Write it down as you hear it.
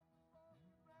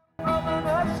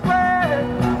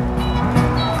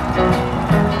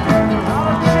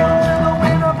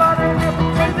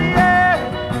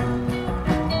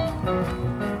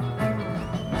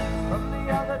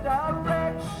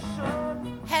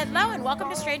Hello and welcome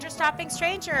to Stranger Stopping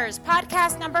Strangers,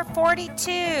 podcast number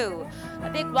 42. A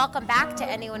big welcome back to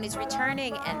anyone who's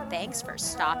returning, and thanks for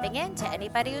stopping in to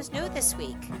anybody who's new this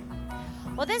week.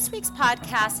 Well, this week's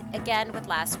podcast, again with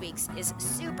last week's, is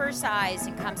supersized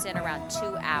and comes in around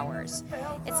 2 hours.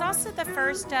 It's also the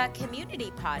first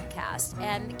community podcast,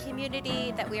 and the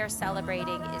community that we are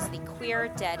celebrating is the Queer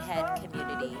Deadhead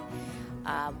community.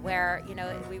 Where,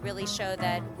 we really show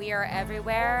that we are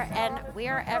everywhere and we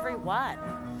are everyone.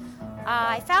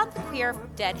 I found the Queer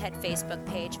Deadhead Facebook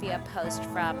page via a post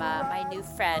from my new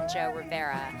friend, Joe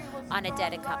Rivera, on a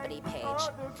Dead & Company page.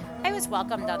 I was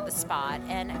welcomed on the spot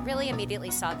and really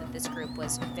immediately saw that this group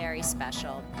was very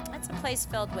special. It's a place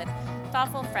filled with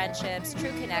thoughtful friendships, true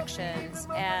connections,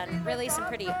 and really some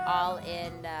pretty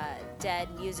all-in dead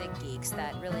music geeks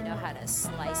that really know how to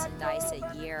slice and dice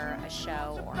a year, a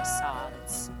show, or a song.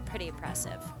 It's pretty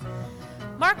impressive.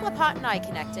 Mark LaPont and I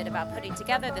connected about putting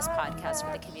together this podcast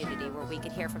for the community where we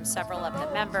could hear from several of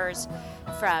the members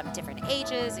from different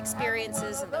ages,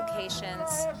 experiences, and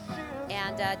locations,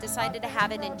 and decided to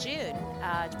have it in June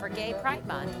for Gay Pride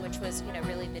Month, which was,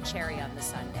 really the cherry on the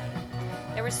sundae.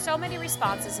 There were so many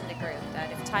responses in the group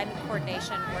that if time and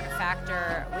coordination weren't a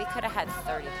factor, we could have had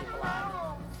 30 people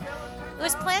on. It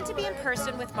was planned to be in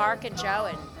person with Mark and Joe,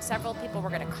 and several people were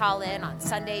going to call in on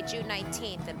Sunday, June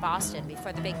 19th in Boston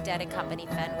before the big Dead & Company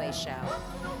Fenway show.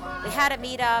 We had a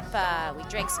meetup, we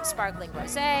drank some sparkling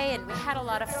rosé, and we had a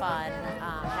lot of fun.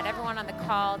 Had everyone on the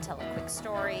call tell a quick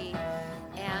story,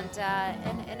 and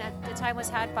the time was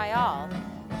had by all.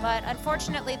 But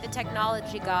unfortunately, the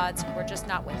technology gods were just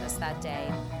not with us that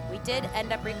day. We did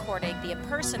end up recording the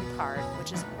in-person part,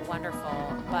 which is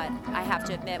wonderful, but I have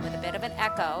to admit with a bit of an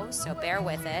echo, so bear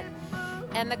with it.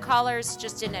 And the callers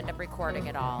just didn't end up recording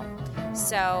at all.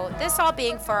 So this all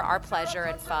being for our pleasure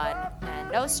and fun,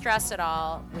 and no stress at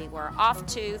all, we were off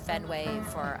to Fenway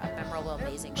for a memorable,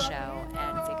 amazing show,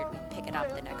 and figured we'd pick it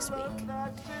up the next week.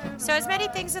 So as many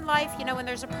things in life, when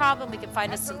there's a problem, we can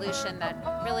find a solution that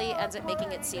really ends up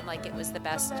making it seem like it was the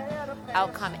best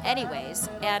outcome anyways.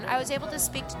 And I was able to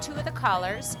speak to two of the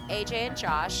callers, AJ and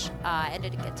Josh,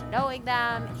 ended up getting to knowing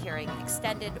them, hearing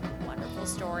extended, wonderful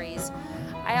stories.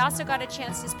 I also got a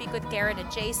chance to speak with Garrett and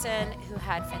Jason, who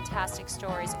had fantastic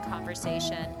stories and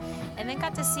conversation, and then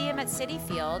got to see him at Citi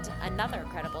Field, another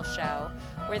incredible show,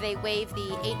 where they waved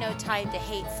the Ain't No Time to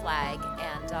Hate flag,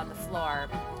 and on the floor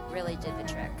really did the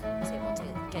trick. I was able to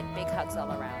get big hugs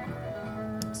all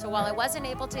around. So while I wasn't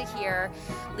able to hear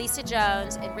Lisa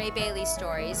Jones and Ray Bailey's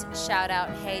stories, shout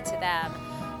out hey to them,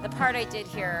 the part I did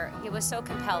hear, it was so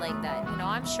compelling that,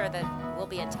 I'm sure that we'll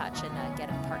be in touch and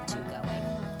get a part 2 going.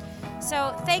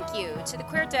 So thank you to the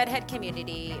Queer Deadhead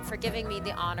community for giving me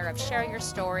the honor of sharing your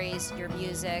stories, your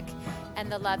music,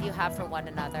 and the love you have for one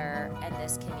another and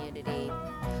this community.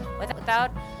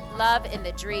 Without love in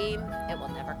the dream, it will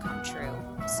never come true.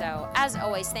 So as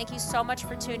always, thank you so much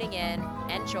for tuning in.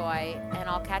 Enjoy, and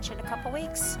I'll catch you in a couple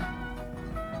weeks.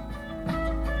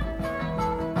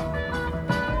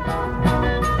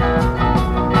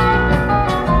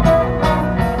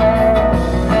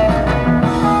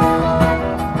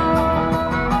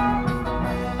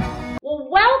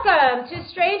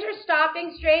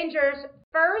 Stopping Strangers'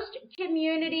 first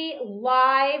community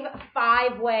live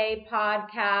 5-way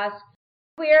podcast,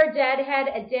 Queer Deadhead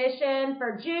edition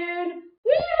for June.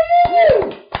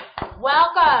 Woo!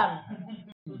 Welcome,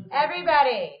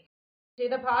 everybody, to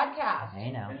the podcast.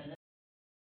 Hey now.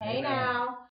 Hey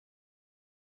now.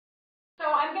 So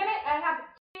I have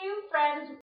 2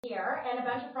 friends here and a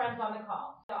bunch of friends on the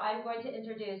call. So I'm going to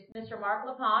introduce Mr. Mark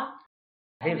LaPont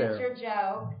and Mr.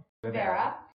 Joe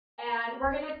Rivera. And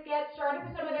we're going to get started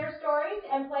with some of their stories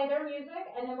and play their music,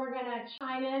 and then we're going to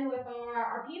chime in with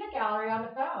our peanut gallery on the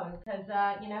phone, because,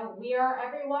 we are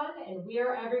everyone and we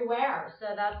are everywhere.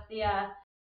 So that's it,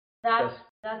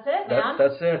 man.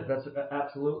 That's it. That's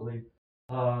absolutely.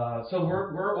 So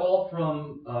we're all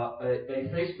from a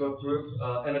Facebook group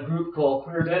and a group called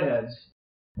Queer Deadheads,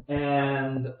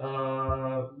 and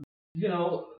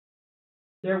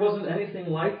there wasn't anything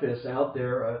like this out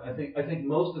there. I think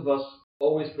most of us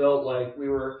always felt like we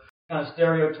were kind of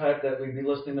stereotyped that we'd be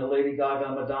listening to Lady Gaga,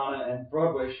 Madonna, and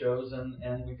Broadway shows,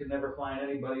 and we could never find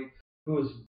anybody who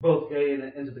was both gay and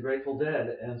into the Grateful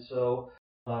Dead. And so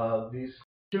these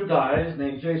 2 guys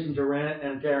named Jason Durant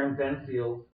and Garen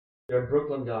Benfield, they're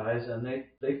Brooklyn guys, and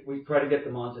we tried to get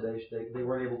them on today. They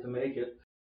weren't able to make it,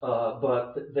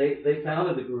 but they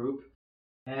founded the group.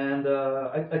 And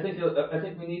I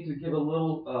think we need to give a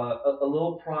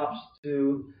little props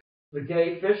to the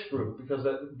Gay Fish group,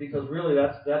 because really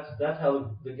that's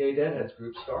how the Gay Deadheads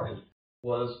group started.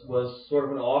 Was sort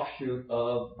of an offshoot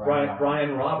of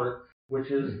Brian Robert, which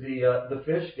is the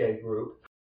Fish gay group,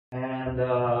 and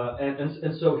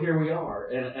so here we are,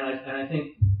 and I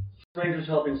think Strangers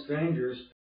Helping Strangers.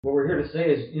 What we're here to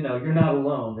say is, you're not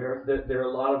alone. There are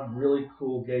a lot of really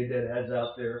cool gay deadheads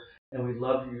out there, and we'd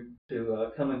love you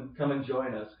to come and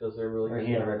join us because they're really. We're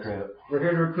here to recruit. We're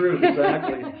here to recruit,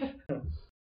 exactly.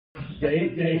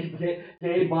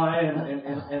 gay, bi,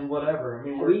 and whatever. I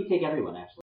mean, we take everyone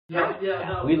actually. Yeah.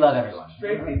 No, we love everyone.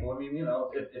 Straight people. I mean,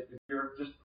 if you're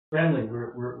just friendly,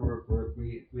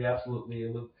 we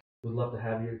absolutely would love to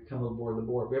have you come aboard the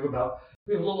board. We have a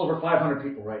little over 500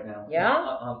 people right now. Yeah.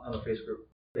 On the Facebook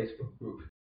group.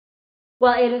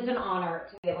 Well, it is an honor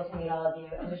to be able to meet all of you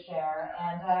and to share.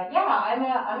 And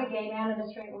I'm a gay man in a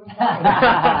straight woman's body.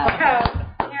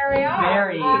 So here we are.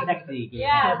 Very sexy.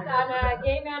 Yes, I'm a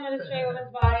gay man in a straight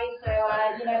woman's body. So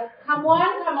come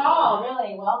one, come all.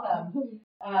 Really, welcome.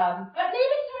 But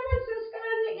maybe San Francisco,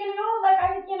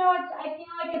 I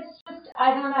feel like it's just,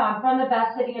 I don't know. I'm from the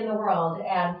best city in the world,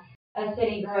 and a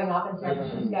city growing up in San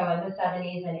Francisco in the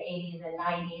 70s and 80s and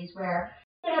 90s where.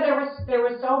 There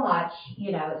was so much,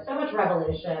 so much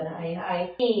revolution.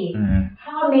 I see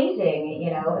how amazing,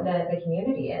 the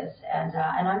community is, and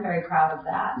I'm very proud of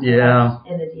that. Yeah.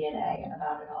 In the DNA and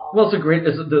about it all. Well,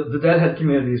 the Deadhead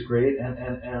community is great, and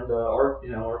our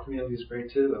community is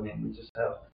great too. I mean, we just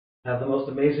have the most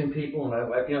amazing people, and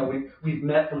we've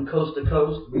met from coast to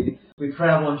coast. We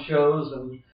travel on shows,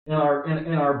 and in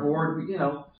our board,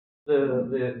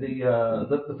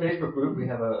 the Facebook group, we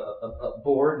have a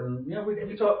board, and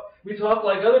we talk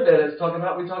like other deadheads talk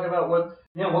about. We talk about what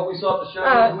we saw at the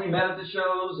shows, we met at the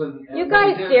shows, and you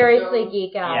guys seriously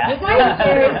geek out. Yeah. You guys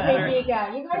seriously geek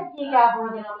out. You guys geek out more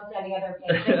than almost any other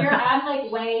page. I'm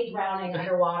like way drowning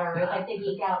underwater with like the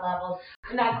geek out levels.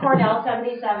 And that Cornell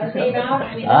 77 came out.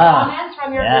 I mean, the comments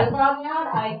from your group on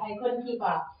that, I couldn't keep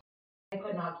up. I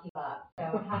could not keep up.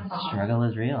 So struggle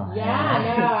is real.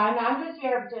 Yeah, no, I'm just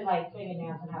here to like sing and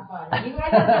dance and have fun. You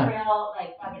guys have some real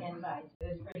like fucking insights. It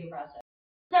was pretty impressive.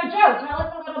 So Joe, tell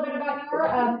us a little bit about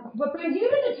what brings you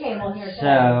to the table here today.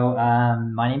 So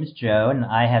my name is Joe, and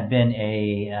I have been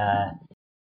a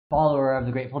follower of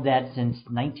the Grateful Dead since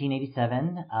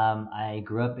 1987. I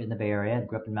grew up in the Bay Area. I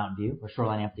grew up in Mountain View, where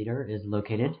Shoreline Amphitheater is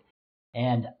located,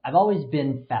 and I've always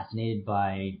been fascinated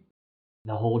by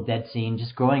the whole Dead scene.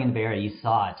 Just growing in the Bay Area, you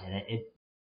saw it, and it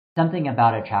something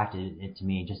about it attracted it to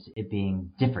me, just it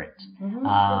being different. Mm-hmm.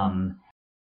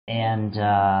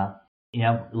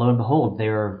 Lo and behold, they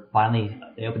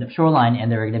opened up Shoreline,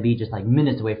 and they were going to be just like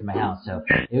minutes away from my house. So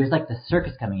it was like the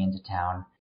circus coming into town.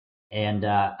 And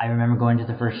I remember going to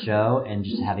the first show and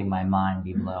just having my mind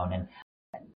be blown. And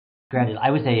granted,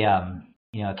 I was a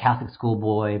Catholic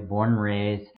schoolboy, born and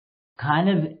raised, kind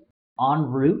of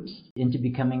en route into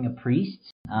becoming a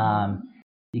priest,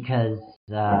 because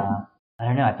I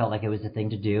don't know, I felt like it was the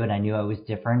thing to do, and I knew I was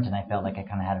different, and I felt like I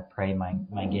kind of had to pray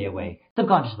my gay away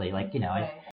subconsciously. Like,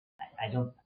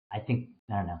 I think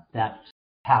that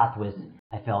path was,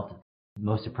 I felt,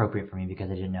 most appropriate for me because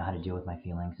I didn't know how to deal with my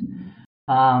feelings.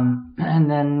 And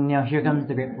then, here comes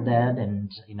the Grateful Dead,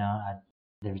 and,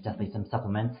 there was definitely some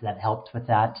supplements that helped with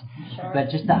that. Sure. But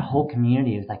just that whole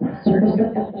community was like the circus.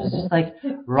 It was just like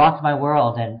rocked my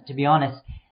world. And to be honest,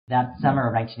 that summer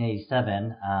of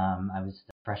 1987, I was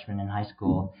a freshman in high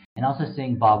school, and also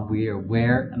seeing Bob Weir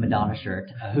wear a Madonna shirt,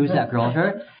 Who's That Girl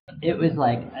shirt, it was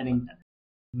like,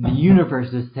 the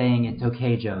universe is saying it's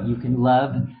okay, Joe. You can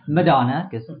love Madonna,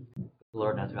 because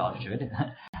Lord knows we all should.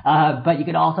 But you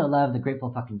can also love the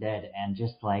Grateful fucking Dead, and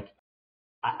just like,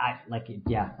 I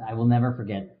will never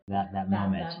forget that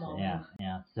moment. That moment.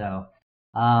 Yeah. So,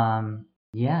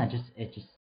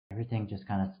 everything just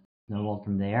kind of snowballed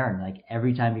from there, and like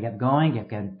every time we kept going, it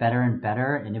got better and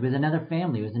better, and it was another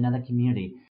family, it was another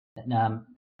community. And,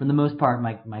 for the most part,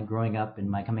 my growing up and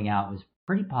my coming out was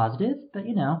pretty positive, but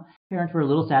parents were a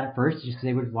little sad at first just because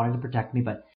they wanted to protect me,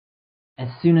 but as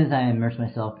soon as I immersed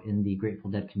myself in the Grateful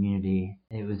Dead community,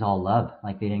 it was all love.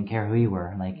 Like, they didn't care who you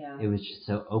were. Like, It was just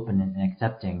so open and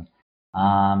accepting.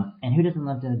 And who doesn't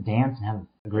love to dance and have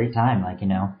a great time? Like,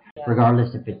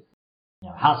 regardless if it's,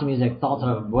 house music,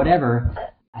 salsa, whatever,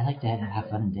 I like to have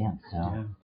fun and dance, so. Yeah.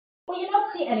 Well, you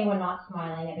don't see anyone not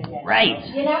smiling at a dinner. Right.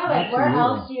 Where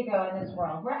else do you go in this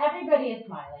world where everybody is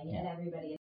smiling and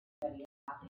everybody is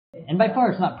happy? And by far,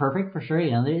 it's not perfect, for sure.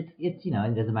 It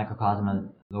is a microcosm of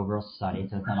the overall society,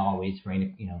 so it's not always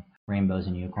rainbows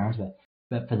and unicorns,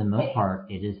 but for the most part,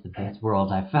 it is the best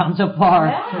world I've found so far.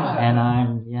 Yeah. And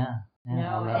I'm,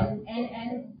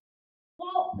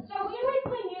 so we like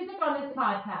play music on this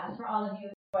podcast for all of you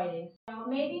waiting. So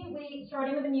maybe we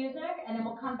starting with the music, and then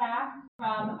we'll come back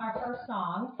from our first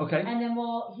song. Okay. And then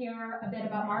we'll hear a bit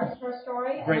about Mark's first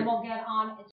story, and then we'll get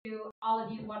on to all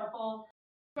of you wonderful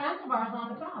friends of ours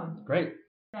on the phone. Great.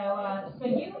 So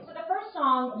the first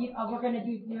song, we're going to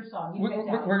do your song.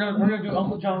 We're gonna do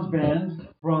Uncle John's Band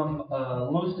from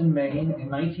Lewiston, Maine, in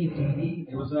 1980.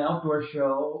 It was an outdoor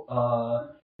show.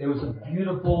 It was a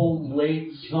beautiful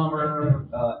late summer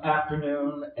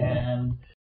afternoon, and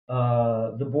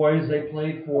the boys they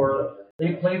played for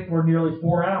nearly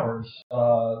 4 hours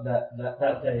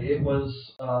that day. It was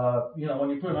when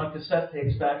you put it on cassette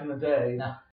tapes back in the day.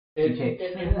 No.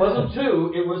 It wasn't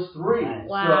 2, it was 3.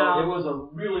 Wow. So it was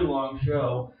a really long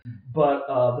show, but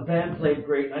the band played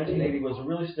great. 1980 was a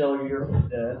really stellar year for the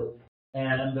Dead,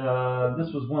 and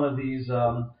this was one of these.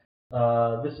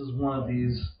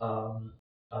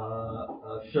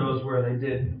 Shows where they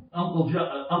did Uncle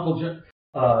John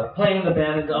playing the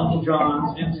band into Uncle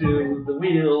John's, into the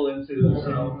Wheel, into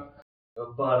so.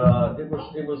 But it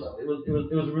was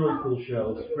a really cool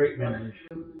show. It was a great memory.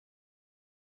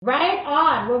 Right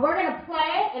on. Well, we're going to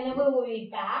play, and then we will be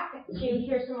back to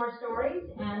hear some more stories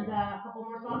and a couple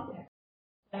more songs there.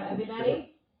 So,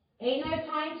 everybody, ain't no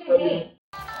time to hate.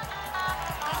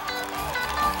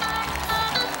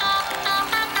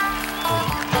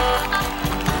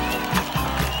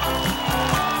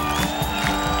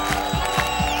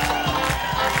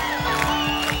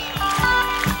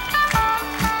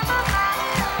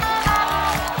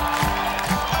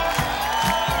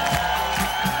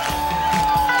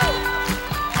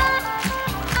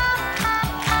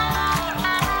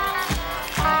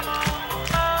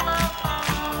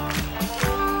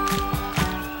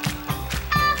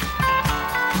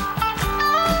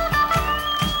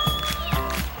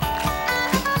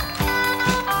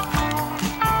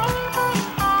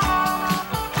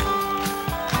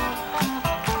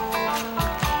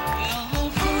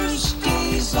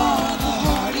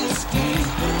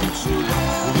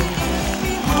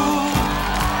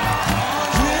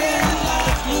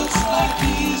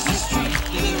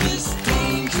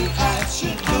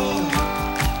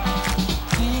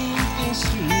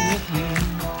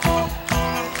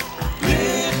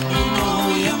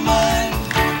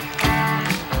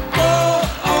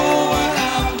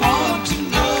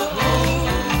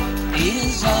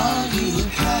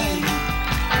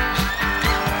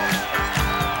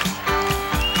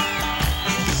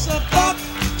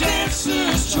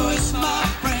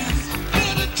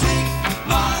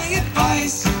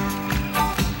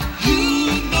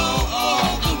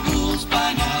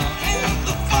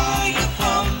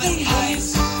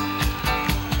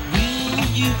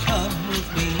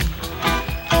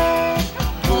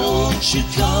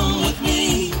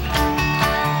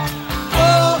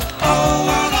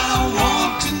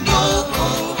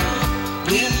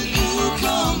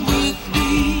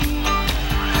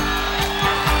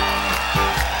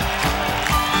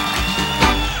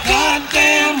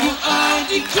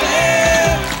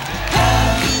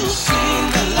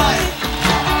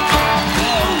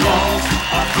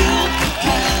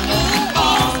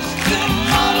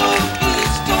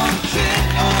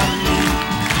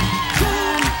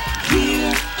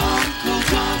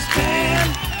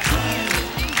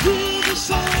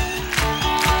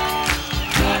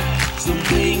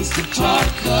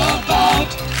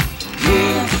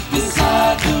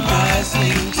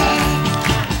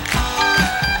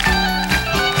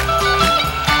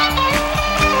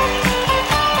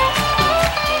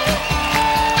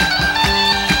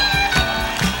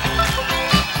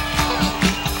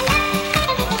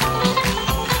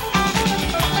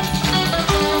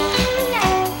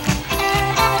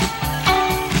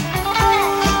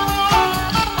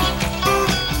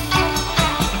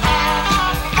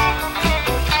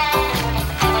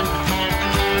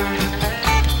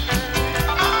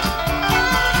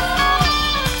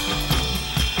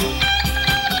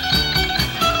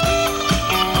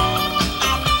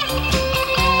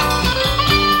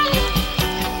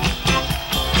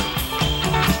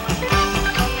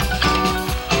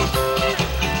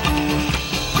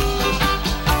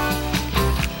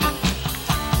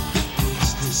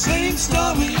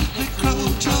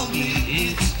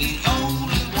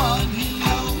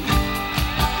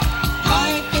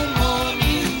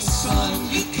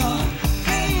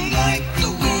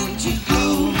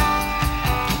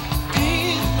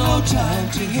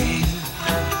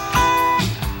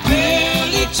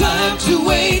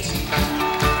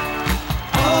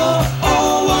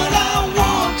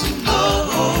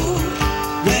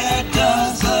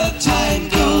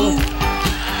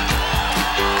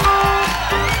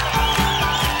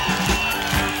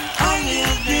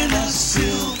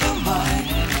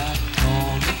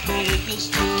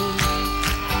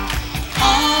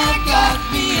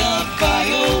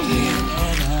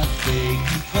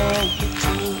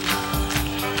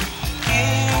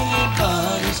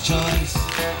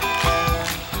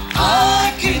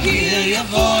 be a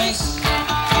voice.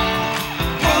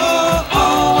 Oh,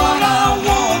 oh, what I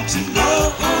want to know.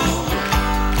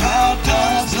 How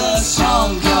does the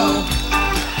song go?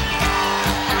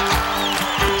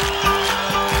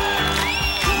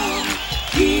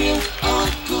 Hear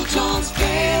Uncle John's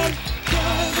band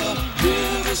by the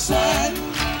riverside.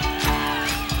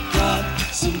 Got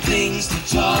some things to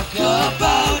talk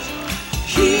about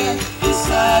here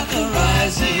beside the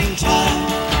rising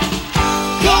tide.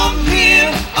 Come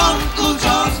here, Uncle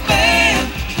John's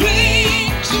band,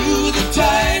 play to the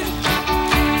tide.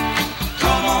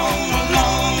 Come on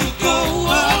along, go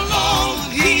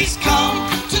along. He's come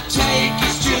to take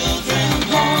his children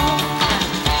home.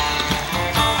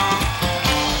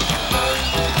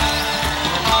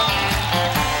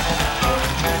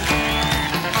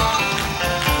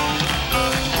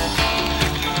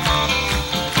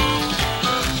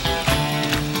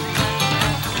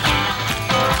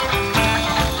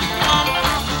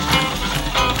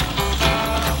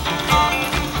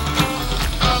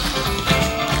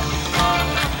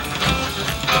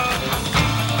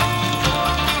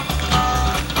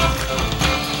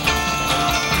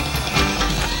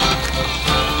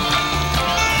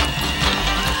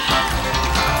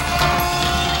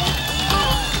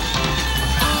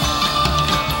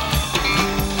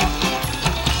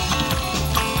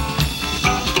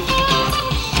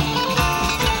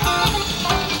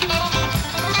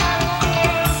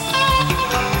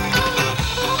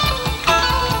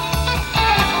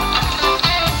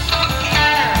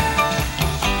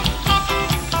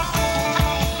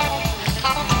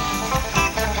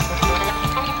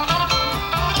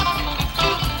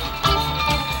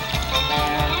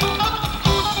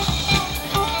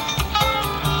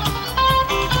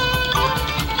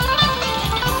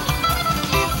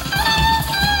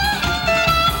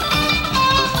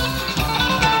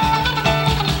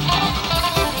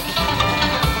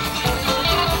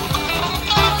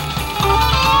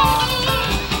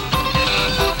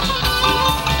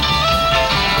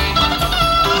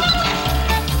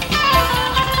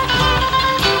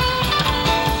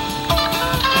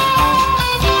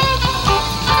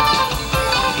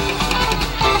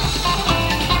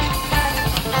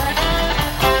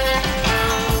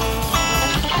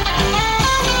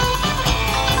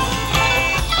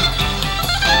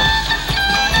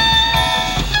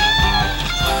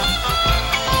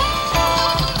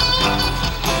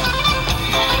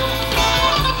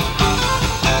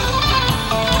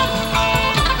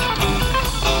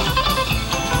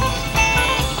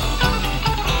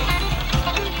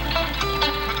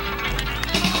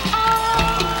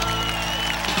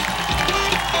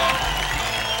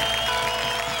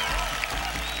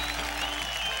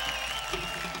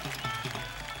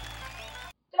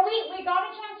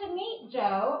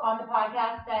 On the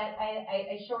podcast that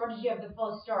I assured you of the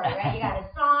full story, right? You got a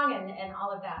song and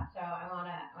all of that, so I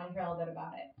wanna hear a little bit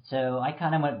about it. So I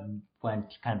kind of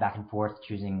went kind of back and forth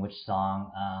choosing which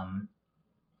song.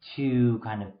 Two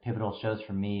kind of pivotal shows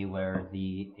for me were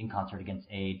the In Concert Against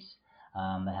AIDS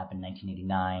that happened in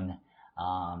 1989.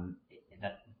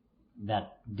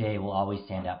 That day will always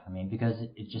stand out for me because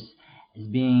it just is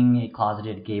being a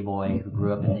closeted gay boy who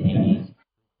grew up in the 80s,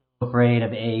 afraid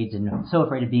of AIDS and so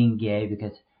afraid of being gay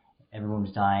because everyone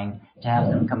was dying, to have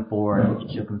them come forward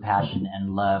and show compassion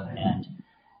and love. And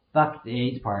fuck the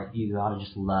AIDS part, you ought to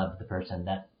just love the person.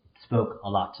 That spoke a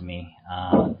lot to me.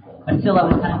 But still, I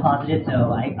was kind of closeted, so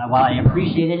while I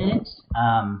appreciated it,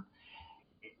 I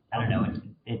don't know,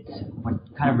 it's what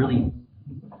kind of really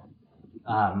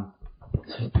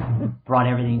brought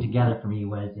everything together for me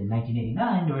was in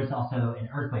 1989, there was also an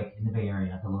earthquake in the Bay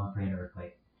Area, the Loma Prieta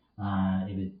earthquake.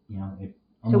 It was, you know,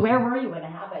 so where were you when it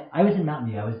happened? I was in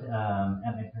Mountain View. I was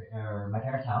at my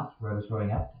parents' house where I was growing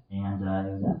up, and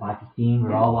it was at 5:15. We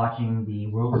were all watching the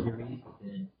World Series,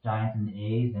 the Giants and the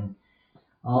A's, and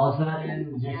all of a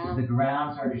sudden, just the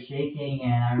ground started shaking,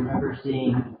 and I remember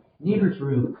seeing neighbor's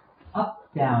roof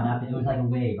up, down, up. It was like a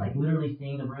wave, like literally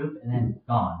seeing the roof and then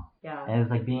gone. Yeah. And it was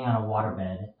like being on a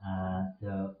waterbed.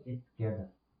 So it scared us.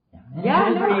 Yeah,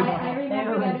 no, I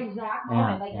remember that exact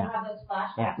moment. Like you have those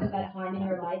flashbacks of that time in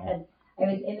your life, and I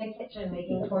was in the kitchen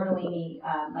making tortellini,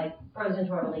 like frozen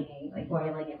tortellini, like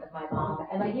boiling it with my mom,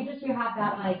 and like you have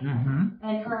that like,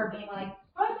 and her being like,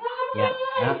 "What's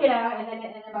happening?" You know, and then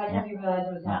by the time you realize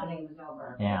what was happening, it was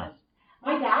over. Yeah.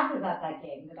 My dad was at that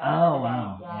game. Oh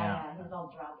wow. Yeah, he was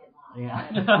all drunk and lost. Yeah.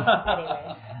 Anyway.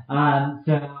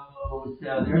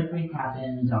 So the earthquake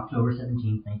happened October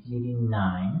 17th,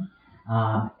 1989.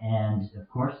 And of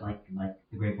course, like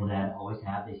the Grateful Dead always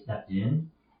have, they stepped in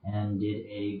and did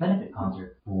a benefit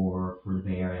concert for the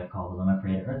Bay Area called the Loma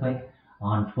Prieta Earthquake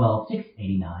on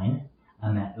 12/6/89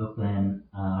 at Oakland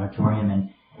Auditorium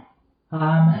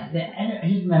I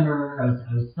just remember I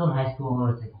was still in high school.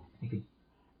 I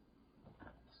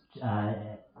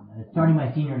was starting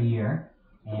my senior year,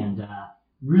 and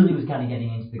really was kind of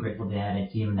getting into the Grateful Dead.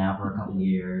 I'd seen them now for a couple of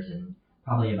years, and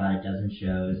probably about a dozen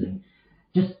shows, and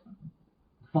just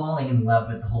falling in love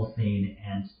with the whole scene.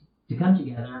 And to come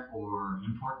together for an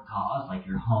important cause like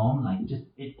your home, like just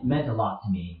it meant a lot to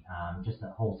me. Just the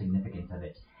whole significance of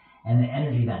it, and the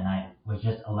energy that night was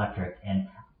just electric. And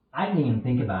I didn't even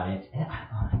think about it.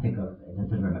 I think I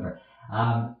doesn't remember.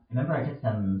 Remember I took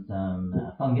some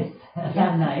fungus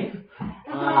that night.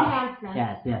 Enhancements.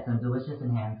 Yes, some delicious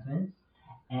enhancements.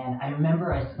 And I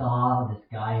remember I saw this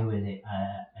guy who was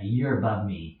a year above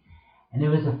me, and it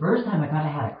was the first time I kind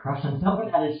of had a crush on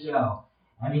someone at his show.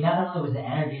 I mean, not only was the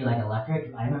energy like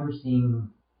electric, I remember seeing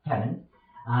Kevin,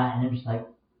 and I'm just like,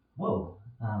 whoa,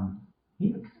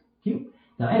 he looks cute.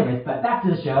 So anyways, but back to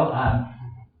the show.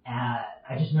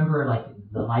 I just remember like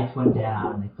the lights went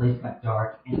down and the place got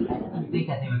dark, and I didn't think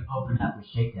that they would open up with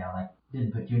Shakedown. Like,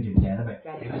 didn't put two and two together, but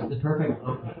it was the perfect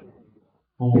opening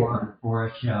for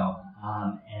a show.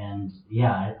 And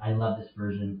yeah, I love this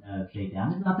version of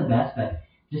Shakedown. It's not the best, but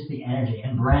just the energy.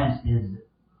 And Brent is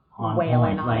on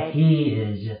Wailing point. on Like it. he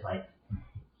is just like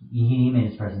he made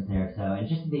his presence there. So and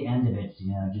just at the end of it,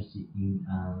 just you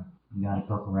got to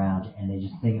poke around, and they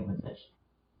just sing it with such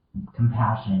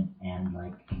compassion and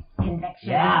like Conviction.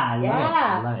 yeah,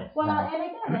 I love it. Well, and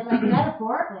again, like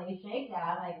metaphorically,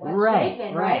 Shakedown, like what's Right,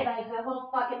 shaking, right. right? Like the whole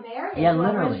fucking Bay Area. Yeah, was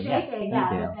literally, yeah, shaking. thank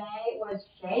Yeah, you. the Bay was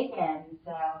shaken.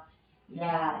 So,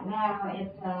 yeah, no,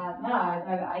 it's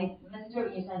I listened to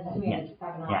what you said this week. Yes. It's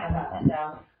fucking Yeah. awesome.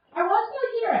 So, I want to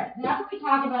hear it. Now that we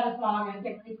talk about a song, I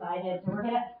get pretty excited. So we're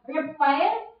gonna play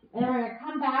it, and then we're gonna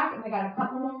come back, and we got a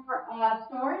couple more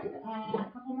stories and a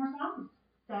couple more songs.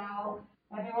 So.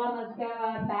 Everyone, let's go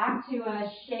back to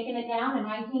Shaking It Down in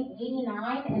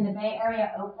 1989 in the Bay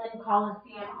Area Oakland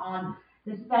Coliseum on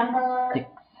December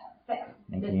 6th.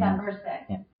 December 6th.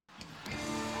 Yeah.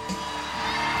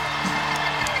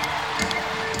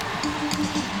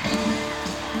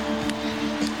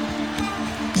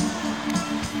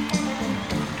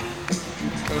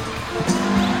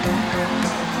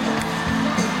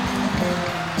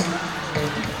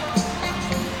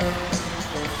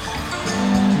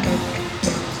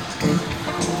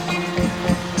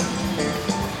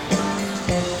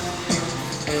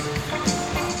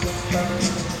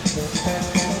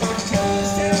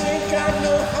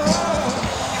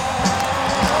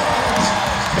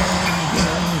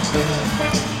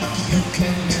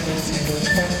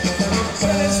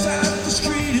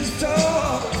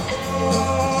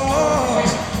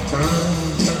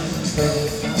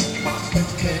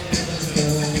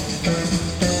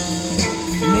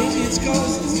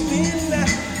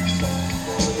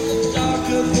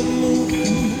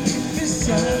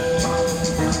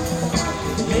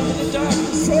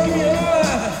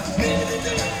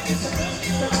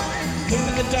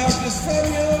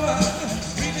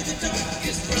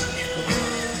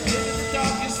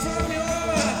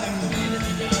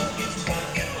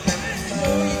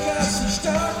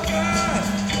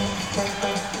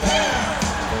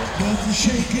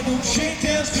 Shaking on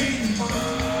Shakedown Street,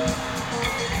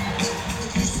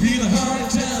 used to be the heart of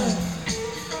town.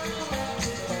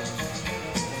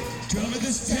 Tell me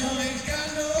this town ain't got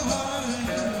no heart,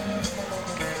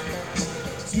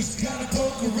 just gotta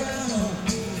poke around.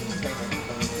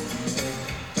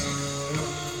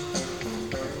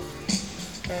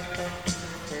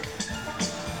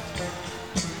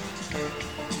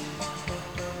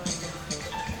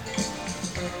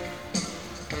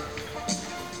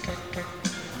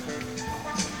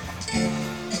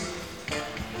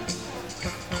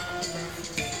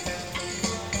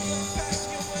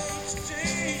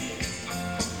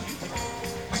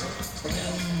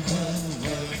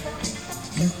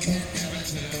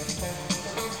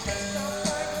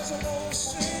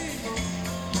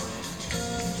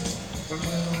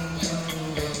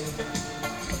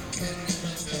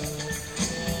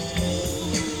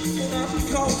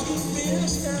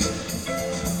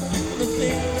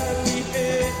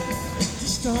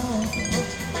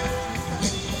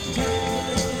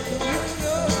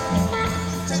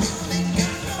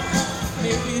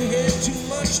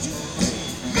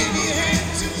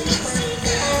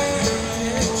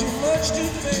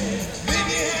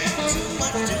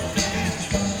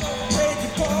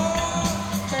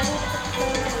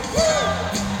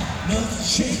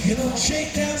 Shaking on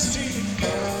Shakedown Street,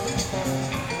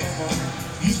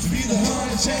 used to be the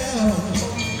heart of town.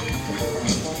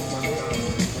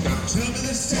 Tell me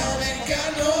this town ain't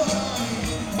got no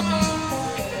heart,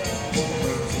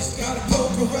 just gotta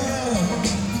poke around.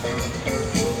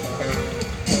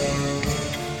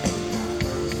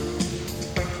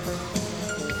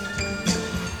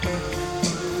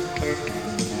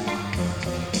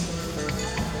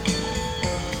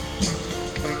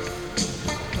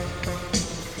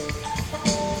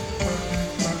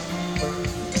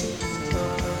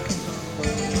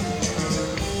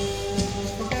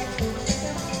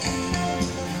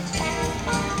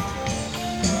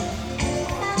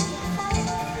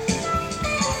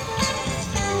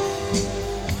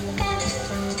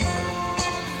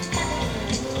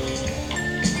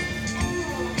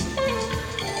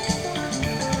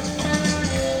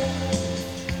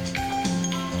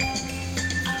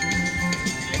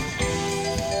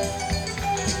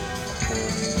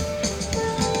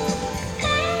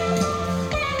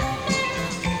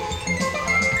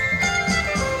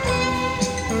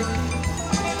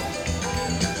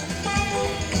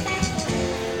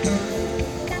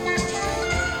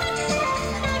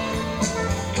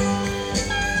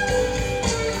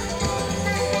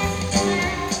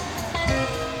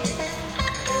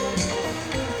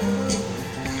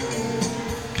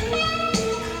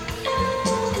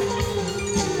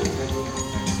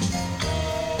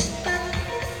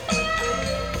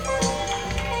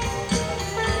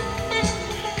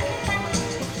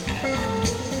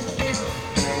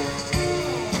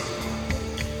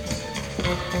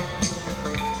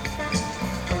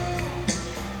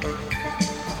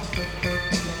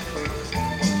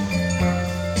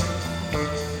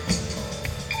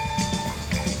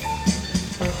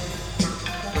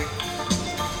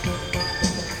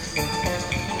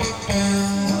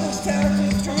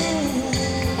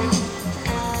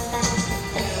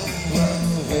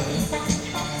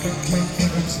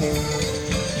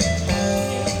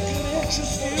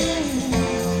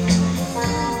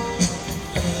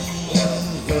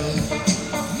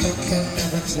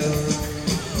 tell.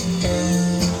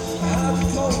 I'll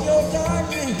call your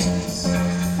darkness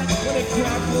when it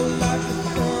crackles like a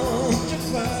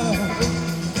thundercloud.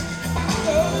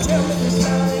 Oh, tell me this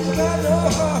time ain't got no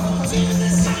heart. Tell me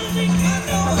this time ain't got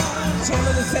no heart. Tell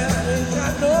me this time ain't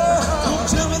got no heart.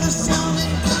 Tell me this time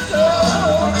ain't got no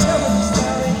heart. Tell me this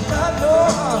time ain't got no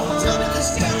heart. Tell me this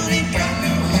time ain't got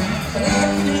no heart. And I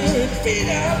can hear it beat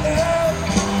out loud.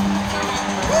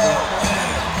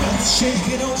 Shake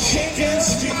it on Shaking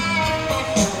Street.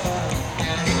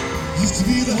 Used to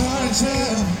be the heart of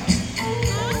town.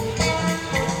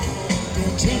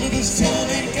 Don't tell me this town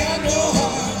ain't got no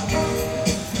heart.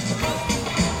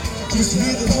 Just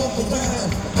leave the hope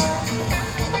around.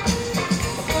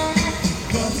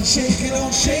 Nothing shaking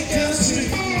on Shaking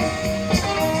Street.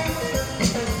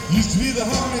 Used to be the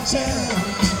heart of town.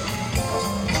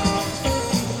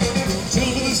 Don't tell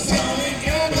me this town ain't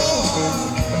got no heart.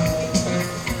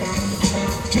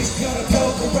 Just gotta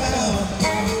poke around.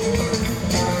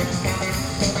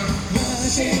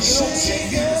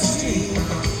 Shaking Street.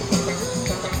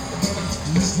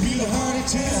 Used to be the heart of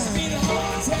town.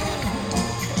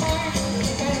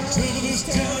 Tell me this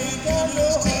town ain't got no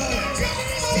heart.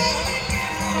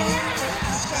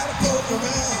 Just gotta poke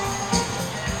around.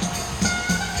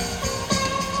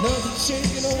 Nothing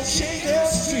shaking on Shaking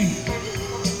Street.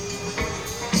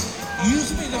 Used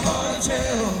to be the heart of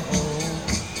town.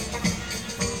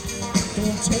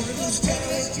 Don't tell me this town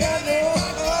ain't got no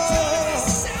heart.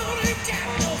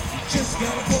 Just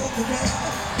gotta poke around.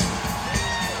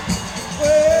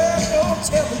 Well, don't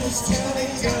tell me this town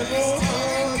ain't got no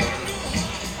heart.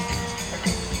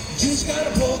 Just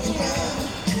gotta poke around.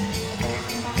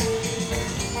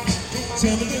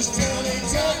 Tell me this town ain't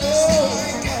got no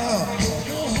heart.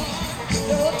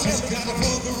 Don't just gotta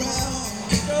poke around.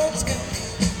 Don't tell me.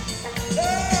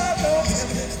 Don't tell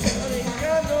me this town ain't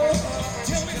got no heart.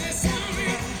 Tell me this town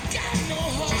ain't got no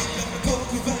heart. Just gotta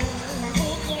poke around.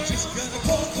 Just gotta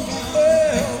poke around.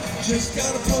 Well, just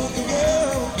gotta poke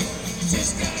around.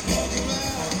 Just gotta poke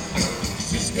around.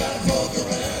 Just gotta poke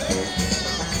around.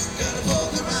 Just gotta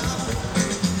poke around.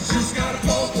 Just gotta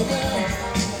poke around.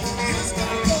 Just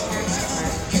gotta poke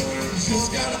around. Just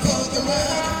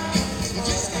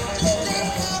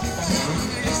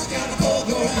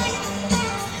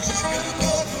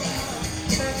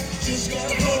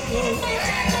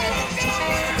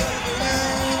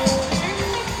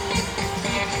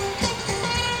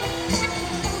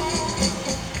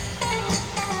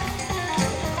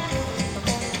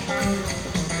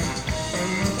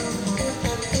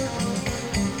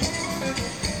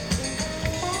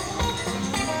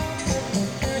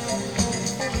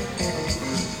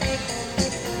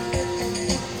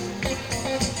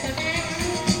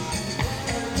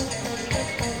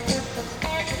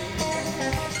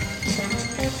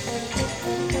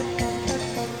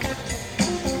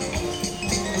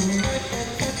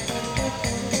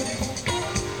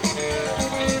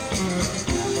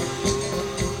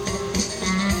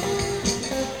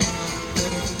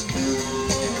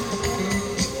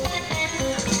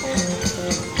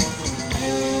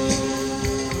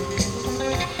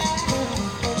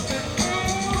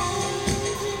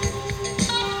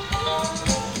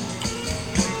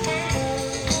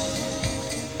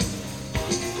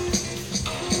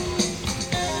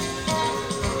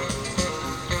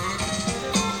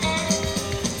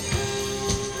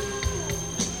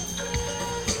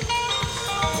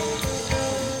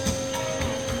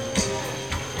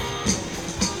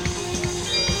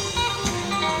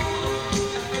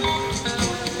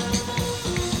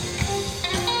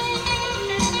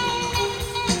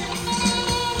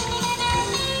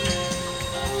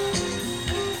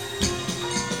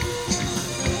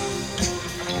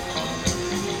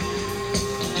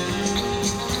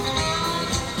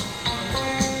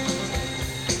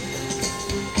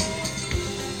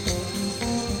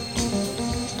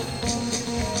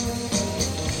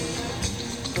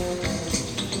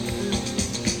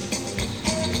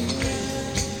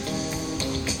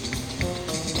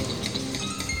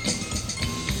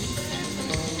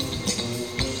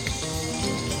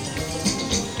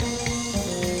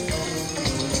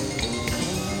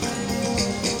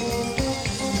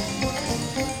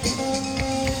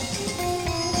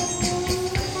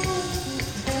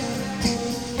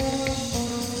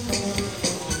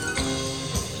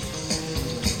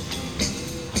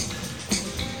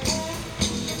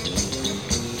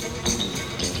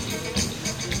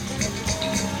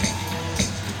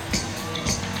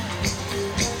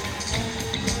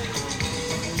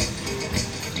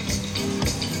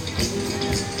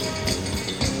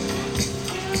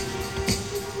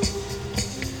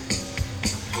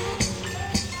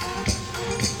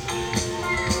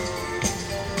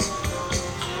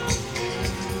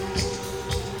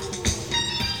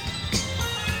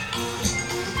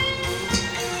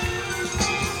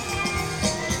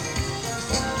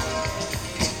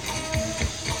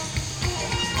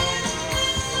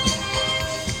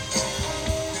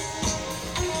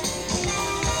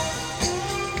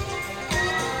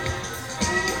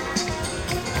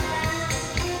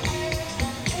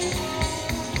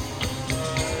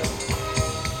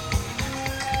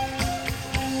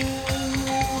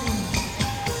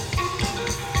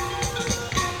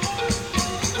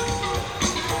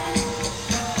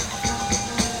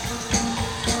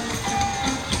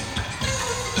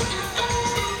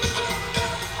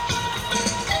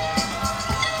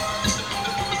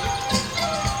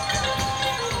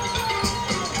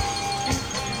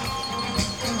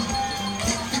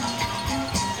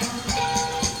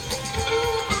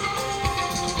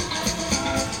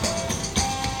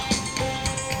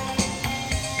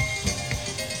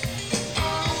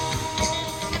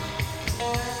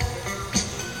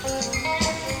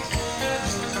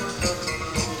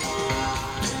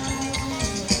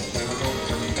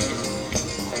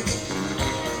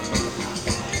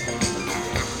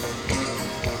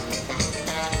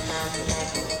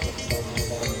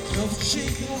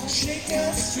shake down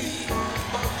the street.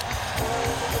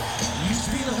 Used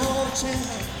to be the whole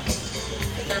town.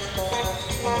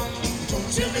 Don't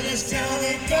tell me this town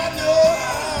ain't got no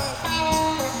heart.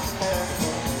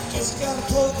 Just gotta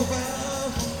poke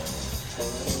around.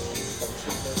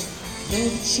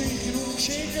 Love shaking on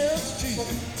shake down the street.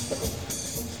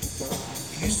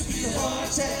 Used to be the whole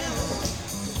town.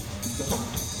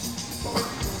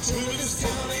 Don't tell me this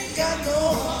town ain't got no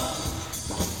heart.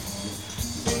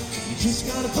 You just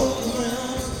gotta poke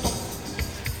around.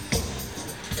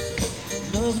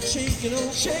 Love shaking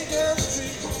on shake down the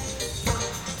street.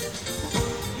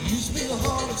 Used to be the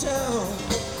heart of town.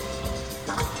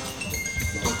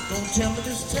 Don't tell me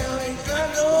this town ain't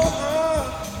got no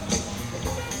heart.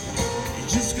 You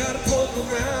just gotta poke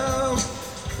around.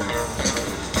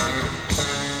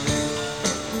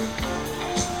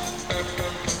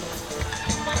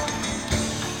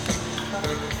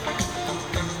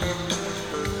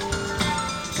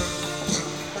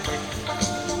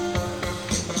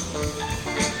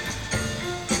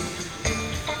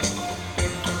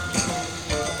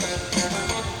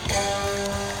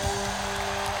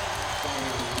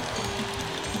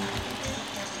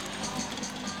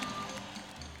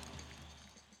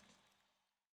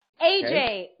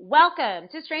 AJ, welcome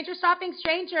to Stranger Stopping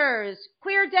Strangers,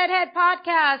 Queer Deadhead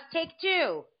Podcast, take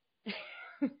 2.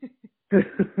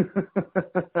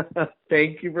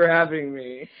 Thank you for having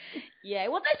me. Yeah,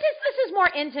 well, this is more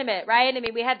intimate, right? I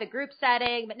mean, we had the group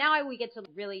setting, but now we get to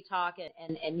really talk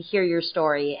and hear your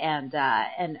story and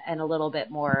a little bit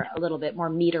more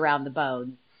meat around the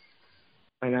bone.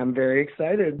 And I'm very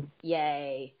excited.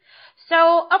 Yay!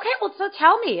 So, okay, well, so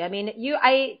tell me. I mean,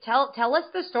 tell us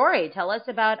the story. Tell us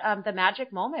about the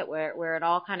magic moment where it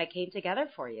all kind of came together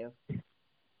for you.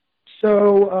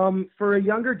 So, for a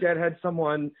younger Deadhead,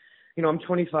 someone, I'm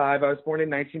 25. I was born in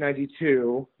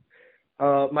 1992.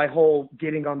 My whole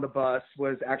getting on the bus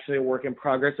was actually a work in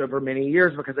progress over many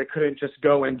years because I couldn't just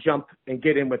go and jump and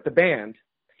get in with the band.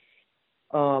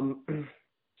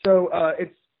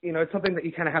 It's something that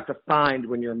you kind of have to find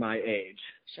when you're my age.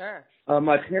 Sure.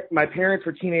 My parents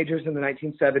were teenagers in the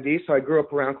 1970s, so I grew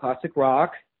up around classic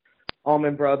rock,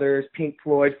 Allman Brothers, Pink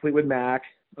Floyd, Fleetwood Mac.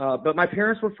 But my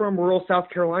parents were from rural South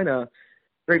Carolina.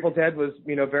 Grateful Dead was,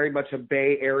 very much a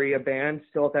Bay Area band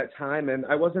still at that time, and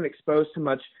I wasn't exposed to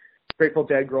much Grateful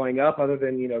Dead growing up other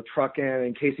than, Truckin'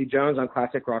 and Casey Jones on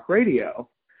classic rock radio.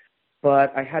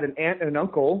 But I had an aunt and an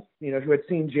uncle, who had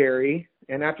seen Jerry,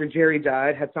 and after Jerry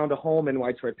died, had found a home in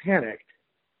Widespread Panic.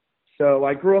 So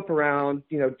I grew up around,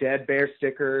 Dead Bear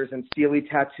stickers and Steely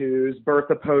tattoos,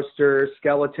 Bertha posters,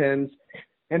 skeletons,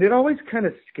 and it always kind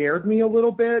of scared me a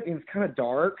little bit. It was kind of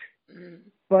dark,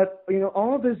 but,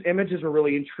 all of those images were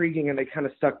really intriguing and they kind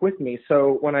of stuck with me.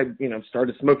 So when I,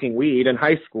 started smoking weed in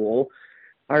high school,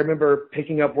 I remember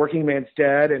picking up Working Man's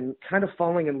Dead and kind of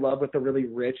falling in love with the really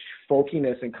rich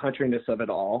folkiness and countryness of it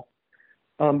all.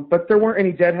 But there weren't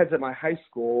any Deadheads at my high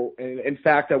school. In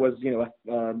fact, I was,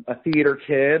 a theater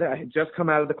kid. I had just come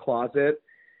out of the closet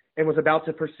and was about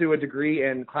to pursue a degree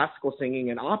in classical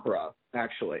singing and opera,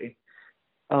 actually.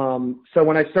 So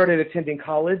when I started attending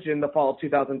college in the fall of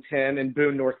 2010 in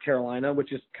Boone, North Carolina,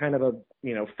 which is kind of a,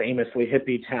 famously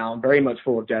hippie town, very much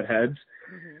full of Deadheads,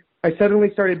 I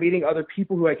suddenly started meeting other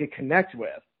people who I could connect with.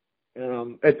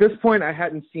 At this point, I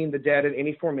hadn't seen the Dead in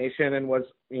any formation and was,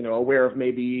 aware of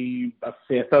maybe a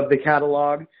fifth of the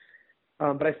catalog.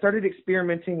 But I started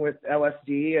experimenting with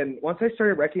LSD, and once I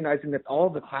started recognizing that all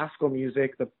of the classical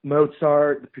music, the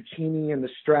Mozart, the Puccini, and the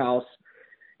Strauss,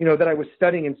 that I was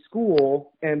studying in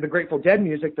school, and the Grateful Dead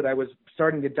music that I was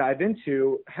starting to dive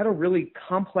into had a really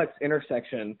complex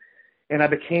intersection, and I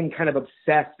became kind of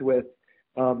obsessed with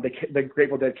the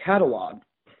Grateful Dead catalog.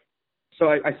 So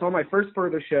I saw my first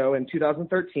Further show in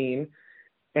 2013,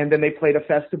 and then they played a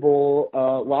festival,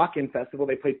 Lock-In Festival.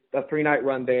 They played a 3-night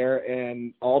run there,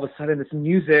 and all of a sudden this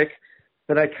music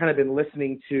that I'd kind of been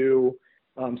listening to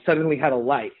suddenly had a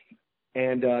life.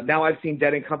 And now I've seen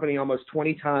Dead & Company almost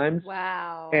 20 times.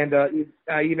 Wow. And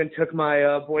I even took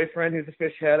my boyfriend, who's a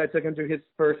fish head, I took him to his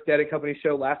first Dead & Company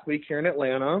show last week here in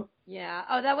Atlanta. Yeah.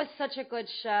 Oh, that was such a good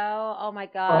show. Oh, my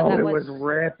God. Oh, it was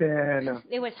ripping.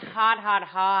 It was hot.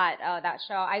 Oh, that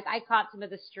show. I caught some of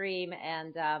the stream,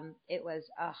 and it was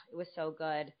so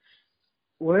good.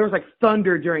 Well, there was like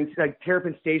thunder during,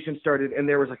 Terrapin Station started, and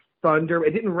there was thunder.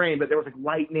 It didn't rain, but there was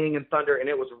lightning and thunder, and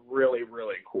it was really,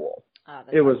 really cool. Oh,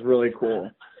 it was really cool.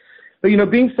 But,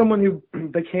 being someone who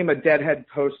became a Deadhead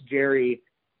post-Jerry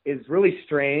is really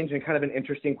strange and kind of an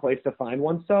interesting place to find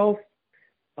oneself,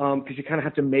 because you kind of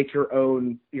have to make your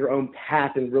own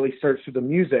path and really search through the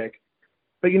music.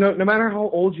 But, no matter how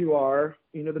old you are,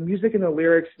 the music and the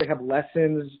lyrics, they have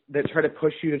lessons that try to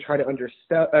push you to try to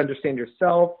understand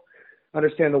yourself,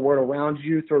 understand the world around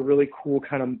you through a really cool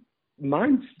kind of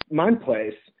mind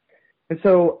place. And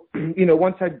so,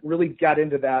 once I really got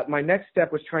into that, my next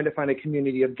step was trying to find a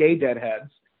community of gay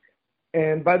deadheads.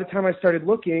 And by the time I started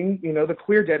looking, the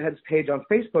Queer Deadheads page on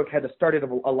Facebook had started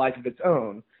a life of its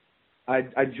own.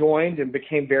 I joined and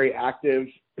became very active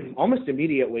almost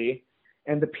immediately.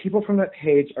 And the people from that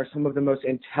page are some of the most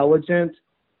intelligent,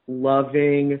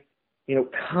 loving,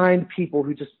 kind people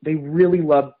who they really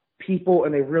love people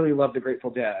and they really love the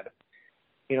Grateful Dead.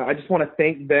 I just want to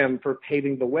thank them for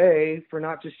paving the way for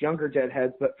not just younger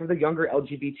Deadheads, but for the younger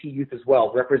LGBT youth as well,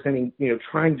 representing,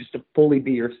 trying just to fully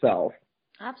be yourself.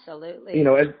 Absolutely.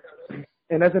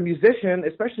 As a musician,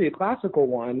 especially a classical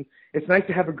one, it's nice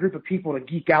to have a group of people to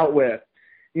geek out with.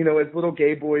 As little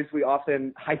gay boys, we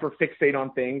often hyperfixate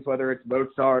on things, whether it's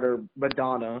Mozart or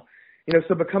Madonna.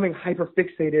 So becoming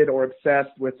hyperfixated or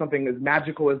obsessed with something as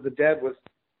magical as the Dead was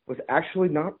actually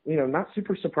not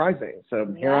super surprising. So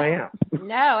here I am.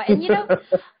 No, and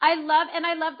I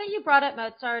love that you brought up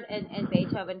Mozart and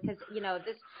Beethoven because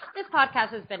this podcast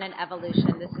has been an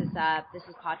evolution. This is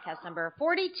podcast number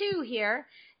 42 here.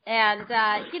 And,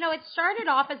 it started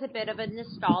off as a bit of a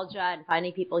nostalgia and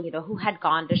finding people, who had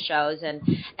gone to shows and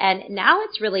now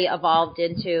it's really evolved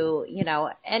into,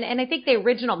 and I think the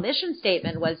original mission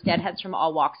statement was Deadheads from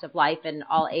all walks of life and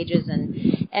all ages.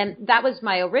 And that was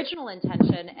my original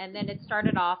intention. And then it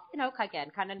started off, again,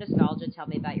 kind of nostalgia. Tell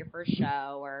me about your first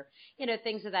show or,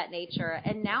 things of that nature.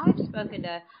 And now I've spoken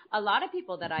to a lot of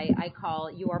people that I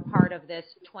call you are part of this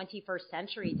 21st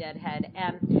century Deadhead.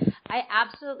 And I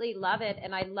absolutely love it.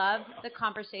 And I love the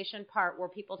conversation part where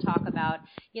people talk about,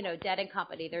 Dead and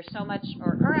Company. There's so much,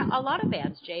 or a lot of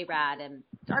bands, J-Rad and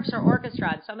Dark Star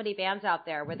Orchestra and so many bands out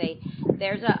there where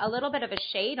there's a little bit of a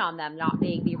shade on them not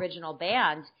being the original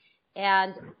band.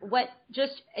 And what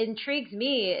just intrigues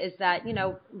me is that,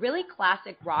 really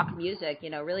classic rock music,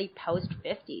 really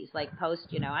post-50s, like post,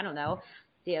 I don't know,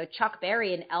 Chuck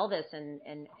Berry and Elvis and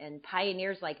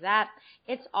pioneers like that.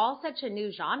 It's all such a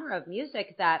new genre of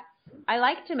music that I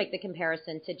like to make the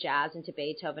comparison to jazz and to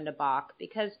Beethoven, to Bach,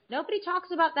 because nobody talks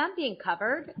about them being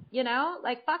covered,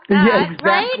 like fuck that, yeah, exactly.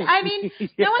 Right? I mean,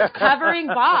 no one's covering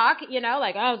Bach,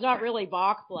 like, oh, it's not really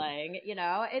Bach playing,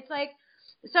 it's like,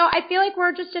 so I feel like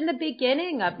we're just in the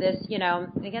beginning of this,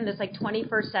 again, this like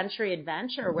 21st century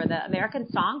adventure where the American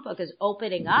Songbook is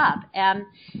opening up and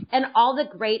all the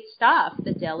great stuff,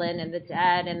 the Dylan and the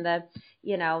Dead and the,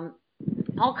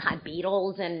 all kind of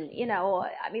Beatles and,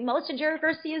 most of Jerry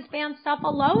Garcia's band stuff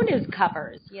alone is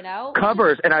covers,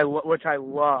 Covers, and which I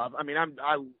love. I mean,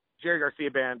 Jerry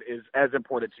Garcia band is as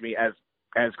important to me as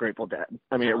Grateful Dead.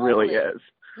 I mean, Totally. It really is.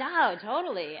 No,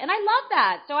 totally. And I love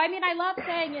that. So, I love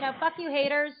saying, fuck you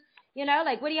haters,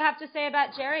 like what do you have to say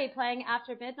about Jerry playing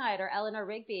After Midnight or Eleanor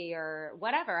Rigby or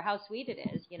whatever, how sweet it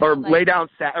is, Or like, even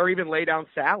Lay Down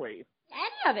Sally.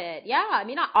 Any of it, yeah.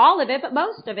 Not all of it, but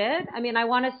most of it. I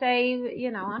want to say,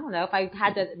 I don't know if I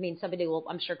had to, somebody will,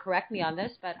 I'm sure, correct me on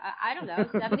this, but I don't know,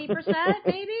 70%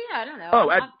 maybe? I don't know.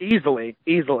 Oh, easily.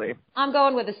 I'm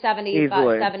going with a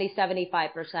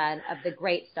 75% of the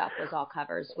great stuff was all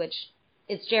covers, which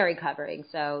it's Jerry covering.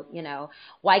 So,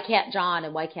 why can't John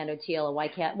and why can't Oteil and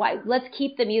why let's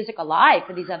keep the music alive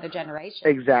for these other generations.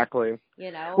 Exactly.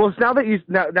 Well, now that you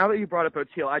brought up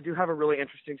Oteil, I do have a really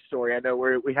interesting story. I know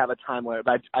we have a time limit,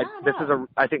 but I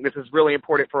think this is really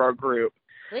important for our group.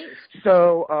 Please.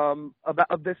 So,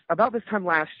 about this time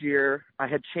last year, I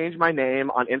had changed my name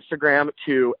on Instagram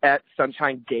to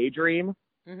 @SunshineGayDream,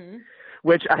 mm-hmm.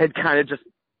 which I had kind of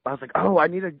I was like, oh, I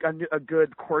need a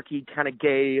good, quirky, kind of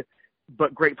gay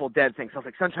but Grateful Dead thing. So I was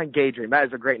like, Sunshine Gay Dream. That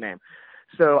is a great name.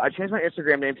 So I changed my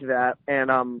Instagram name to that.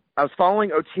 And I was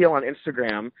following Oteil on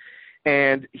Instagram,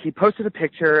 and he posted a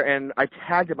picture, and I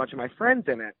tagged a bunch of my friends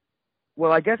in it.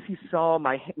 Well, I guess he saw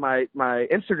my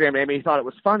Instagram name, and he thought it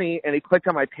was funny, and he clicked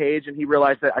on my page, and he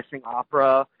realized that I sing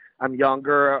opera, I'm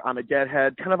younger, I'm a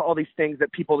Deadhead, kind of all these things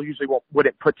that people usually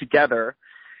wouldn't put together.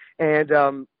 And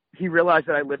he realized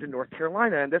that I lived in North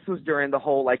Carolina, and this was during the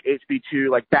whole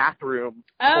HB2 bathroom.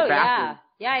 Oh, bathroom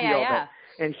yeah.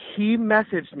 And he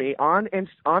messaged me on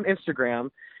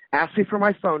Instagram, asked me for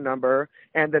my phone number,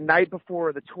 and the night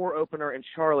before the tour opener in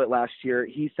Charlotte last year,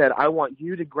 he said, I want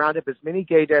you to ground up as many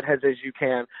gay Deadheads as you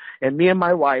can, and me and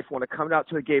my wife want to come out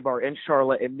to a gay bar in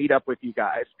Charlotte and meet up with you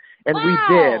guys. And wow. We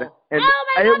did. And oh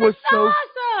my God, it was so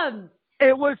awesome!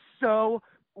 It was so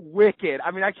wicked.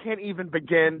 I mean, I can't even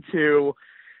begin to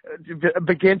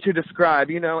describe,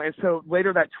 And so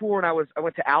later that tour, and I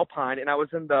went to Alpine, and I was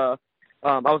in the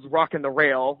I was rocking the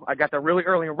rail. I got there really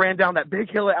early and ran down that big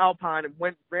hill at Alpine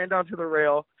and ran down to the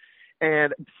rail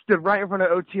and stood right in front of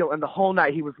Oteil. And the whole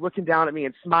night he was looking down at me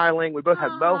and smiling. We both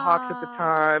had mohawks at the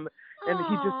time. And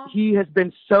he has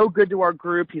been so good to our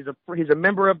group. He's a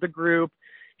member of the group.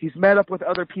 He's met up with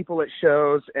other people at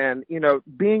shows, and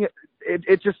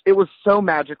it was so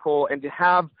magical. And to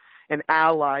have an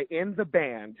ally in the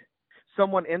band,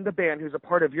 someone in the band who's a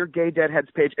part of your Gay Deadheads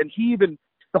page, and he even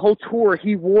the whole tour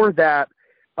he wore that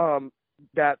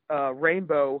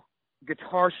rainbow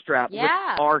guitar strap with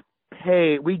our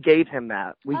pay. We gave him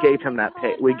that. We gave him that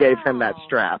pay. We gave him that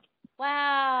strap.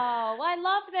 Wow. Well, I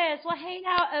love this. Well, hey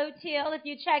now, Oteil, if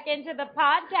you check into the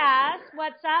podcast,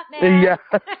 what's up, man? Yeah.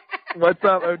 What's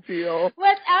up, Oteil?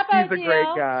 What's up, Oteil? He's a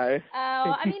great guy.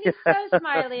 Oh, I mean, he's so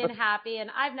smiley and happy,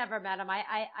 and I've never met him.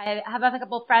 I have a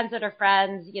couple friends that are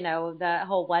friends, the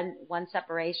whole one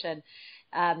separation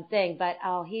thing, but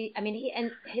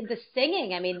the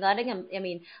singing, him,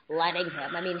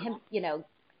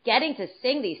 getting to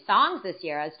sing these songs this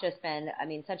year has just been,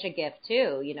 such a gift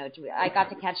too. I got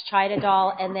to catch China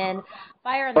Doll and then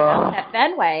Fire in the House at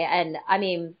Fenway, and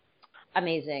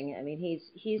amazing.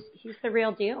 He's the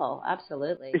real deal.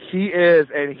 Absolutely. He is,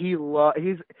 and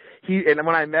and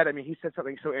when I met him, he said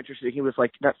something so interesting. He was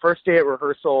like, that first day at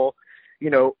rehearsal,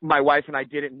 my wife and I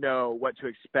didn't know what to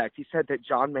expect. He said that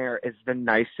John Mayer is the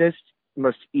nicest,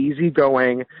 most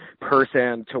easygoing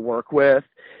person to work with.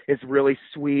 It's really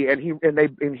sweet, and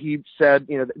he said,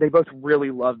 they both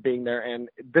really love being there, and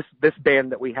this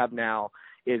band that we have now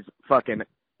is fucking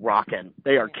rocking.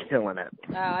 They are killing it.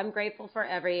 Oh, I'm grateful for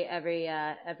every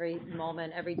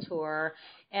moment, every tour,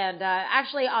 and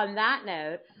actually on that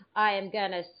note, I am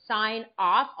gonna sign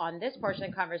off on this portion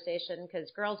of the conversation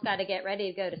because girls got to get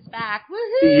ready to go to SPAC.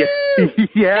 Woohoo!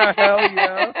 Yeah, hell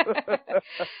yeah.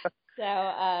 So,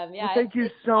 Well, thank you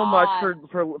so much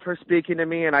for speaking to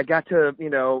me, and I got to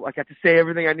say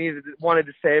everything I wanted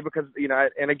to say because,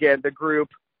 and again, the group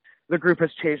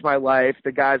has changed my life.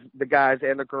 The guys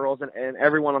and the girls and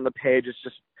everyone on the page is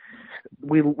just,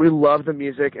 we love the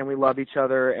music and we love each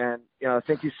other. And,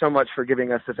 thank you so much for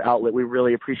giving us this outlet. We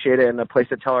really appreciate it and a place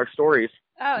to tell our stories.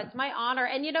 Oh, it's my honor.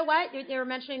 And you know what? You were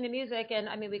mentioning the music, and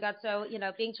we got so,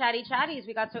 being chatties,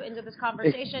 we got so into this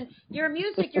conversation. Your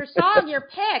music, your song, your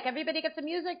pick. Everybody gets a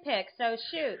music pick. So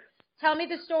shoot, tell me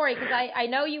the story because I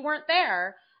know you weren't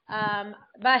there,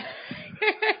 but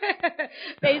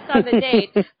based on the date.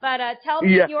 But tell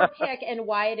me your pick and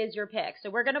why it is your pick.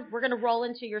 So we're gonna roll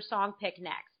into your song pick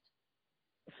next.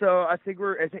 So I think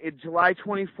it's July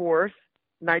 24th,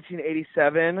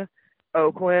 1987,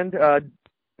 Oakland.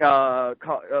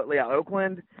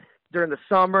 Oakland during the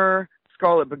summer,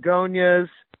 Scarlet Begonias,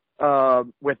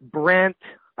 with Brent.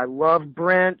 I love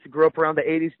Brent. Grew up around the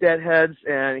 80s Deadheads,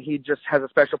 and he just has a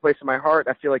special place in my heart.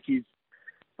 I feel like he's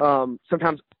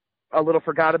sometimes a little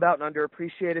forgot about and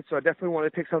underappreciated, so I definitely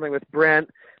wanted to pick something with Brent.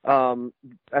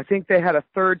 I think they had a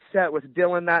third set with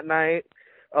Dylan that night,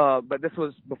 but this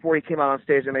was before he came out on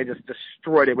stage, and they just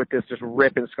destroyed it with this just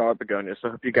ripping Scarlet Begonias. So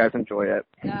I hope you guys enjoy it.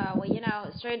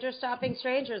 Well, strangers stopping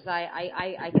strangers.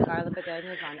 I get Scarlet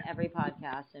Begonias on every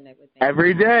podcast, and it would make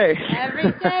every day.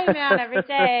 Every day, man, every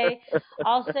day.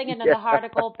 All singing in the Heart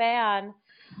of Gold band.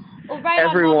 Well, right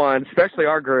Everyone, especially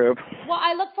our group. Well,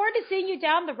 I look forward to seeing you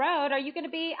down the road. Are you going to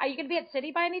be at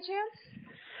City by any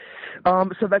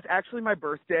chance? So that's actually my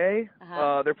birthday.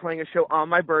 They're playing a show on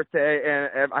my birthday,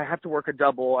 and I have to work a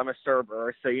double. I'm a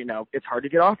server, so it's hard to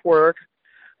get off work.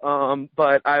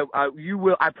 But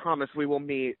I promise we will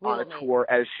meet on a tour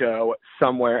at a show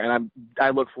somewhere, and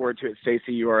I look forward to it.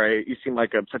 Stacey, you seem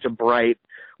like such a bright,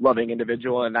 loving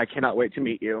individual, and I cannot wait to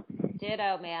meet you.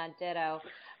 Ditto, man, ditto.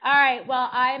 All right, well,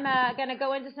 I'm gonna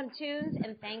go into some tunes,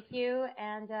 and thank you,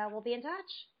 and we'll be in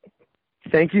touch.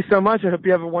 Thank you so much. I hope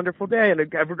you have a wonderful day and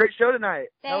have a great show tonight.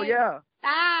 Thanks. Hell yeah.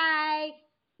 Bye.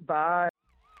 Bye.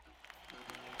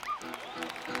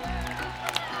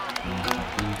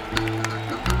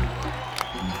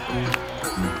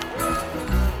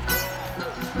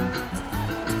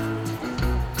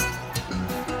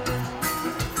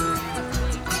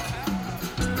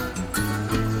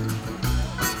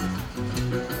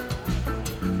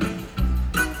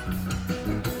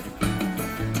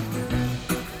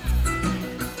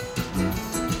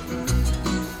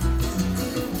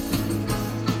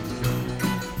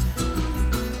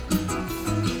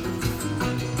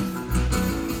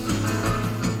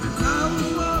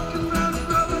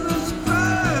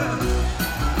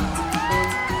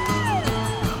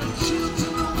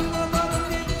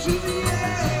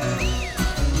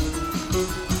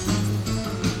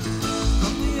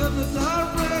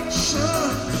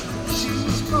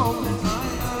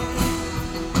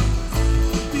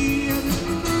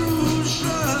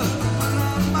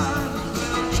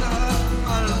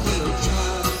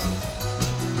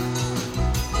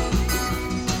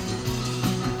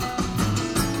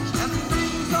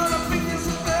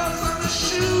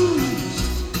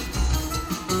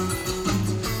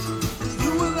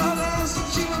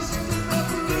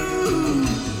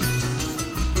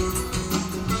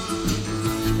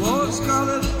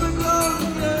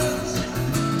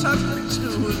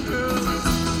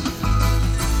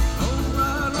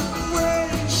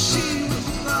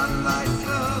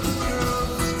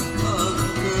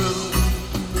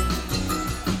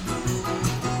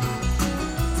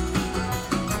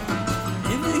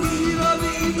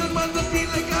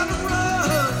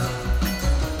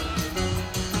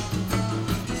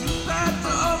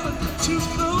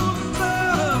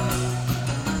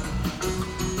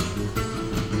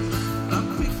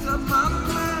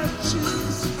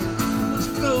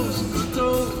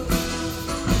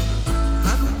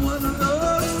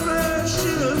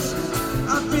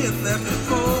 there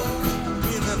before,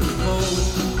 been there before.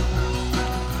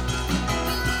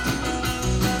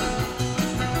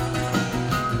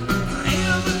 I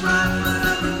ain't been right, but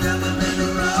I've never been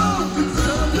wrong.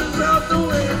 Something about the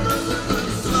way it looks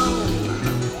pretty slow.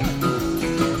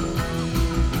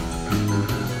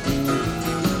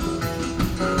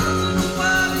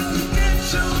 Why did you get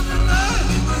shown the light?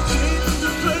 It changes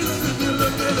the place if you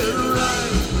look at it right.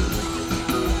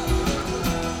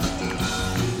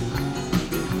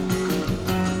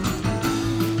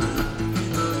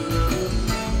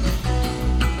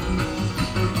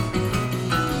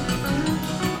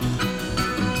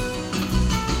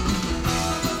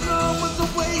 With the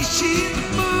way she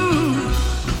moves,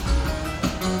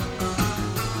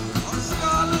 all the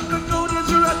scarlet begonias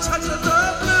are a touch of the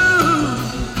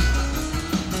blues.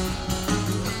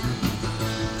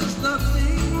 There's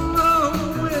nothing wrong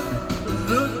with the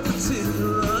look that's in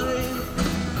your eye.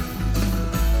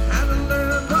 Haven't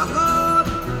learned the hard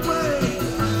way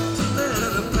to let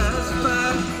her pass by,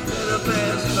 let her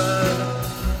pass by.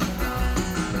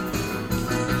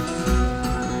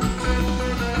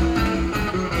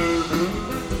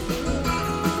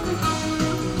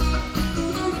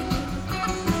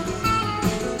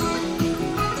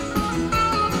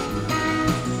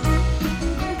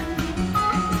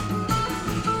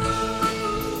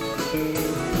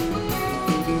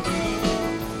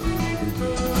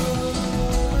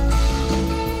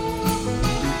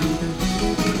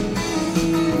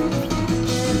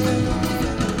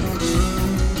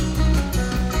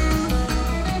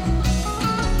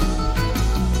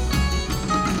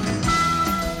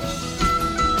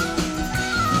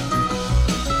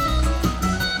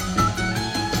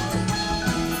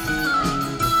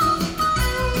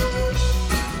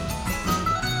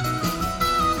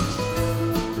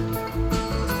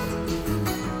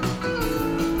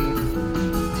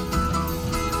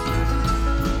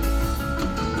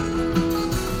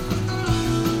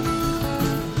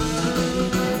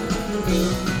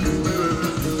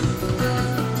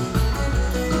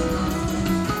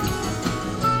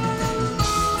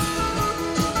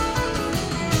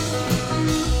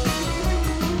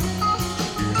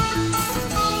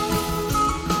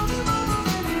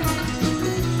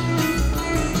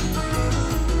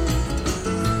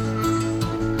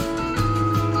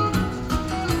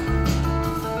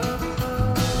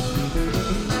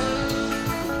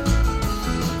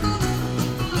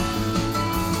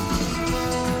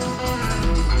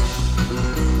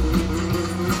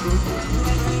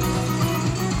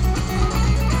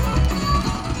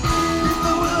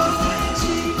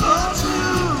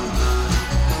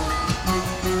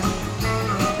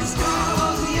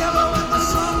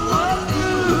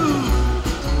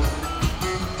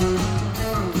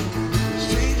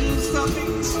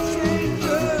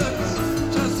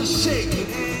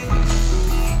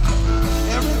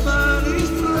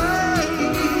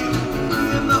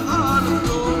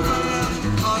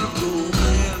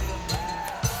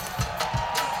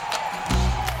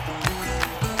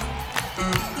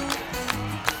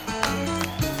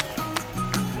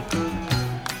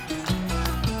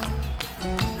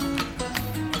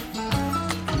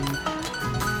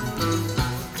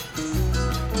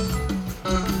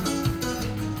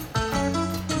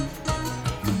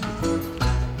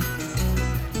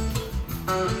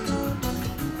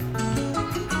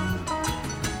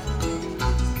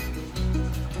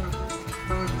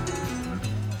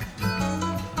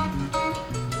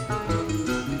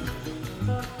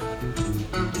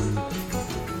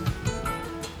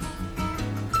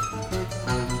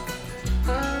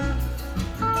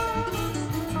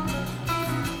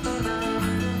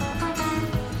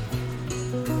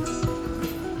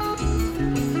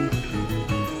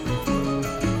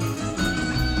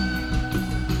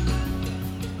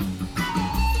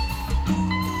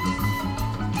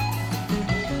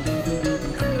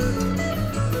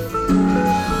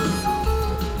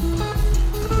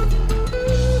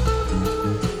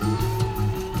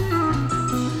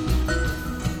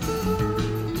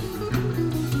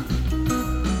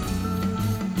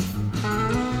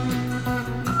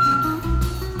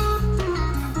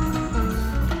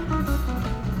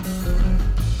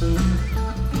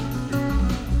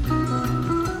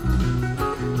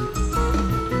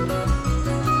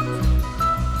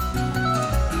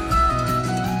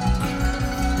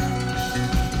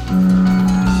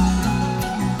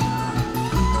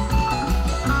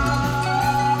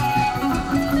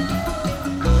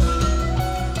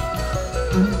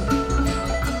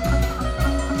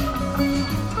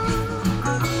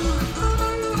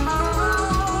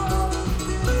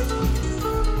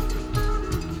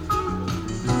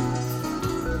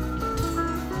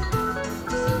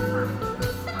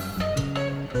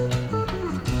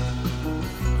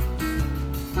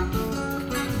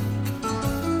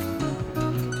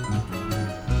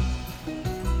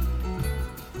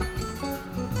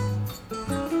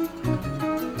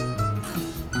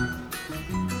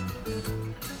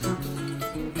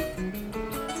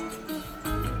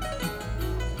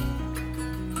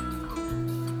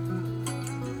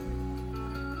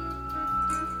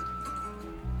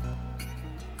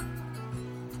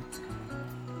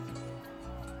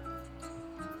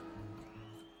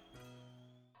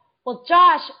 Well,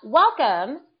 Josh,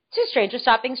 welcome to Stranger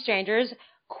Stopping Strangers,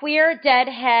 Queer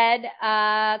Deadhead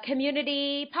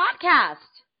Community Podcast.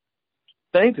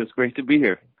 Thanks. It's great to be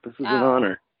here. This is an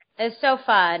honor. It's so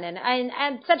fun,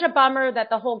 and such a bummer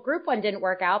that the whole group one didn't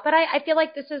work out. But I feel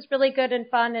like this is really good and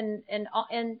fun and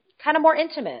kind of more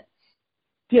intimate.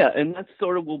 Yeah, and that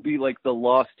sort of will be like the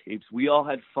Lost Tapes. We all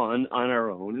had fun on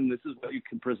our own, and this is what you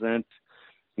can present,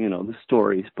 the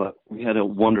stories. But we had a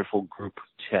wonderful group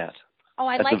chat. Oh,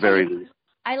 I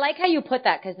like how you put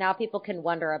that, because now people can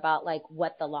wonder about like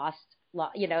what the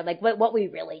like what we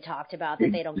really talked about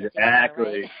that they don't get to hear,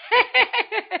 right?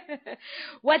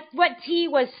 what tea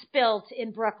was spilt in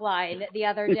Brookline the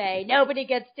other day? Nobody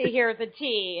gets to hear the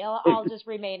tea. It'll all just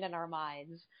remain in our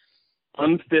minds.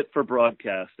 Unfit for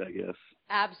broadcast, I guess.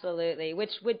 Absolutely,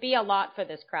 which would be a lot for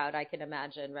this crowd, I can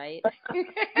imagine, right?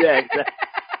 Yeah, exactly.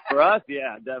 For us,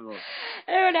 yeah, definitely.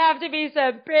 It would have to be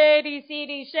some pretty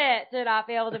seedy shit to not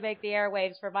be able to make the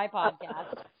airwaves for my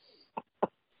podcast.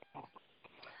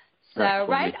 So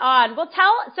right on. Well,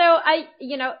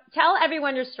 tell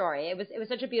everyone your story. It was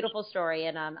such a beautiful story,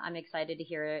 and I'm excited to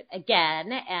hear it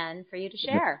again and for you to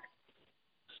share.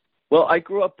 Well, I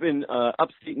grew up in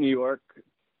upstate New York,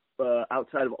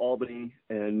 outside of Albany,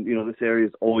 and this area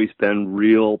has always been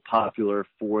real popular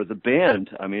for the band.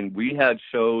 I mean, we had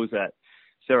shows at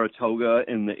Saratoga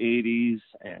in the 80s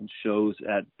and shows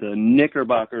at the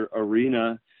Knickerbocker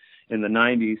Arena in the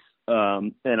 90s,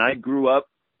 and I grew up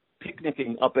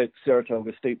picnicking up at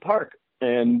Saratoga State Park.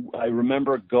 And I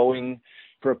remember going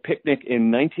for a picnic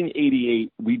in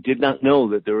 1988. We did not know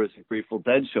that there was a Grateful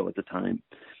Dead show at the time.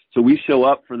 So we show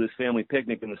up for this family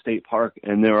picnic in the state park,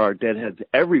 and there are Deadheads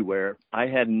everywhere. I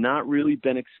had not really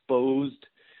been exposed.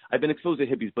 I've been exposed to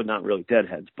hippies, but not really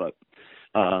Deadheads. But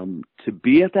to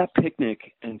be at that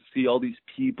picnic and see all these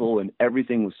people, and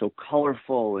everything was so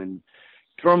colorful, and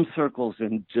drum circles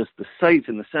and just the sights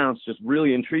and the sounds just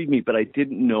really intrigued me, but I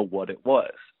didn't know what it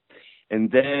was.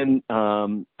 And then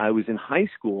I was in high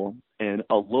school, and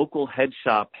a local head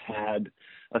shop had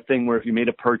a thing where if you made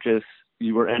a purchase,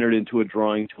 you were entered into a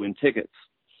drawing to win tickets.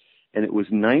 And it was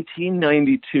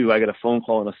 1992. I got a phone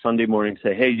call on a Sunday morning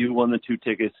say, hey, you won the 2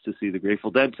 tickets to see the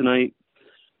Grateful Dead tonight.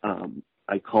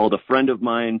 I called a friend of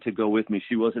mine to go with me.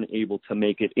 She wasn't able to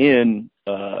make it in.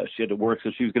 She had to work,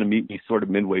 so she was going to meet me sort of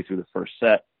midway through the first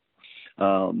set.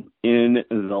 In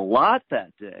the lot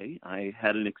that day, I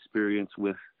had an experience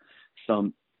with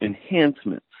some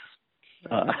enhancements.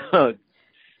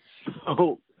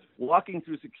 So walking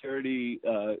through security,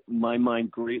 my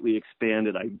mind greatly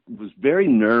expanded. I was very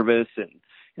nervous, and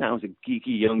I was a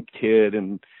geeky young kid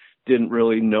and didn't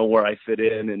really know where I fit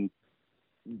in, and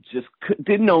just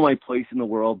didn't know my place in the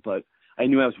world, but I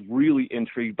knew I was really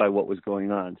intrigued by what was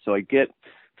going on. So I get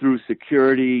through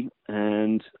security,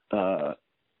 and I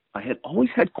had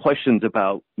always had questions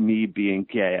about me being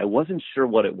gay. I wasn't sure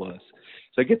what it was.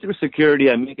 So I get through security,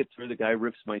 I make it through, the guy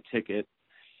rips my ticket,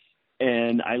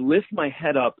 and I lift my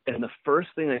head up, and the first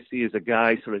thing I see is a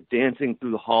guy sort of dancing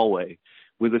through the hallway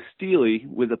with a steely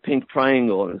with a pink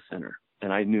triangle in the center.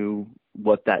 And I knew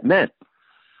what that meant.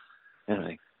 And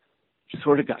I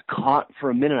sort of got caught for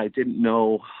a minute. I didn't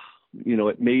know,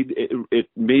 it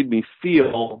made me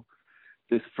feel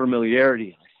this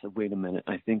familiarity. I said, wait a minute,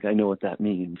 I think I know what that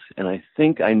means. And I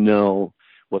think I know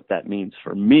what that means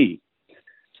for me.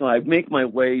 So I make my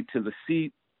way to the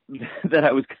seat that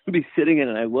I was going to be sitting in,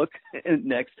 and I look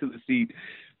next to the seat.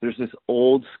 There's this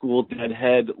old school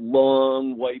Deadhead,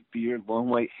 long white beard, long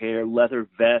white hair, leather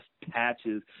vest,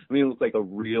 patches. I mean, it looked like a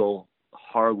real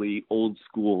Harley old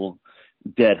school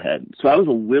Deadhead. So I was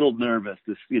a little nervous.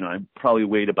 I probably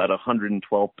weighed about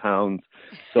 112 pounds,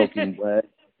 soaking wet.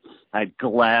 I had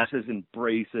glasses and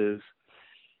braces.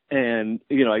 And,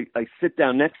 I sit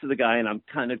down next to the guy, and I'm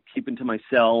kind of keeping to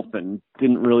myself and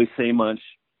didn't really say much.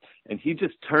 And he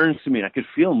just turns to me, and I could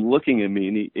feel him looking at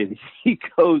me, and he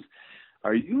goes,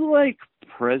 are you like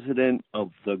president of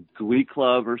the Glee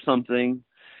Club or something?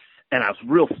 And I was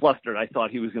real flustered. I thought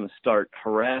he was going to start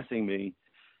harassing me.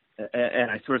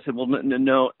 And I sort of said, well,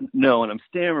 no. And I'm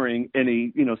stammering, and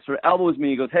he, sort of elbows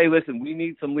me. He goes, hey, listen, we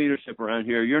need some leadership around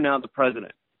here. You're now the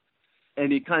president.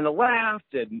 And he kind of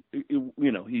laughed, and,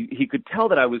 he could tell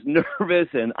that I was nervous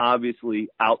and obviously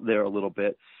out there a little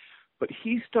bit. But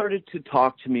he started to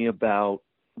talk to me about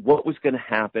what was going to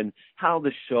happen, how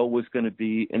the show was going to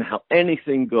be, and how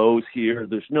anything goes here.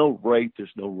 There's no right,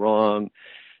 there's no wrong.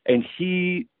 And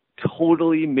he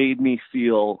totally made me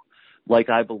feel like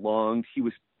I belonged. He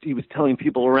was telling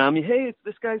people around me, hey, it's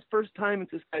this guy's first time.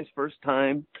 It's this guy's first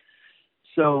time.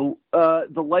 So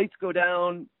the lights go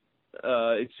down.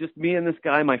 It's just me and this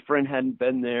guy. My friend hadn't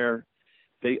been there.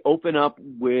 They open up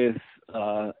with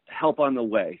Help on the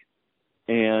Way.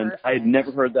 And Perfect. I had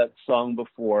never heard that song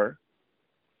before.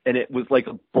 And it was like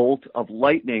a bolt of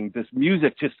lightning. This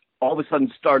music just all of a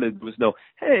sudden started. There was no,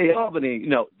 hey, Albany.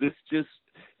 No, this just,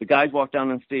 the guys walked down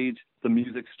on stage, the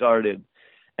music started.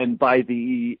 And by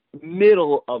the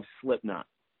middle of Slipknot,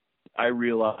 I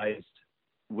realized,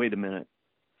 wait a minute,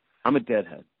 I'm a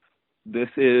Deadhead. This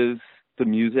is the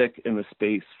music and the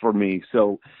space for me.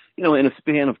 So, in a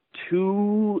span of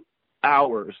 2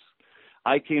 hours,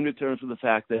 I came to terms with the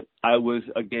fact that I was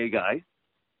a gay guy,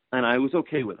 and I was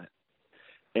okay with it.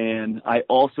 And I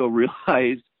also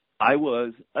realized I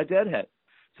was a Deadhead.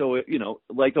 So,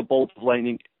 like a bolt of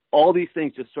lightning, all these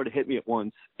things just sort of hit me at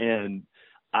once. And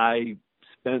I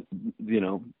spent,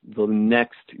 the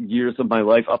next years of my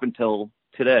life up until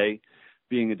today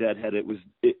being a Deadhead.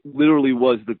 It literally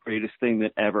was the greatest thing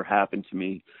that ever happened to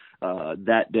me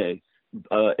that day.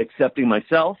 Accepting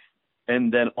myself,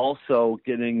 and then also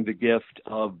getting the gift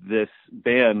of this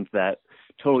band that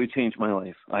totally changed my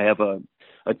life. I have a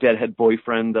Deadhead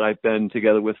boyfriend that I've been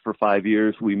together with for 5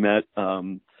 years. We met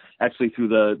actually through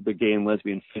the Gay and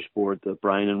Lesbian Fish Board, the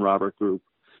Brian and Robert group.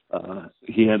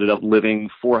 He ended up living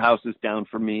 4 houses down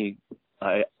from me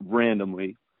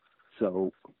randomly.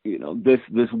 So,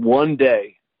 this one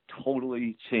day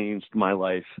totally changed my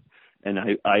life. And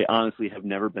I honestly have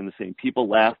never been the same. People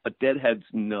laugh, but Deadheads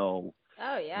know.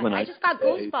 Oh, yeah. When I just got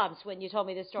goosebumps when you told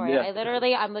me the story. Yeah.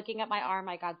 I'm looking at my arm.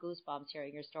 I got goosebumps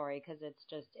hearing your story because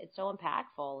it's so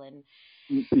impactful. And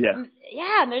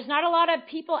yeah, and there's not a lot of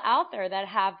people out there that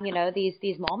have,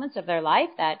 these moments of their life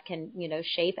that can,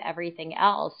 shape everything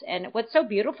else. And what's so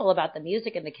beautiful about the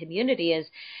music and the community is,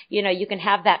 you can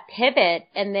have that pivot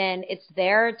and then it's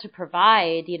there to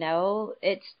provide,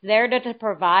 it's there to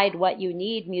provide what you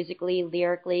need musically,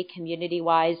 lyrically,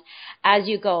 community-wise as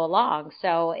you go along.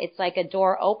 So it's like a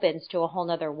door opens to a whole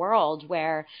nother world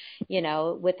where,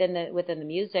 within the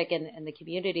music and the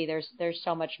community, there's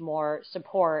so much more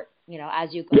support,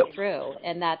 as you go through.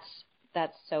 And that's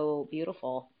so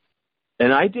beautiful.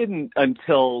 And I didn't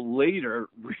until later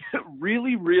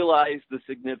really realize the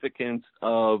significance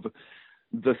of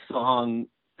the song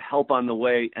Help on the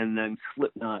Way and then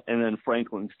Slipknot and then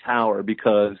Franklin's Tower,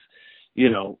 because,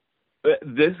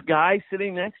 this guy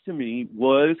sitting next to me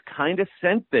was kind of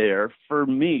sent there for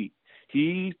me.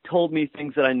 He told me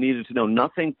things that I needed to know,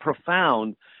 nothing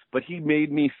profound, but he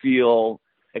made me feel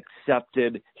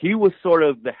accepted. He was sort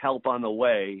of the help on the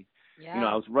way. Yeah.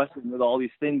 I was wrestling with all these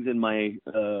things in my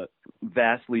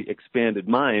vastly expanded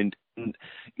mind. And,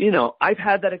 I've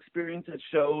had that experience at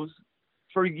shows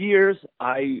for years.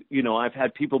 I've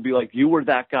had people be like, you were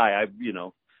that guy. I've,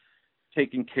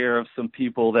 taken care of some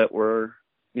people that were,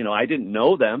 I didn't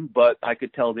know them, but I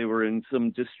could tell they were in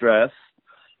some distress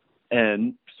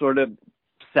and sort of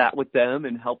sat with them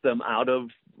and helped them out of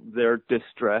their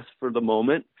distress for the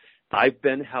moment. I've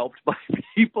been helped by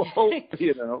people, Well,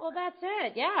 that's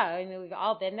it. Yeah. I mean, we've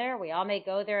all been there. We all may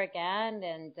go there again.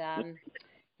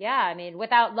 And,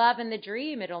 without love in the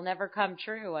dream, it'll never come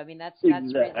true. I mean, that's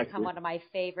Exactly. really become one of my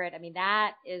favorite. I mean,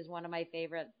 that is one of my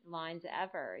favorite lines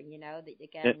ever, that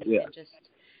again, you can just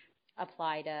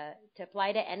apply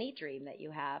to any dream that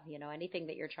you have, anything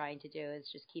that you're trying to do is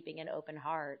just keeping an open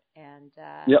heart and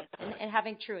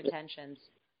having true intentions.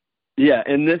 Yeah,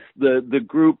 and the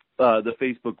group, the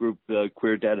Facebook group, the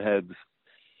Queer Deadheads,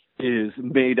 is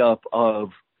made up of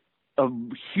a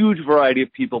huge variety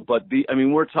of people. But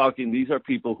we're talking, these are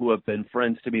people who have been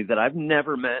friends to me that I've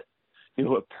never met,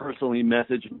 who have personally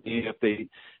messaged me if they,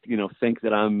 think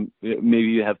that I'm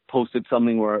maybe have posted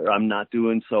something where I'm not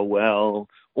doing so well,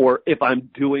 or if I'm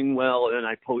doing well and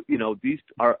I post, these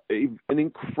are an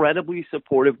incredibly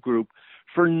supportive group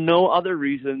for no other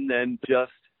reason than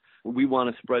just, we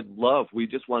want to spread love. We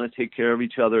just want to take care of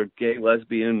each other, gay,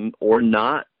 lesbian, or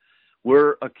not.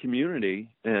 We're a community,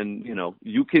 and,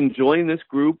 you can join this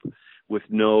group with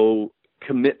no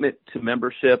commitment to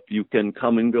membership. You can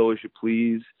come and go as you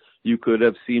please. You could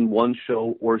have seen 1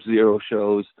 show or 0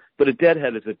 shows, but a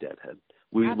Deadhead is a Deadhead.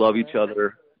 We Absolutely. love each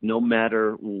other no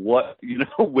matter what,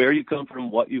 where you come from,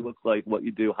 what you look like, what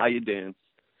you do, how you dance.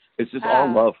 It's just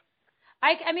all love.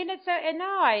 I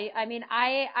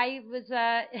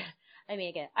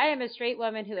am a straight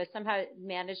woman who has somehow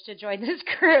managed to join this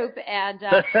group, and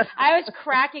I was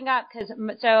cracking up because,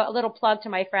 so a little plug to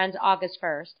my friends, August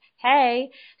 1st.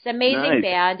 Hey, it's an amazing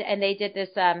band, and they did this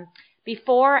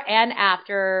before and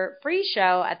after free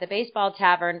show at the Baseball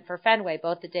Tavern for Fenway,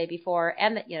 both the day before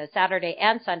and Saturday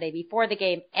and Sunday before the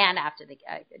game and after the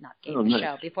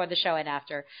show, before the show and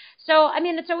after. So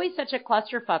it's always such a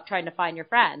clusterfuck trying to find your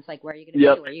friends. Like, where are you going to be?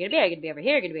 Where are you going to be? Are you going to be over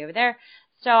here? Are you going to be over there?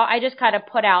 So I just kind of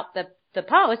put out the the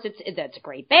post, it's a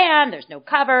great band. There's no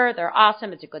cover. They're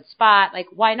awesome. It's a good spot. Like,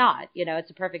 why not? You know,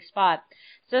 it's a perfect spot.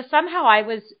 So somehow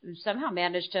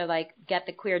managed to like get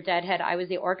the Queer Deadhead. I was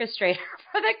the orchestrator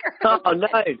for the group. Oh,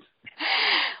 nice.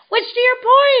 Which, to your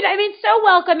point, I mean, so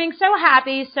welcoming, so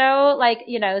happy, so like,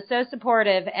 you know, so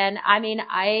supportive. And I mean,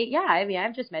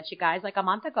 I've just met you guys like a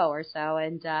month ago or so.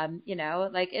 And, you know,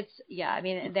 like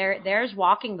there's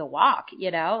walking the walk,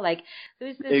 you know, like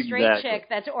who's the straight chick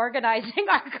that's organizing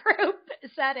our group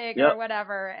setting or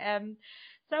whatever. And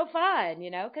so fun,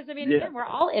 you know, because I mean, again, we're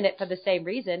all in it for the same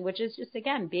reason, which is just,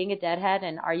 again, being a deadhead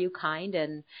and are you kind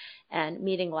and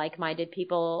meeting like-minded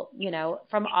people, you know,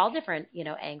 from all different, you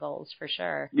know, angles for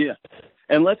sure. Yeah.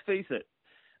 And let's face it,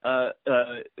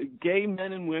 gay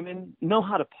men and women know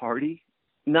how to party,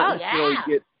 not necessarily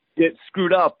get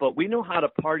screwed up, but we know how to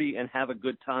party and have a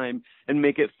good time and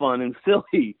make it fun and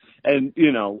silly. And,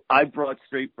 you know, I brought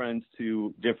straight friends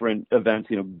to different events,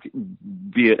 you know,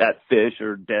 be it at Fish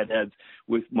or Deadheads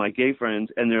with my gay friends,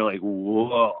 and they're like,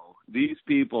 whoa, these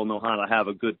people know how to have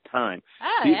a good time.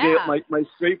 My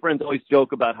straight friends always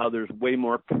joke about how there's way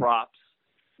more props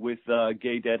with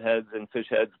gay deadheads and fish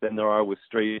heads than there are with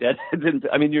straight deadheads. And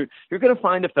I mean, you're going to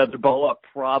find a feather boa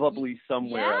probably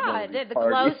somewhere. Yeah, the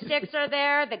glow sticks are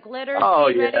there, the glitter's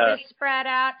ready to spread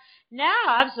out. No,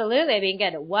 absolutely. I mean,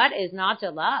 again, what is not to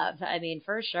love? I mean,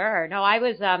 for sure. No, I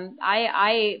was,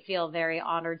 I feel very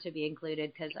honored to be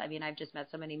included because, I mean, I've just met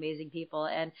so many amazing people.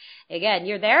 And again,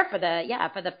 you're there for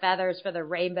the feathers, for the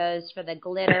rainbows, for the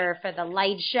glitter, for the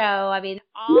light show. I mean,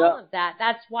 all of that.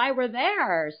 That's why we're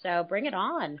there. So bring it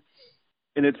on.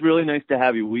 And it's really nice to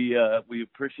have you. We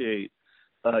appreciate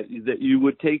that you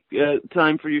would take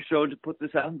time for your show to put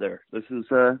this out there. This is,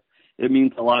 it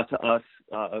means a lot to us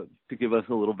to give us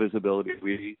a little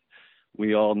visibility.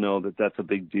 We all know that that's a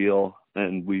big deal,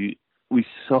 and we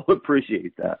so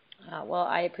appreciate that. Well,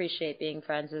 I appreciate being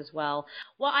friends as well.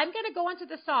 Well, I'm going to go into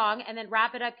the song and then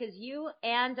wrap it up because you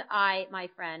and I, my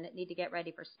friend, need to get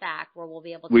ready for SPAC where we'll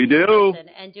be able to listen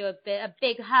and do a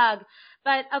big hug.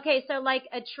 But, okay, so like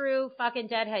a true fucking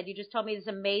deadhead, you just told me this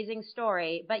amazing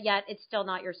story, but yet it's still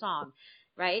not your song.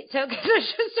 Right? So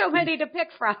there's just so many to pick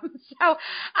from. So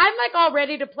I'm like all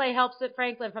ready to play Helps at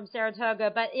Franklin from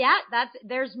Saratoga, but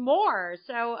there's more.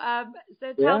 So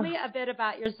tell me a bit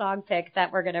about your song pick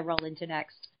that we're going to roll into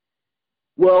next.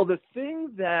 Well, the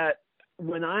thing that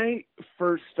when I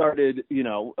first started, you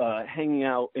know, hanging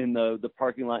out in the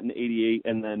parking lot in '88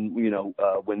 and then, you know,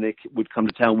 when they would come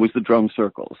to town was the drum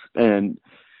circles. And,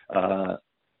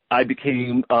 I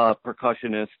became a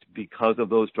percussionist because of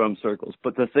those drum circles.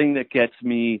 But the thing that gets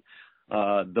me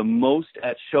the most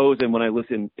at shows and when I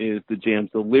listen is the jams.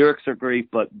 The lyrics are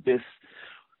great, but this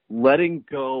letting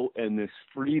go and this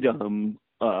freedom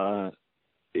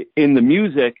in the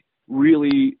music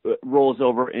really rolls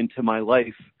over into my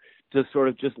life to sort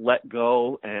of just let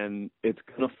go, and it's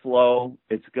going to flow.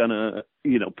 It's going to,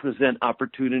 you know, present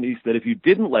opportunities that if you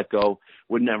didn't let go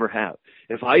would never have.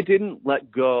 If I didn't let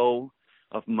go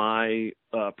of my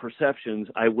perceptions,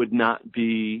 I would not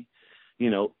be, you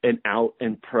know, an out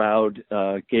and proud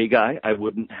gay guy. I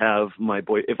wouldn't have my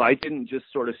boy. If I didn't just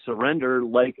sort of surrender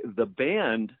like the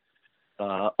band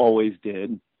always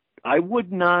did, I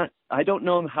would not. I don't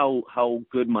know how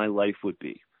good my life would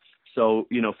be. So,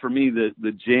 you know, for me,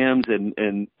 the jams and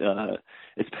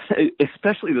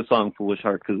especially the song "Foolish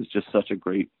Heart" because it's just such a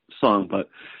great song. But,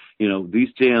 you know,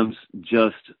 these jams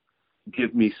just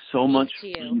give me so much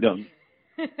freedom.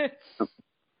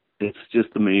 It's just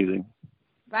amazing.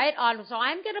 Right on. So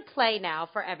I'm going to play now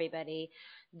for everybody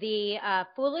the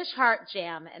Foolish Heart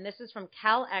Jam, and this is from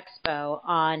Cal Expo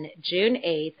on June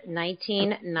 8th,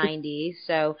 1990.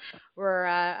 So we're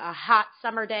a hot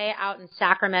summer day out in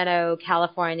Sacramento,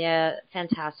 California.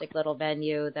 Fantastic little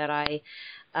venue that I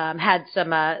had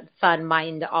some fun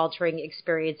mind-altering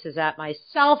experiences at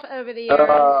myself over the years.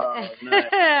 Oh, nice.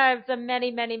 I have some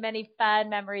many, many, many fun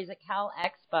memories at Cal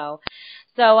Expo.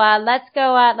 So let's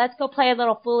go play a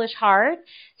little Foolish Heart,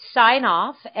 sign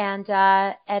off, and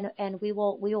we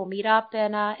will meet up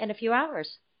in a few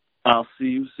hours. I'll see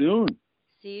you soon.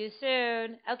 See you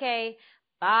soon. Okay.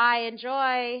 Bye.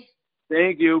 Enjoy.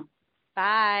 Thank you.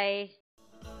 Bye.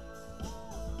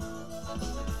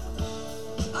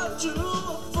 I drew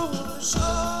a foolish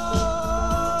heart.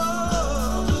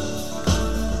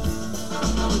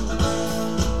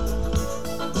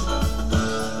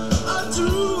 I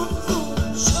drew a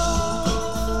foolish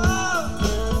heart.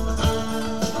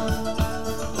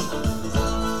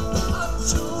 I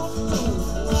drew a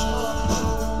foolish heart.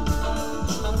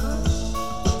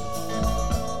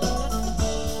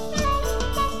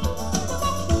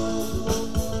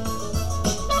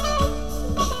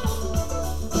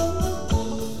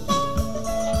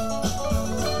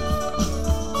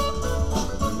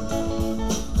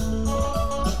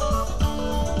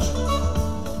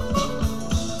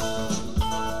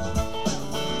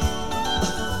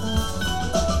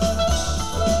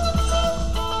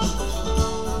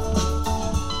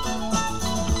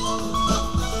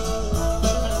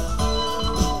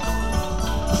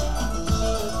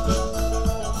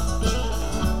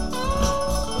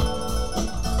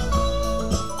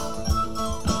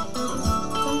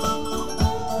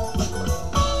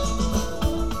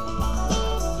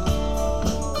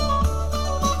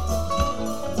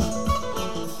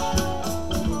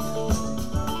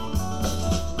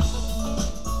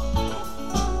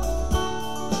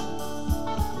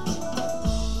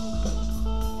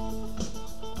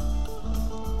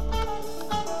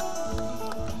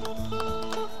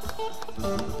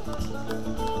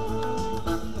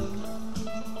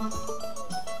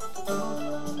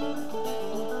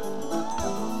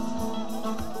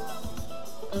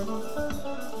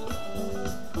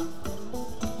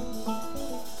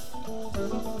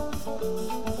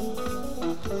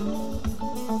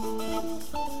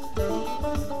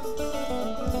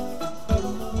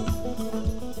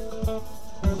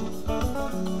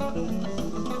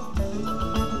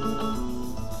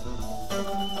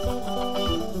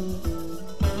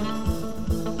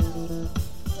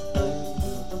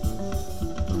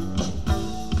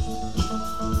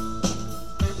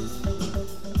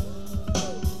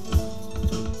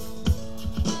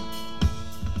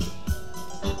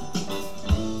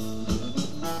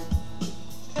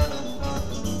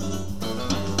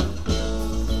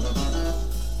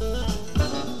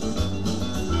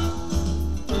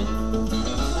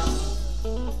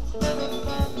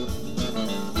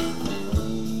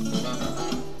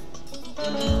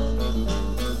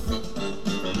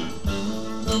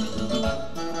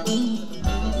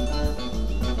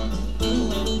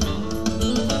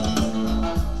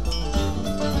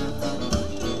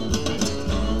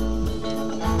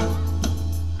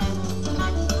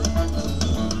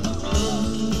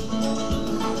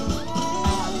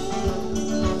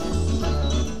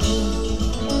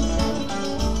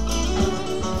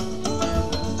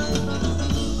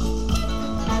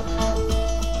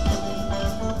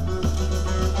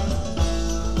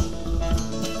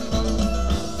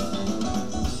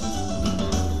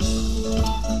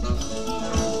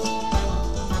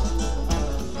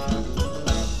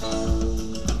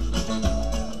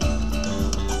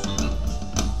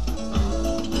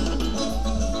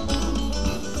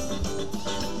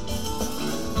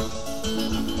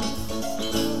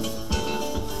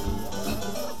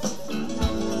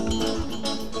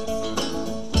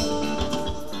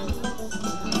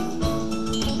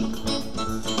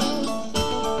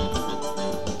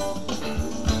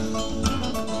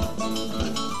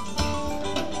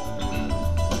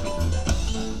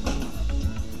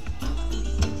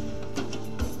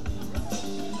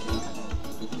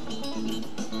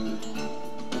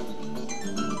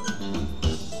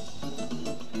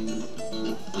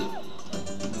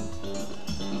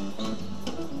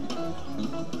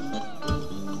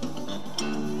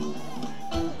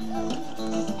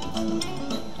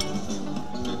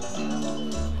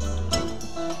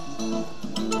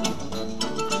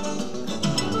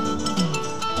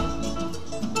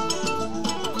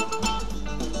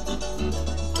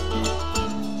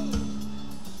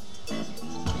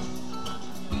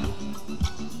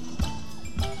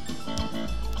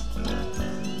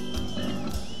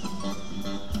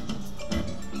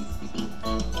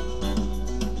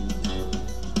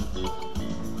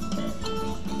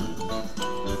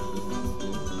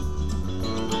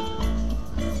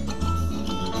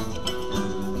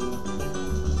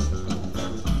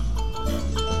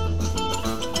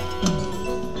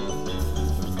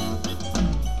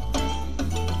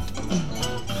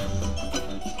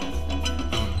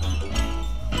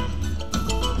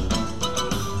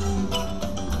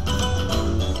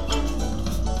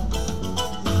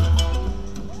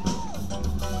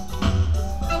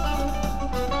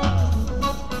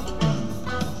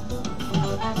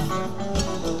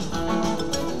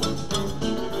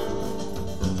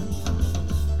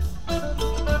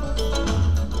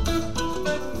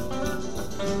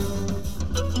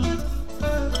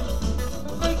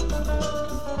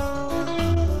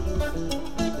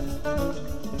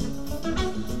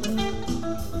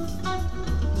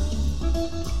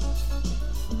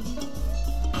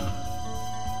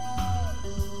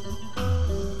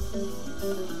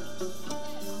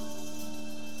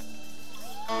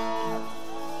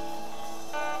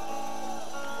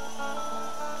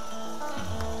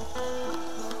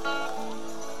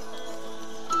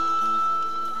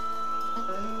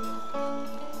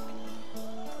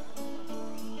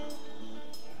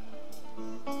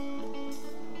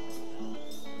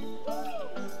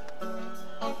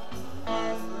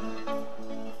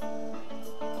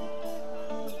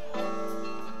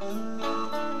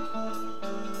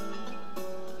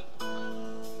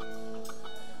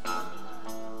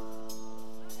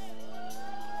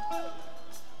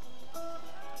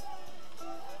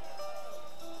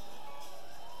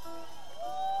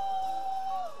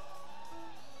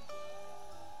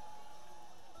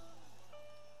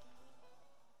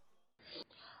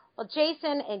 Well,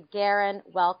 Jason and Garen,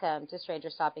 welcome to Stranger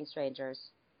Stopping Strangers.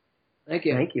 Thank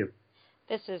you. Thank you.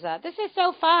 This is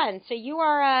so fun. So you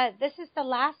are this is the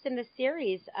last in the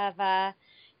series of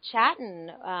chatting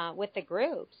with the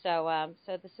group. So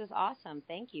this is awesome.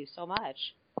 Thank you so much.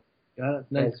 Got it.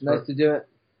 Nice to do it.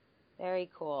 Very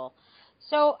cool.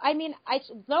 So, I mean, I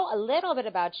know a little bit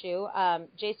about you.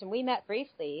 Jason, we met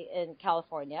briefly in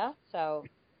California, so,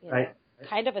 right.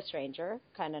 Kind of a stranger,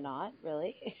 kind of not,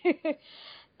 really.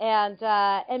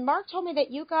 And Mark told me that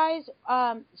you guys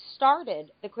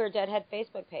started the Queer Deadhead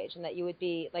Facebook page and that you would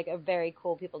be, like, a very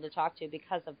cool people to talk to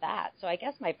because of that. So I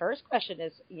guess my first question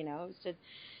is, is to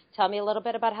tell me a little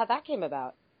bit about how that came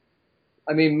about.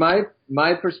 I mean,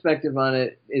 my perspective on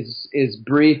it is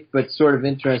brief but sort of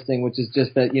interesting, which is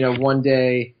just that, one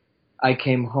day I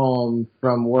came home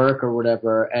from work or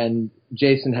whatever, and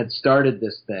Jason had started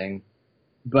this thing,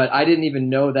 but I didn't even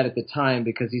know that at the time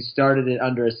because he started it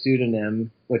under a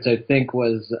pseudonym, which I think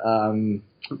was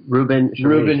Ruben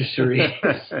Sharif.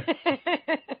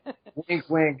 Wink,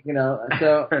 wink,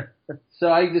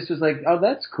 So I just was like, oh,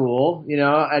 that's cool.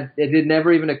 It had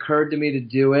never even occurred to me to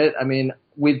do it. I mean,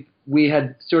 we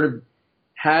had sort of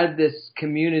had this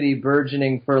community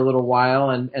burgeoning for a little while,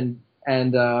 and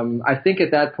I think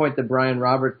at that point the Brian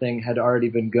Robert thing had already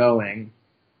been going,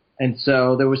 and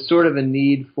so there was sort of a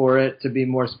need for it to be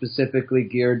more specifically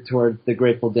geared towards the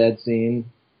Grateful Dead scene,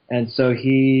 and so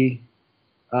he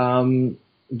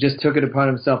just took it upon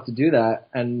himself to do that,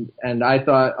 and I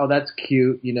thought, oh, that's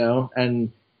cute,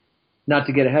 and not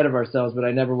to get ahead of ourselves, but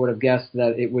I never would have guessed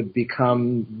that it would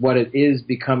become what it is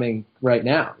becoming right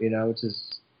now, which is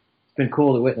it's been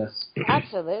cool to witness.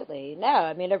 Absolutely. No,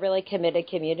 I mean, a really committed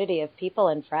community of people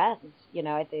and friends.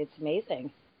 I think it's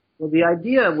amazing. Well, the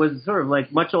idea was sort of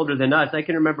like much older than us. I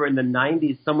can remember in the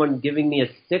 90s someone giving me a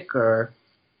sticker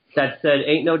that said,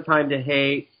 "Ain't no time to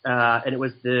hate," and it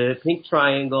was the pink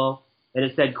triangle, and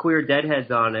it said Queer Deadheads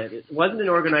on it. It wasn't an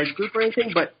organized group or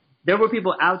anything, but there were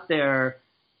people out there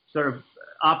sort of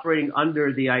operating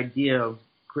under the idea of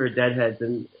Queer Deadheads.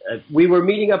 And we were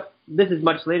meeting up, this is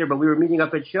much later, but we were meeting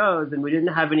up at shows, and we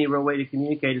didn't have any real way to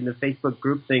communicate, and the Facebook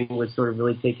group thing was sort of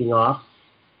really taking off.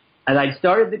 And I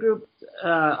started the group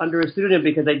under a pseudonym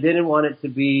because I didn't want it to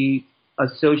be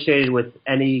associated with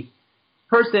any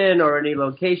person or any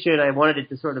location. I wanted it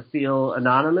to sort of feel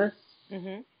anonymous.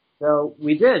 Mm-hmm. So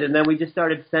we did, and then we just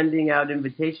started sending out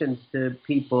invitations to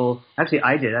people. Actually,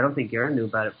 I did. I don't think Aaron knew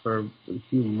about it for a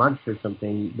few months or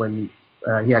something when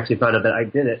he actually found out that I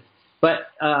did it. But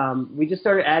we just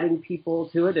started adding people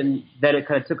to it, and then it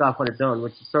kind of took off on its own,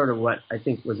 which is sort of what I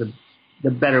think was the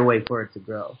better way for it to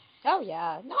grow. Oh,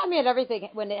 yeah. No, I mean, everything,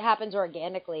 when it happens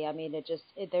organically, I mean,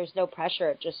 there's no pressure.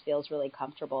 It just feels really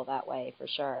comfortable that way, for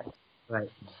sure.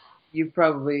 Right. You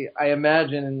probably, I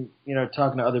imagine,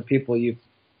 talking to other people, you've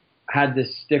had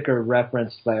this sticker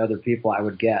referenced by other people, I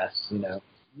would guess,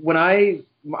 When I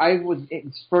was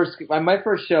my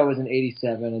first show was in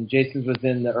 '87, and Jason's was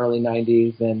in the early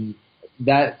 '90s, and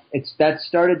that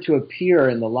started to appear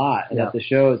in the lot and at the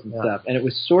shows and stuff, and it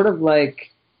was sort of like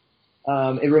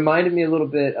it reminded me a little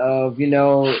bit of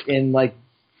in like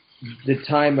the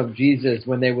time of Jesus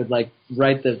when they would like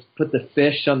put the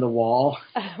fish on the wall.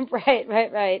 Right.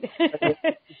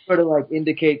 Sort of like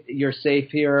indicate you're safe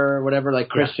here or whatever, like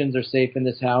Christians are safe in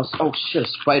this house. Oh shit, a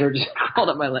spider just crawled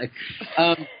up my leg.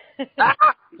 Oh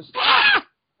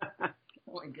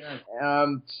my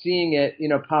god. Seeing it,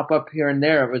 pop up here and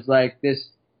there, it was like this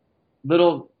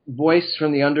little voice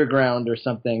from the underground or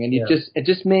something, and it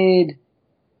just made,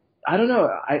 I don't know.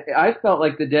 I felt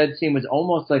like the Dead scene was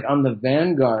almost like on the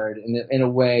vanguard in a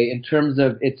way in terms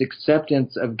of its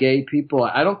acceptance of gay people.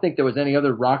 I don't think there was any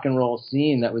other rock and roll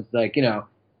scene that was like,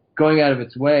 going out of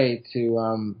its way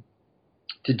to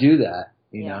do that,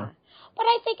 you know. But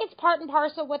I think it's part and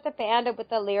parcel with the band and with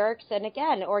the lyrics, and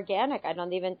again, organic.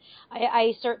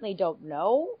 I certainly don't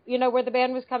know, where the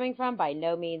band was coming from. By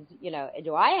no means,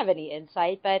 do I have any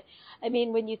insight. But, I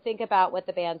mean, when you think about what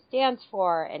the band stands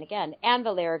for, and again, and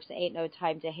the lyrics, Ain't No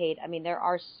Time to Hate, I mean, there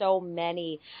are so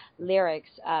many lyrics.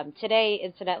 Today,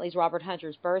 incidentally, is Robert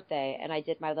Hunter's birthday, and I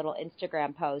did my little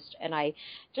Instagram post, and I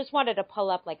just wanted to pull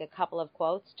up, like, a couple of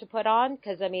quotes to put on,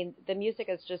 because, I mean, the music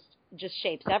is just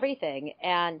shapes everything.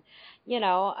 And,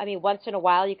 I mean, once in a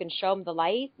while you can show them the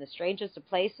light, the strangest of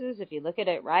places, if you look at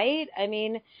it right. I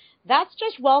mean, that's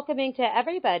just welcoming to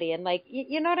everybody. And like,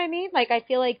 you know what I mean? Like, I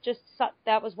feel like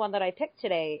that was one that I picked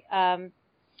today.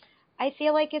 I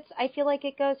feel like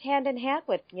it goes hand in hand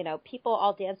with, people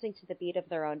all dancing to the beat of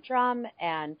their own drum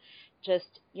and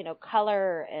just,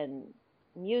 color and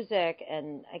music.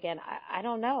 And again, I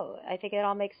don't know. I think it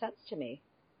all makes sense to me.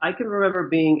 I can remember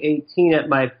being 18 at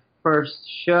my first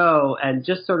show and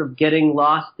just sort of getting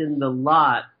lost in the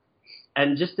lot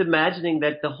and just imagining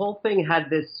that the whole thing had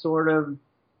this sort of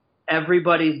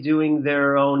everybody's doing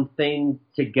their own thing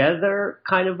together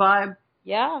kind of vibe.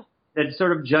 Yeah. That's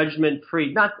sort of judgment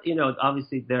free. Not,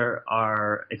 obviously there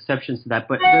are exceptions to that,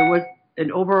 but there was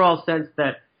an overall sense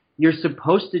that you're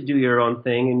supposed to do your own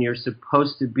thing and you're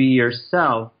supposed to be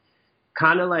yourself,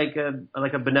 kind of like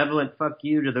a benevolent fuck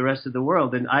you to the rest of the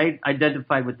world. And I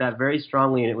identified with that very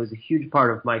strongly, and it was a huge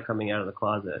part of my coming out of the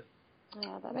closet.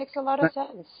 Yeah, that makes a lot of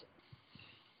sense.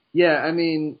 Yeah, I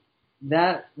mean,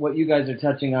 that, what you guys are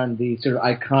touching on, the sort of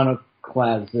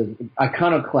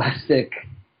iconoclastic,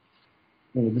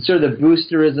 sort of the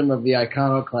boosterism of the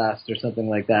iconoclast or something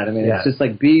like that. I mean, It's just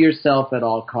like be yourself at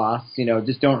all costs,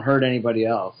 just don't hurt anybody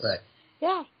else. Right.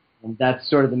 Yeah. And that's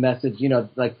sort of the message,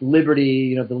 like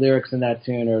Liberty, the lyrics in that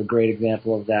tune are a great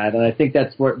example of that. And I think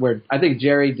that's where I think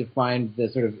Jerry defined the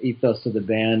sort of ethos of the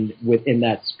band within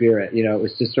that spirit. It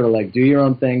was just sort of like, do your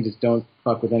own thing, just don't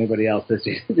fuck with anybody else.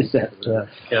 Yeah.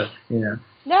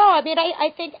 No, I mean, I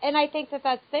think that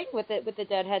that's the thing with the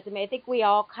Deadheads. I mean, I think we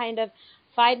all kind of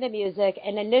find the music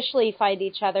and initially find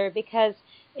each other because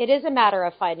it is a matter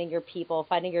of finding your people,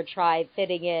 finding your tribe,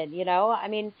 fitting in, I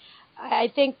mean,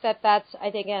 I think I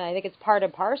think it's part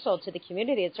and parcel to the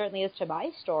community. It certainly is to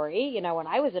my story, when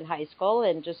I was in high school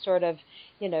and just sort of,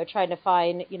 trying to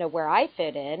find, where I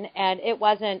fit in. And it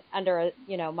wasn't under,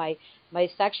 my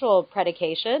sexual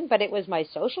predication, but it was my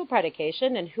social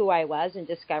predication and who I was and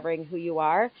discovering who you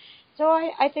are. So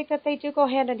I think that they do go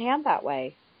hand in hand that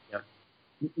way. Yeah.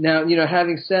 Now,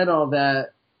 having said all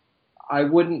that, I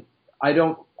wouldn't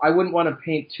want to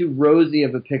paint too rosy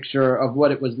of a picture of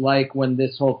what it was like when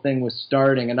this whole thing was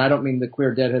starting. And I don't mean the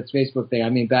Queer Deadheads Facebook thing. I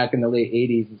mean back in the late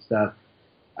 80s and stuff.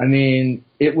 I mean,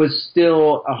 it was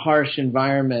still a harsh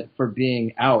environment for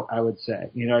being out, I would say.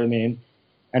 You know what I mean?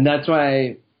 And that's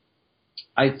why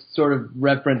I sort of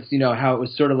referenced, how it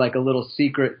was sort of like a little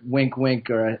secret wink wink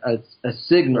or a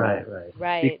signal.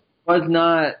 Right.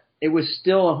 It was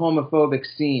still a homophobic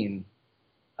scene.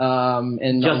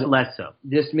 And just less so.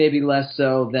 Just maybe less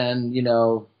so than,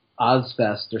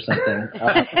 Ozfest or something.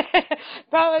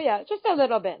 Probably, yeah, just a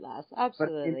little bit less.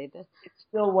 Absolutely. It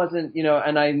still wasn't,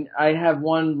 and I have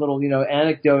one little,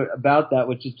 anecdote about that,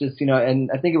 which is just, and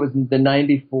I think it was the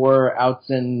 94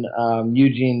 Outson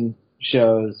Eugene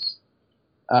shows.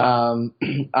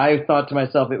 I thought to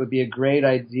myself it would be a great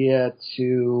idea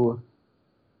to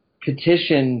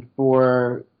petition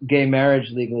for gay marriage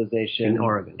legalization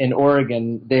in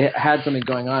Oregon. They had something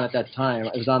going on at that time.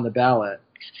 It was on the ballot.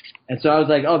 And so I was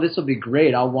like, oh, this will be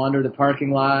great. I'll wander the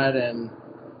parking lot and,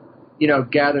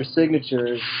 gather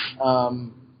signatures.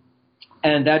 And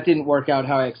that didn't work out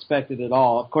how I expected at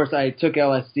all. Of course, I took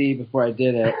LSD before I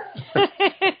did it.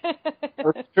 I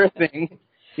was tripping.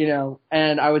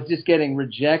 And I was just getting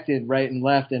rejected right and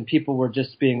left, and people were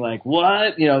just being like,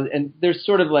 what? And there's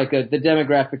sort of like the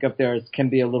demographic up there can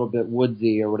be a little bit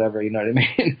woodsy or whatever, you know what I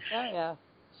mean? Oh, yeah.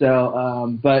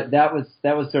 So, but that was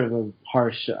sort of a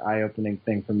harsh, eye-opening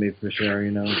thing for me for sure,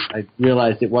 I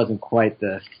realized it wasn't quite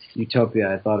the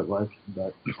utopia I thought it was,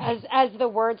 but. As the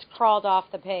words crawled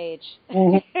off the page.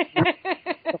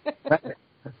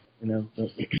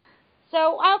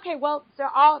 So, okay, well,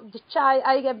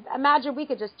 I imagine we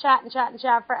could just chat and chat and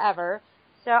chat forever.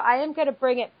 So I am going to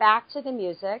bring it back to the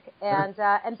music and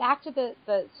back to the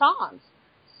songs.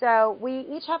 So we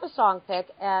each have a song pick,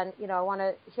 and, I want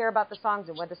to hear about the songs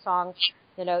and what the song,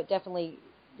 definitely,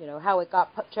 how it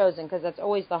got chosen, because that's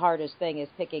always the hardest thing is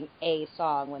picking a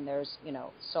song when there's,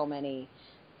 so many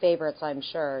favorites, I'm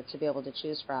sure, to be able to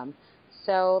choose from.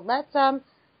 So let's,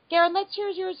 Garen, let's hear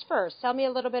yours first. Tell me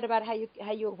a little bit about how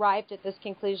you arrived at this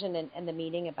conclusion and the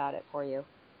meaning about it for you.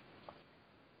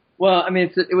 Well, I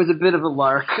mean, it was a bit of a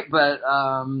lark, but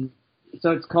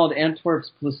so it's called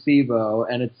Antwerp's Placebo,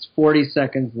 and it's 40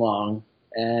 seconds long,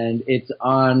 and it's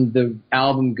on the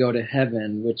album Go to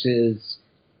Heaven, which is,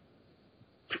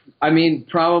 I mean,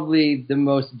 probably the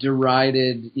most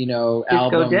derided,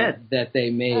 album that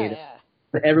they made. Oh,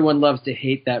 yeah. Everyone loves to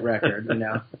hate that record,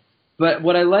 But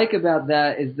what I like about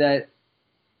that is that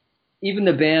even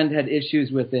the band had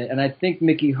issues with it, and I think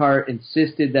Mickey Hart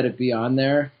insisted that it be on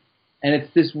there. And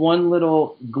it's this one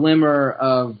little glimmer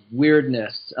of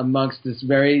weirdness amongst this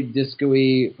very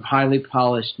disco-y, highly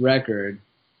polished record.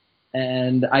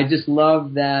 And I just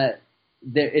love that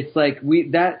it's like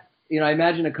I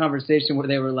imagine a conversation where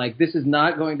they were like, this is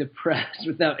not going to press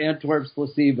without Antwerp's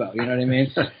Placebo, you know what I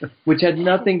mean? Which had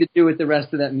nothing to do with the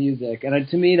rest of that music. And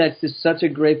to me, that's just such a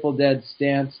Grateful Dead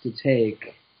stance to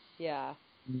take. Yeah.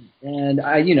 And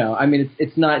I mean,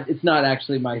 it's not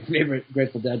actually my favorite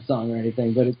Grateful Dead song or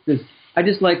anything, but it's just, I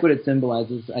just like what it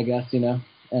symbolizes, I guess, you know.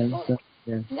 And so,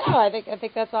 yeah. No, I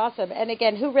think that's awesome. And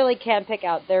again, who really can pick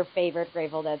out their favorite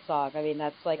Grateful Dead song? I mean,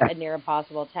 that's like a near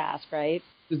impossible task, right?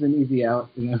 It's an easy out,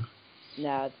 you know.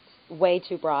 No, it's way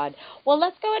too broad. Well,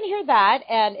 let's go and hear that,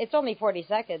 and it's only 40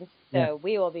 seconds, so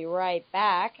we will be right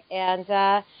back. And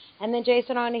then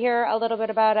Jason, I want to hear a little bit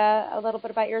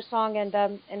about your song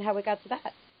and how we got to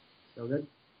that. So good.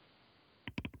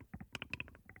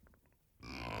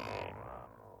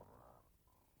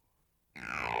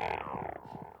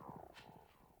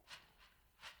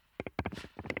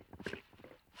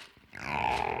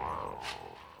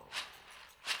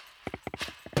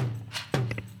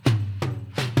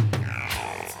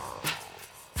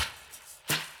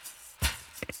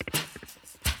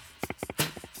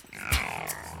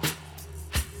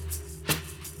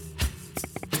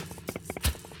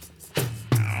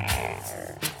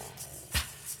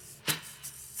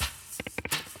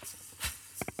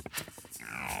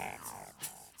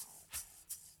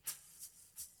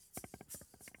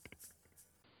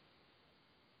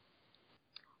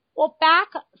 Well, back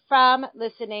from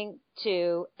listening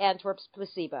to Antwerp's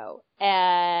Placebo,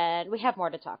 and we have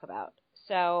more to talk about.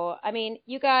 So, I mean,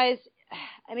 you guys,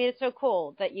 I mean, it's so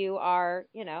cool that you are,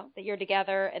 you know, that you're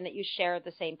together and that you share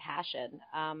the same passion.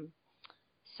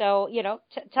 So, you know,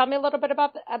 tell me a little bit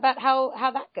about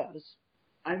how that goes.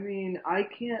 I mean, I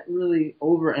can't really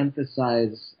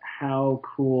overemphasize how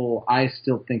cool I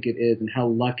still think it is and how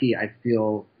lucky I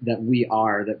feel that we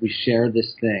are, that we share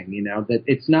this thing, you know, that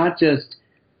it's not just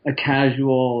a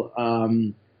casual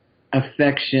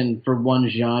affection for one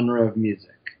genre of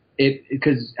music.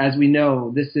 Because as we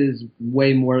know, this is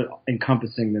way more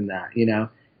encompassing than that, you know.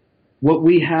 What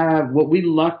we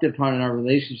lucked upon in our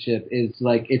relationship is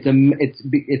like it's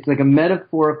like a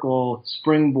metaphorical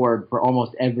springboard for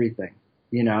almost everything,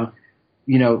 you know.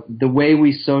 You know, the way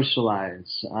we socialize,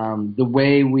 the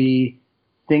way we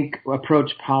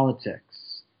approach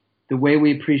politics, the way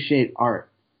we appreciate art,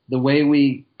 the way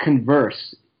we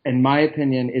converse, in my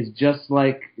opinion, is just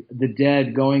like the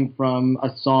Dead going from a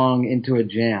song into a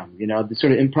jam, you know, the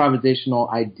sort of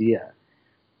improvisational idea.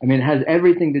 I mean, it has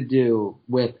everything to do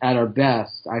with, at our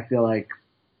best, I feel like,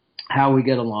 how we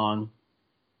get along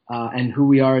and who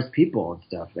we are as people and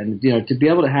stuff. And, you know, to be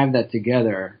able to have that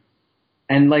together,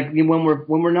 and like when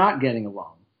we're not getting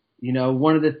along, you know,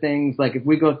 one of the things, like if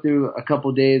we go through a couple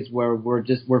of days where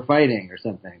we're fighting or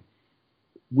something,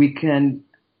 we can.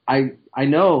 I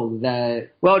know that.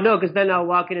 Well, no, because then I'll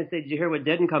walk in and say, "Did you hear what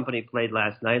Dead and Company played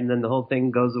last night?" And then the whole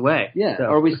thing goes away. Yeah, so.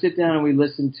 Or we sit down and we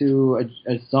listen to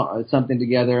something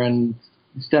together, and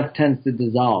stuff tends to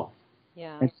dissolve.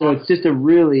 Yeah. And so it's just a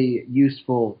really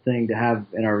useful thing to have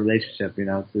in our relationship. You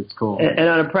know, it's cool. And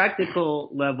on a practical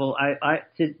level, I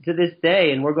to this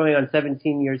day, and we're going on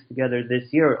 17 years together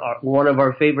this year. One of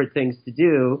our favorite things to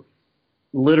do,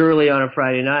 literally on a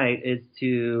Friday night, is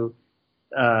to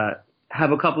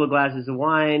have a couple of glasses of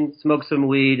wine, smoke some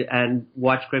weed, and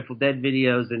watch Grateful Dead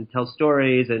videos and tell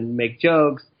stories and make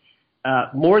jokes.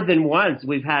 More than once,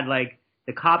 we've had like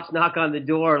the cops knock on the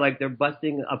door like they're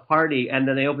busting a party, and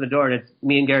then they open the door and it's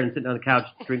me and Garen sitting on the couch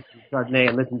drinking Chardonnay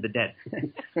and listening to the Dead.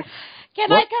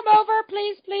 Can I come over,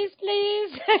 please, please,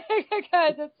 please?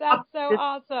 Guys, it sounds so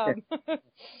awesome.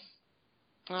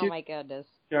 Oh my goodness.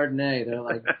 Chardonnay, they're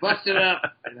like, bust it up.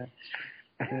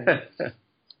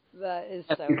 That is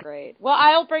so great. Well,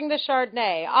 I'll bring the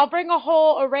Chardonnay. I'll bring a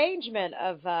whole arrangement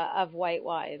of white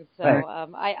wines. So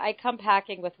I come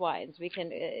packing with wines. We can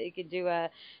do a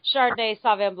Chardonnay,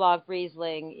 Sauvignon Blanc,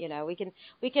 Riesling. You know, we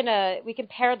can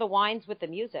pair the wines with the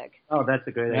music. Oh, that's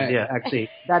a great idea. Actually,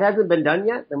 that hasn't been done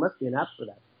yet. There must be an app for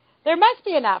that. There must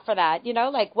be an app for that. You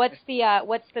know, like what's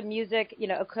the music, you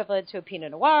know, equivalent to a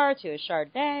Pinot Noir, to a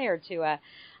Chardonnay, or to a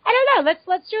I don't know.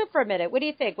 Let's do it for a minute. What do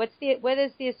you think? What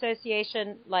is the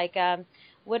association like?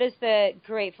 What is the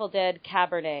Grateful Dead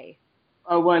Cabernet?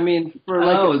 Oh, well, I mean, for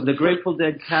like the Grateful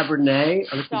Dead Cabernet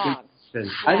song.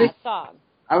 I think song.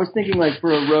 I was thinking like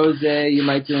for a rosé, you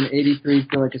might do an 83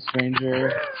 Feel Like a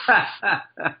Stranger.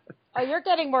 Oh, you're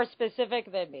getting more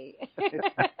specific than me.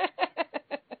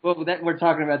 Well, we're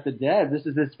talking about the Dead. This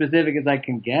is as specific as I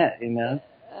can get, you know.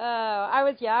 Oh, I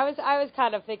was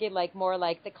kind of thinking like more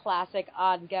like the classic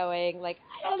ongoing, like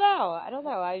I don't know.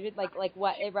 I would like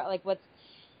what's,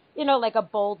 you know, like a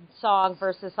bold song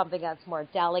versus something that's more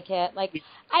delicate. Like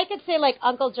I could say like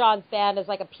Uncle John's Band is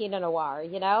like a Pinot Noir,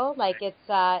 you know, like it's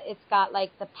got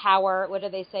like the power. What do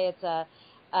they say? It's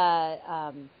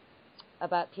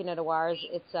about Pinot Noirs.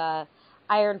 It's a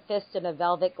iron fist and a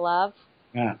velvet glove.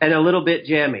 Yeah. And a little bit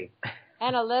jammy.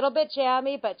 And a little bit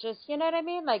jammy, but just, you know what I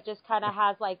mean? Like, just kind of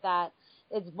has like that,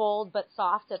 it's bold but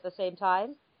soft at the same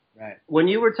time. Right. When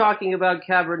you were talking about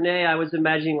Cabernet, I was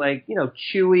imagining like, you know,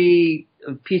 chewy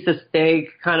piece of steak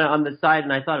kind of on the side,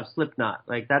 and I thought of Slipknot.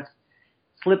 Like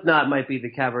Slipknot might be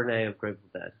the Cabernet of Grateful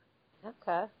Dead.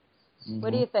 Okay.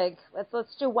 What do you think?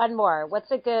 Let's do one more.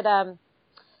 What's a good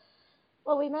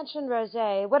well, we mentioned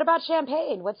rosé. What about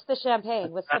champagne? What's the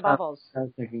champagne? What's the bubbles? I was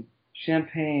thinking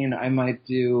champagne. I might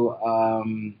do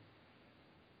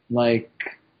like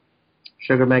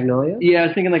Sugar Magnolia? Yeah, I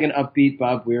was thinking like an upbeat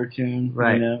Bob Weir tune.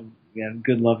 Right. You know? Yeah,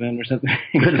 Good Lovin' or something.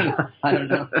 I don't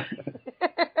know.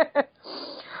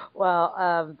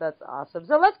 Well, that's awesome.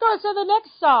 So let's go. So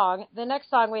the next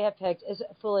song we have picked is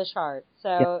Foolish Heart.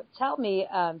 So tell me,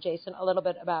 Jason, a little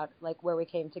bit about like where we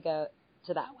came to go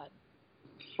to that one.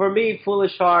 For me,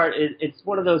 Foolish Heart, it's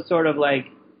one of those sort of like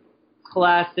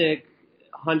classic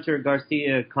Hunter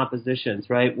Garcia compositions,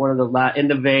 right? One of the in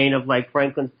the vein of like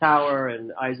Franklin's Tower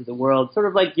and Eyes of the World, sort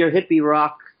of like your hippie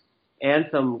rock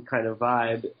anthem kind of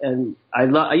vibe. And I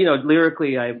love, you know,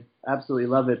 lyrically, I absolutely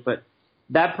love it. But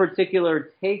that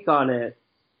particular take on it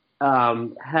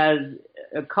has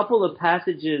a couple of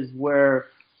passages where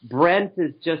Brent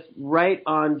is just right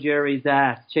on Jerry's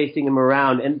ass, chasing him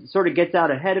around, and sort of gets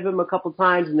out ahead of him a couple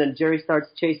times, and then Jerry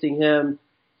starts chasing him,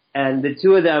 and the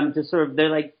two of them just sort of, they're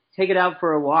like, take it out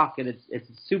for a walk, and it's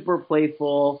super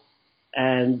playful,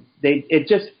 and it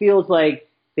just feels like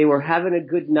they were having a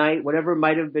good night, whatever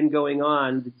might have been going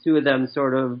on, the two of them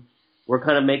sort of were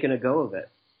kind of making a go of it.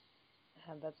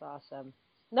 That's awesome.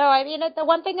 No, I mean, the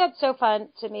one thing that's so fun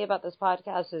to me about this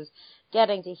podcast is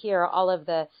getting to hear all of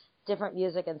the different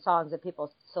music and songs that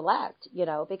people select, you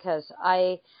know, because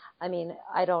I mean,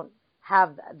 I don't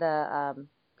have the,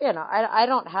 you know, I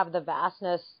don't have the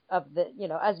vastness of the, you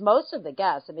know, as most of the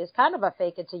guests. I mean, it's kind of a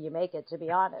fake it till you make it, to be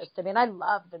honest. I mean, I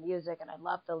love the music and I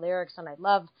love the lyrics and I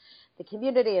love the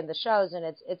community and the shows, and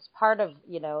it's part of,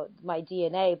 you know, my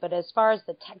DNA. But as far as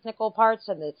the technical parts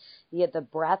and the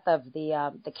breadth of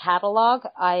the catalog,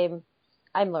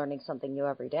 I'm learning something new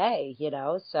every day, you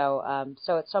know, so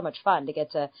it's so much fun to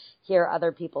get to hear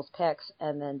other people's picks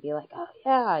and then be like, oh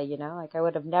yeah, you know, like I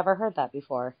would have never heard that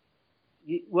before.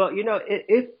 Well, you know,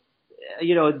 if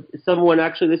you know, someone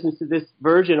actually listens to this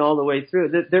version all the way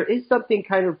through, there is something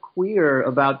kind of queer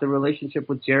about the relationship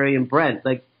with Jerry and Brent.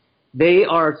 Like, they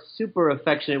are super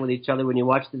affectionate with each other. When you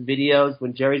watch the videos,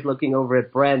 when Jerry's looking over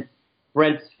at Brent's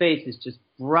face is just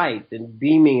bright and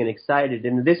beaming and excited.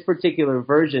 In this particular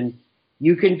version,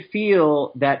 you can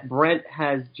feel that Brent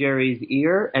has Jerry's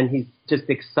ear and he's just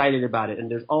excited about it. And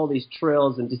there's all these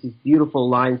trills and just these beautiful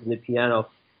lines in the piano.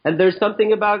 And there's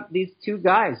something about these two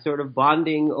guys sort of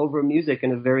bonding over music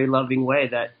in a very loving way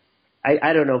that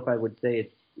I don't know if I would say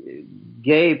it's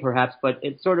gay perhaps, but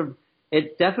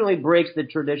it definitely breaks the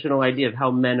traditional idea of how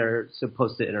men are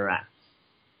supposed to interact.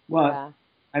 Well, Yeah.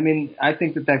 I mean, I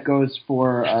think that goes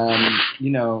for, you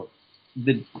know,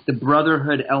 the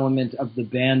brotherhood element of the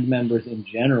band members in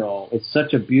general. It's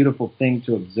such a beautiful thing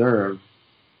to observe.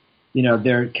 You know,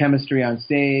 their chemistry on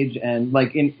stage and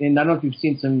like in I don't know if you've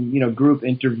seen some, you know, group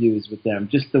interviews with them,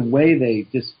 just the way they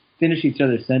just finish each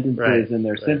other's sentences and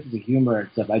their senses of humor and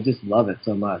stuff. I just love it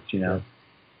so much, you know.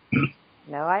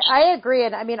 No, I agree.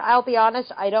 And I mean, I'll be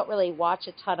honest, I don't really watch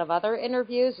a ton of other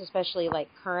interviews, especially like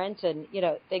current and, you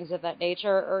know, things of that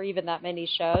nature or even that many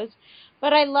shows.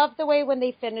 But I love the way when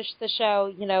they finish the show,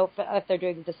 you know, if they're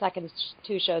doing the second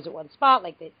two shows at one spot,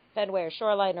 like the Fenway or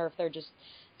Shoreline, or if they're just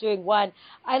doing one.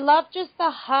 I love just the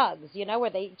hugs, you know,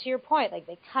 where they, to your point, like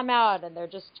they come out and they're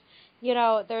just, you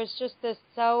know, there's just this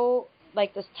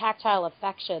like this tactile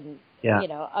affection, you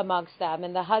know, amongst them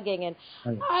and the hugging. And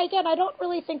again, I don't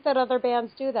really think that other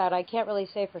bands do that. I can't really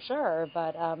say for sure,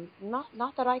 but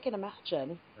not that I can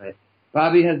imagine. Right.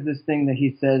 Bobby has this thing that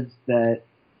he says that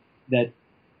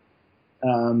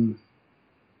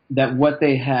what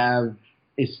they have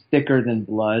is thicker than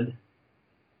blood.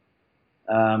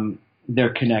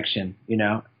 Their connection, you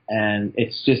know, and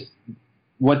it's just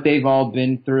what they've all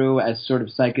been through as sort of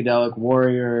psychedelic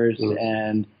warriors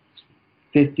and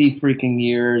 50 freaking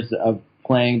years of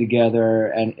playing together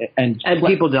and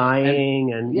people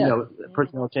dying and you know,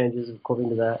 personnel changes according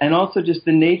to that. And also just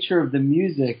the nature of the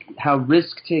music, how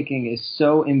risk-taking is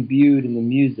so imbued in the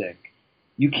music.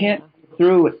 You can't go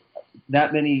through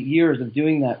that many years of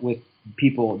doing that with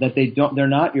people that they're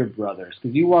not your brothers.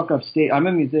 Because you walk up stage, I'm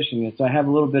a musician, so I have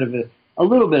a little bit of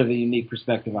a unique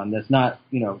perspective on this. Not,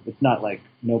 you know, it's not like,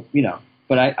 no, you know,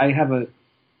 but I have a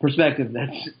perspective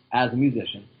that's as a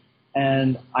musician.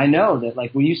 And I know that,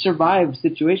 like, when you survive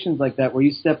situations like that where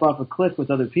you step off a cliff with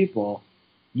other people,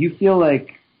 you feel like,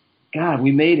 God,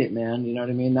 we made it, man. You know what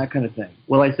I mean? That kind of thing.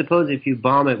 Well, I suppose if you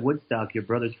bomb at Woodstock, you're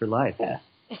brothers for life. Yeah.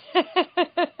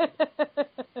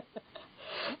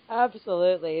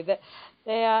 Absolutely. And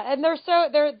they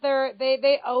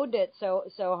owned it so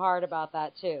hard about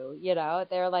that too. You know,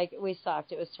 they're like, we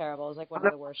sucked. It was terrible. It was like one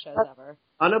of the worst shows ever.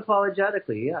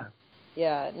 Unapologetically, yeah.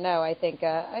 Yeah, no, I think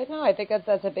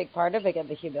that's a big part of it, and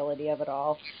the humility of it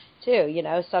all, too. You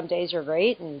know, some days are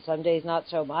great, and some days not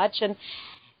so much. And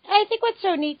I think what's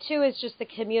so neat too is just the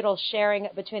communal sharing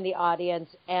between the audience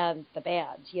and the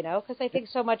band. You know, because I think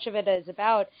so much of it is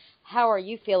about how are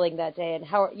you feeling that day, and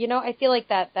how, you know, I feel like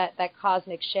that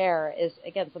cosmic share is,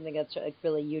 again, something that's like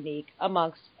really unique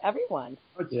amongst everyone.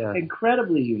 It's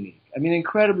incredibly unique. I mean,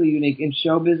 incredibly unique in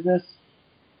show business.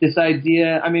 This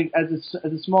idea, I mean, as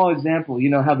a small example,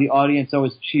 you know how the audience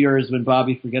always cheers when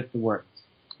Bobby forgets the words.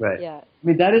 Right. Yeah. I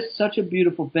mean, that is such a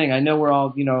beautiful thing. I know we're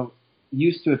all, you know,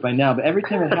 used to it by now, but every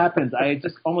time it happens, I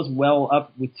just almost well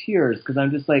up with tears because I'm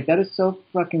just like, that is so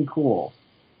fucking cool.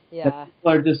 Yeah. That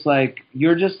people are just like,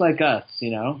 you're just like us,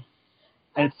 you know?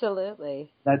 And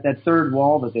absolutely. That third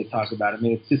wall that they talk about, I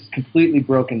mean, it's just completely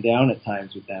broken down at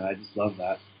times with them. I just love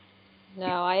that. No,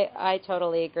 I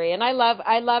totally agree, and I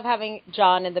love having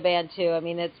John in the band too. I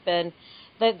mean, it's been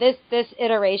this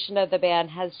iteration of the band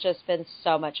has just been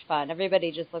so much fun.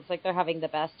 Everybody just looks like they're having the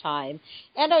best time,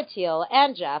 and Oteil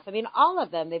and Jeff. I mean, all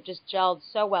of them, they've just gelled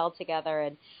so well together,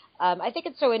 and I think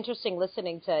it's so interesting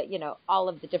listening to, you know, all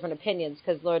of the different opinions,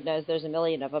 because Lord knows there's a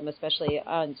million of them, especially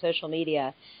on social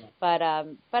media. But I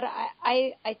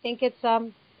think it's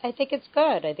I think it's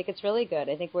good. I think it's really good.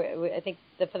 I think I think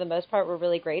that for the most part, we're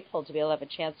really grateful to be able to have a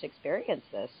chance to experience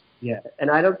this. Yeah,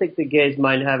 and I don't think the gays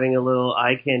mind having a little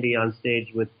eye candy on stage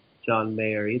with John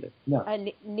Mayer either. No.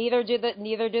 Neither do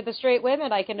the straight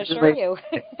women, I can assure you.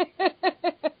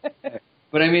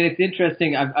 But I mean, it's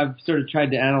interesting. I've sort of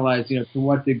tried to analyze, you know, to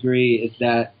what degree is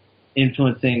that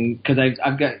influencing? Because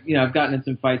I've gotten in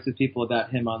some fights with people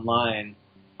about him online.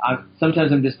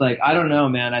 Sometimes I'm just like, I don't know,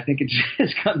 man. I think it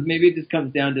just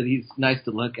comes down to he's nice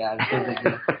to look at.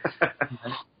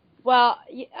 Well,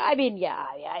 I mean, yeah,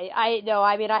 I know.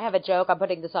 I mean, I have a joke. I'm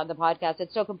putting this on the podcast.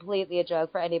 It's so completely a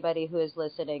joke for anybody who is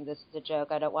listening. This is a joke.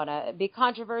 I don't want to be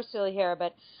controversial here,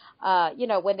 but, you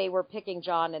know, when they were picking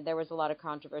John and there was a lot of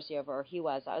controversy over who he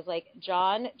was, I was like,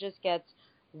 John just gets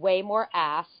way more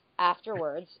ass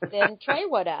afterwards than Trey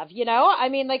would have, you know? I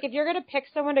mean, like, if you're going to pick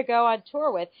someone to go on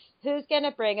tour with, who's going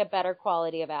to bring a better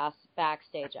quality of ass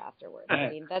backstage afterwards? I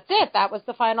mean, that's it. That was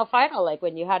the final. Like,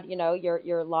 when you had, you know,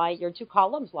 your two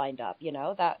columns lined up, you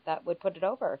know, that would put it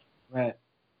over. Right.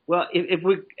 Well, if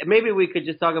we could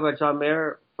just talk about John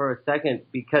Mayer for a second,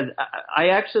 because I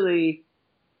actually,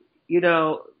 you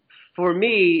know, for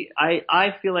me,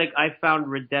 I feel like I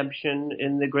found redemption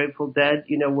in the Grateful Dead.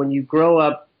 You know, when you grow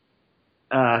up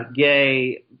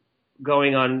gay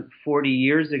going on 40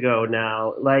 years ago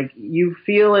now, like, you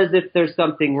feel as if there's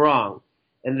something wrong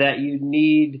and that you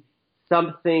need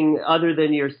something other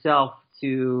than yourself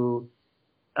to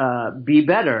be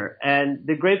better. And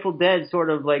the Grateful Dead sort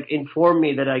of like informed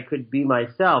me that I could be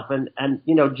myself. And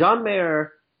you know, John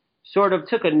Mayer sort of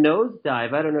took a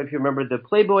nosedive. I don't know if you remember the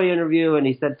Playboy interview, and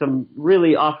he said some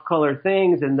really off-color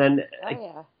things, and then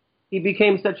he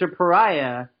became such a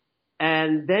pariah.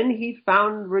 And then he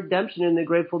found redemption in the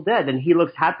Grateful Dead, and he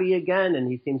looks happy again,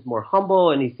 and he seems more humble,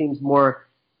 and he seems more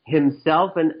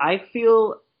himself. And I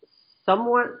feel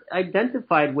somewhat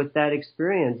identified with that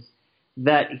experience,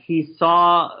 that he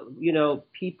saw, you know,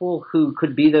 people who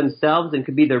could be themselves and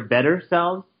could be their better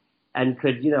selves and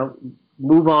could, you know,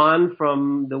 move on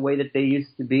from the way that they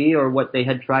used to be or what they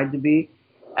had tried to be.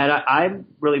 And I'm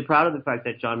really proud of the fact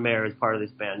that John Mayer is part of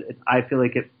this band. I feel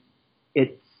like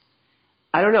it's,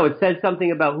 I don't know, it says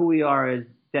something about who we are as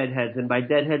Deadheads. And by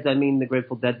Deadheads, I mean the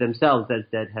Grateful Dead themselves as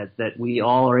Deadheads, that we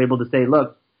all are able to say,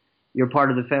 look, you're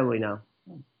part of the family now.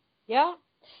 Yeah.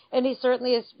 And he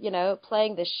certainly is, you know,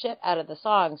 playing the shit out of the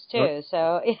songs, too.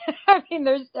 So, I mean,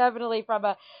 there's definitely, from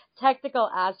a technical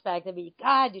aspect, I mean,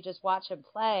 God, you just watch him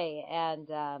play. And,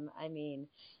 I mean,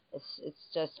 it's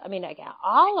just, I mean, again,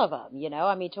 all of them, you know.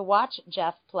 I mean, to watch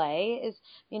Jeff play is,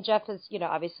 I mean, Jeff has, you know,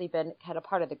 obviously been kind of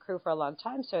part of the crew for a long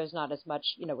time, so there's not as much,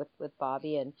 you know, with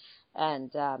Bobby and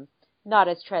not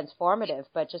as transformative,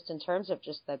 but just in terms of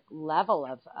just the level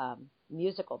of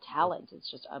musical talent,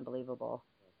 it's just unbelievable.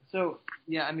 So,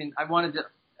 yeah, I mean, I want,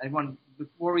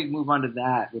 before we move on to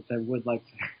that, which I would like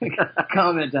to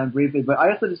comment on briefly, but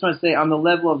I also just want to say on the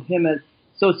level of him as,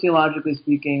 sociologically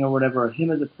speaking or whatever,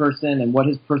 him as a person and what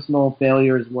his personal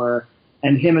failures were,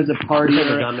 and him as a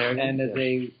partier and as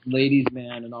a ladies'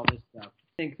 man and all this stuff.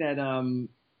 I think that on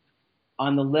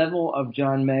the level of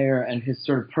John Mayer and his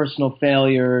sort of personal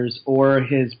failures or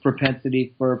his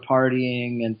propensity for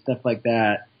partying and stuff like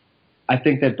that, I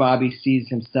think that Bobby sees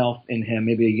himself in him,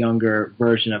 maybe a younger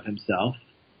version of himself.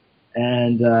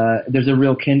 and there's a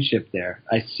real kinship there.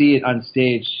 I see it on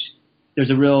stage. There's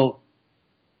a real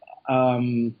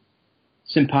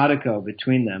simpatico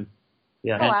between them.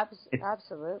 Yeah. Oh, It's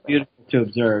absolutely. beautiful to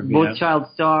observe. you Both know? child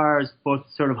stars, both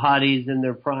sort of hotties in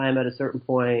their prime at a certain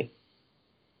point.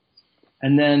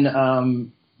 And then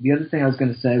the other thing I was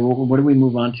going to say, what do we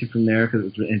move on to from there? Because it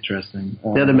was really interesting.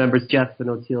 The other members, Jeff and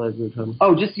Oteil, I moved home.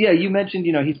 Oh, you mentioned,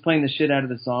 he's playing the shit out of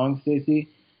the song, Stacey.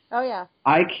 Oh, yeah.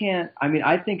 I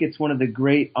think it's one of the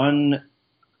great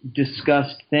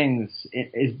undiscussed things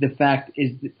is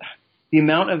the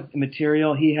amount of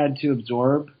material he had to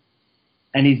absorb,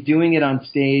 and he's doing it on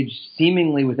stage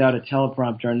seemingly without a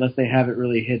teleprompter unless they have it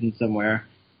really hidden somewhere.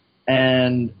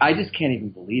 And I just can't even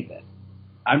believe it.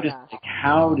 I'm just like,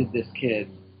 how did this kid,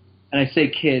 and I say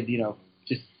kid,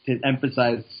 just to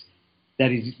emphasize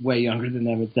that he's way younger than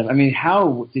them and stuff. I mean,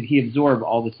 how did he absorb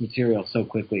all this material so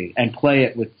quickly and play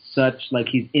it with such, like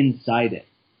he's inside it?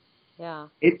 Yeah.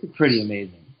 It's pretty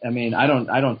amazing. I mean, I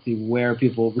don't see where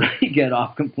people really get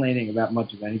off complaining about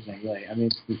much of anything, really. I mean,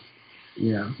 it's just,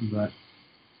 but.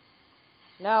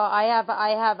 No, I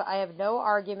have no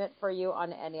argument for you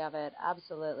on any of it.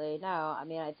 Absolutely. No. I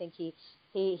mean, I think he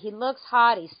looks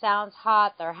hot, he sounds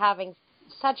hot, they're having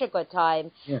such a good time.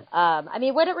 Yeah. I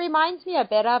mean, what it reminds me a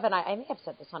bit of, and I may have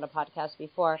said this on a podcast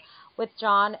before, with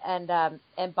John and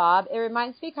Bob, it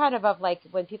reminds me kind of like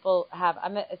when people have,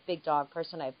 I'm a big dog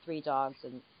person, I have 3 dogs,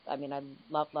 and I mean, I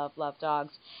love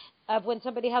dogs. Of when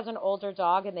somebody has an older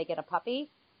dog and they get a puppy,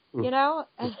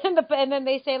 and then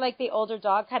they say like the older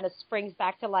dog kind of springs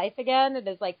back to life again and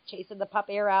is like chasing the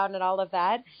puppy around and all of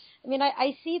that. I mean,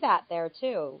 I see that there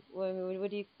too.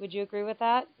 Would you agree with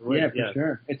that? Yeah, for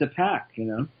sure. It's a pack,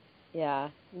 Yeah.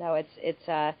 No,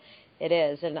 it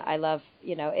is, and I love,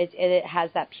 it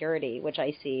has that purity, which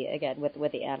I see again with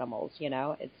the animals.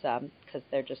 It's because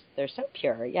they're so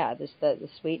pure. Yeah, the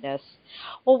sweetness.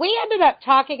 Well, we ended up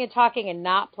talking and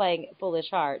not playing Foolish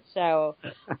Heart, so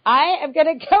I am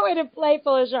going to go in and play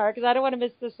Foolish Heart because I don't want to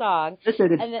miss the song.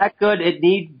 Listen, it's that good. It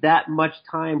needs that much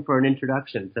time for an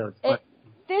introduction, so it's fun.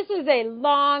 This is a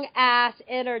long-ass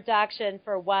introduction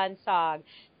for one song.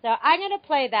 So I'm going to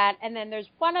play that, and then there's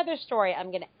one other story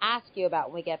I'm going to ask you about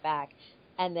when we get back,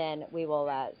 and then we will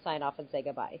sign off and say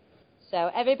goodbye. So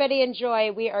everybody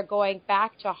enjoy. We are going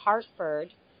back to Hartford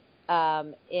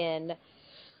in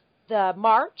the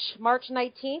March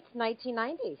 19th,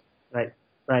 1990.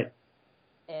 Right.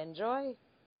 Enjoy.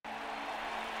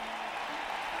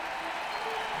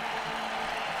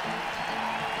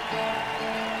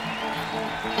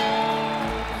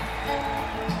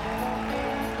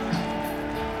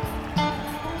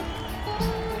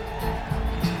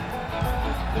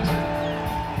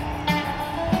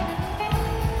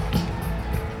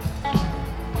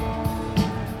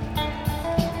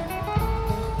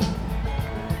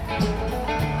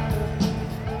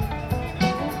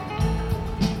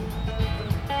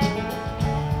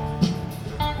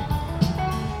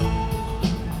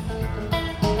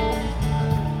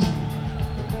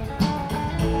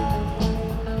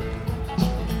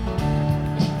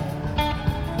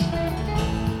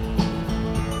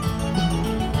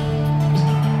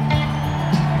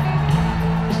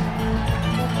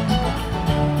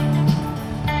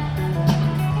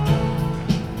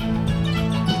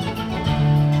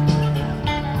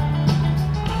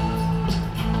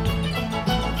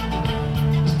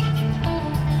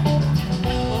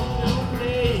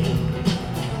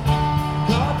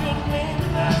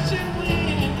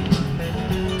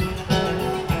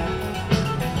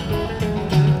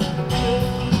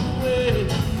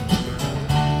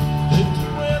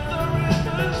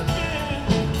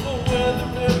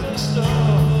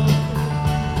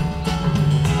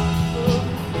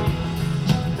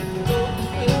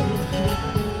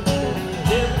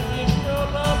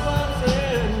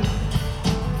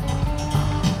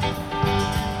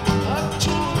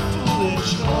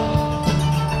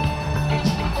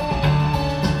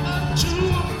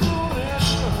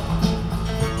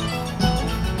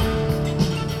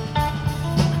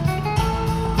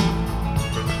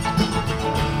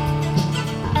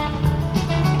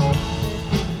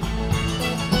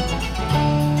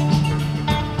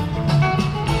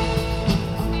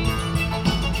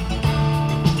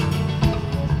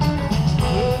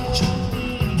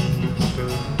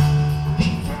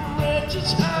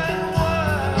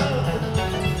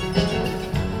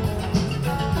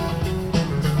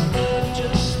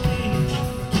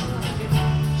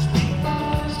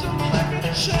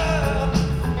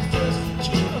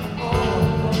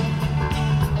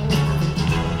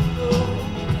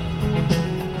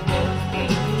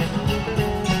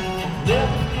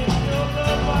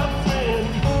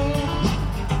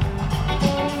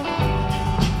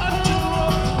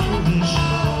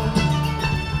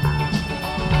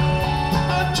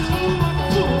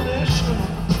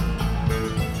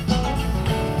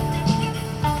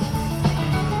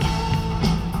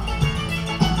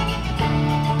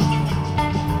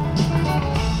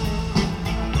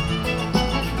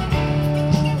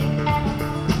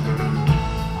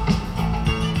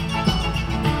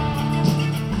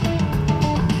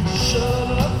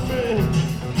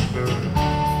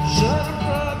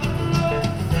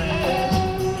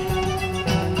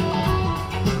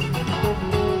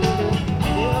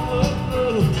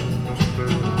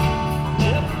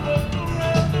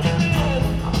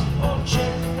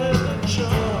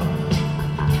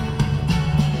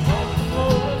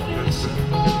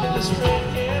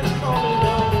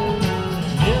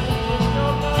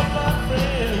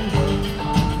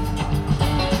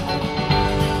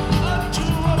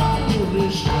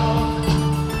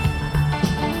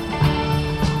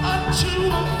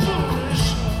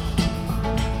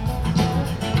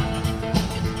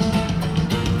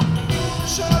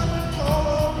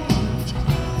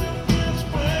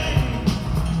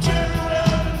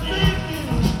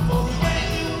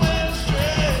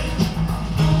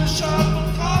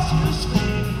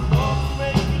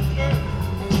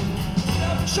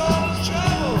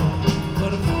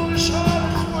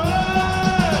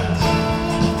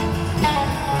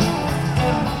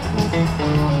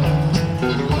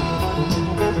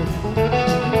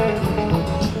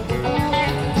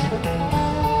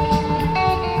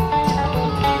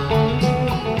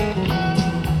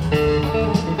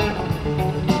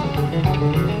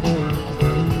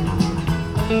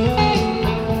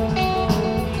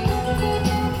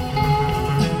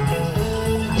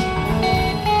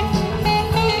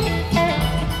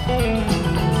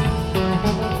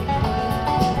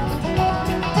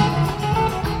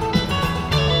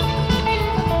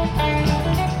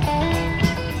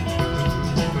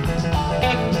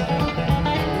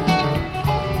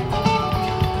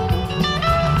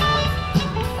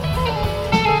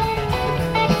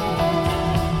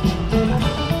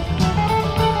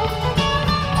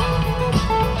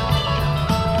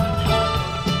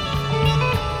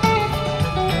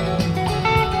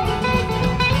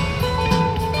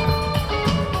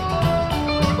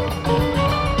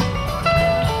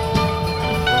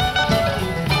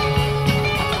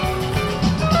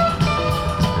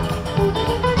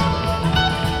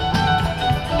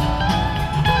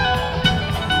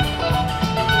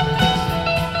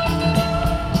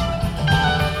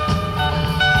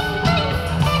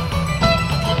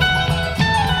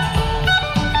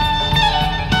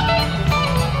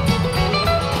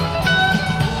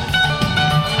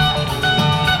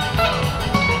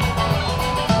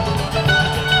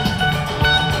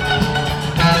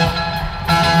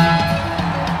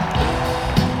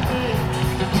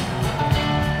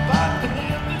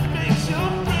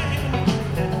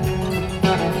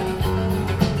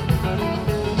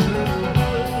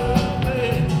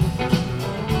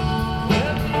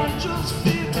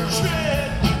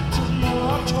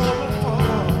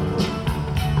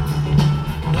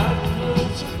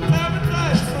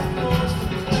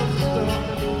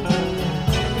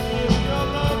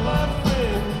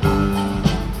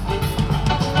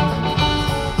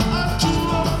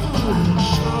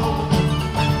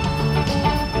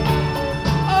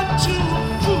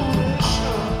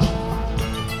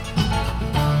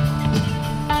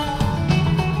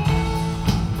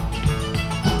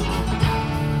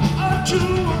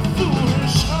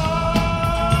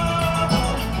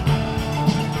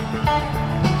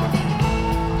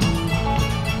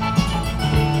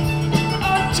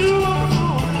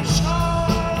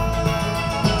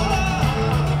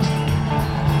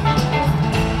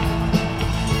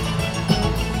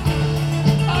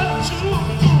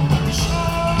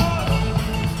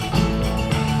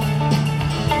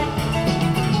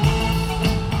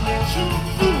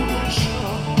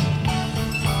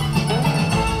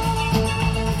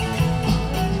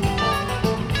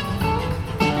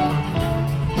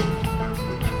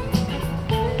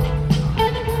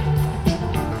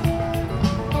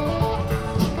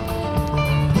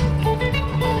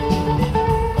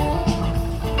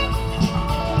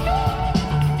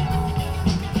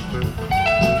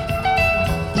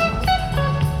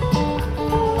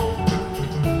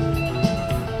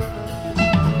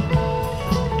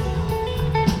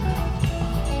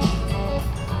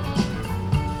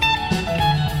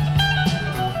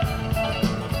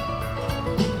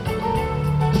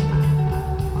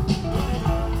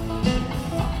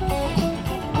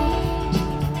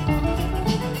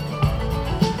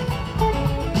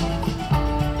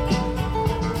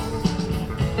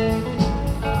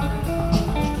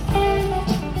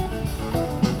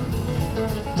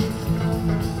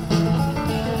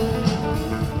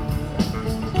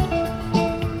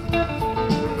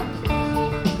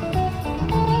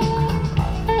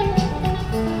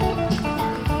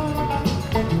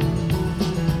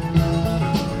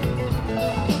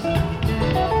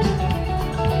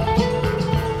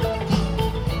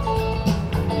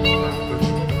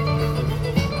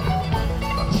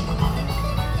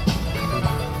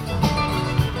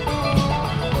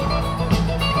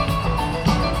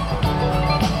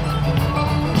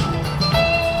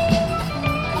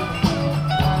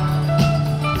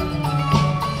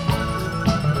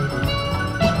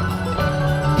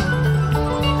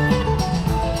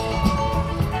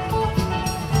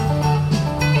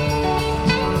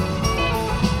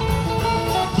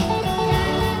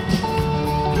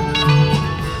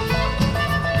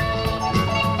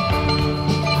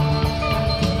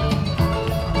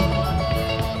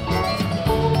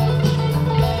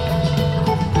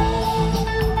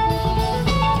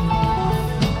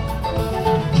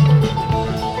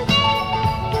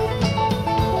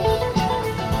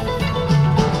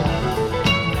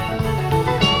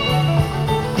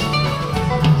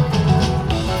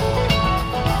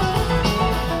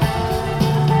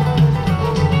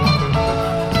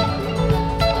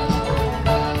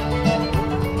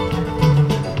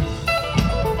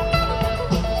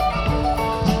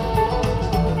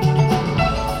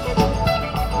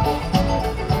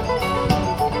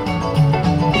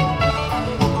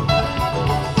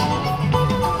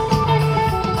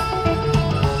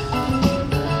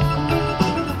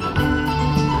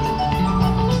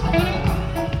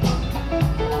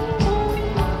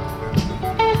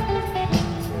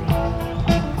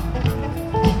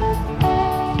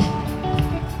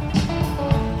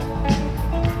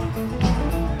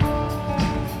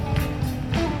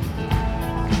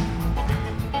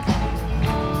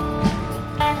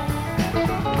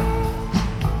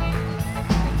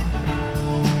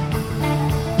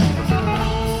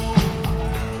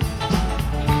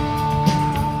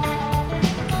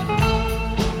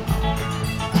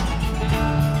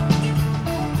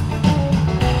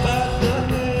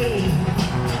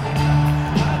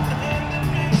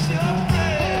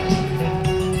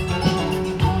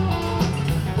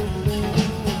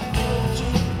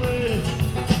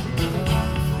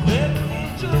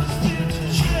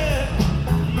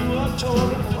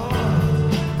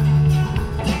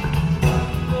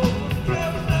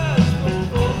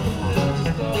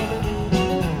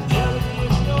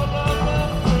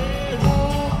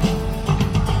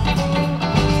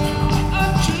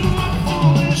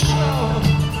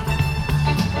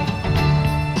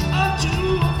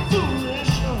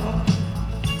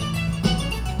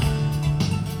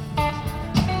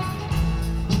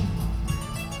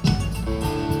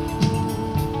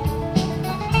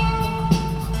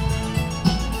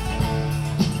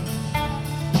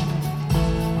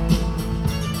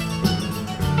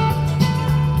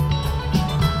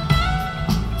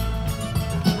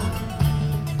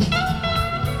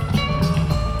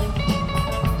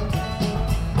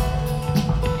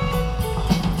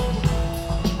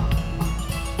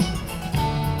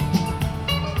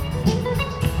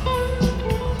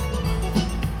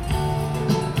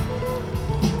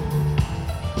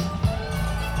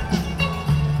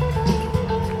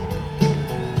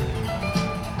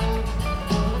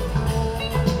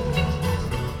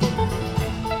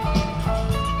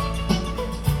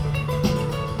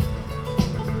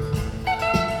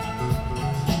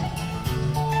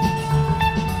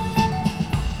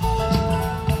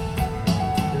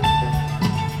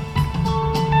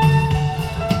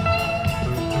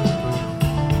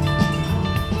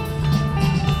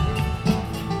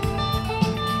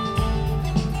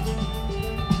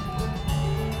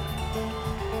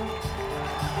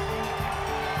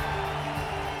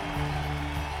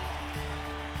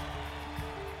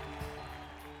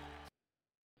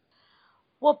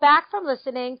 Well, back from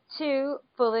listening to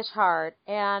Foolish Heart,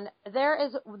 and there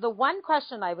is the one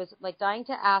question I was like dying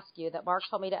to ask you that Mark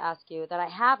told me to ask you that I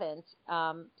haven't.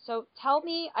 So tell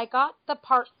me, I got the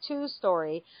part 2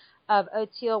 story of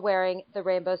Oteil wearing the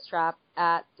rainbow strap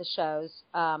at the shows,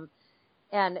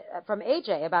 and from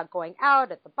AJ about going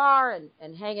out at the bar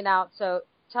and hanging out. So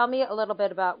tell me a little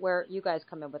bit about where you guys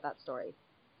come in with that story.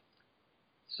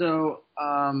 So,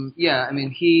 yeah, I mean,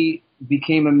 he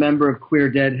became a member of Queer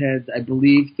Deadheads, I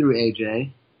believe, through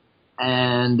AJ,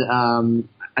 and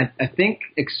I think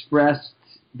expressed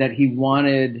that he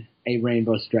wanted a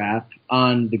rainbow strap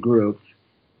on the group,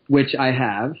 which I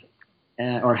have,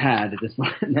 or had at this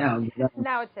point now.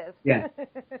 Now it is. Yeah.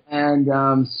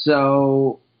 And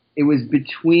so it was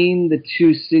between the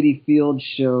 2 Citi Field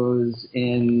shows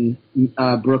in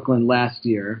Brooklyn last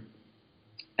year,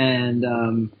 and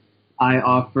I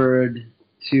offered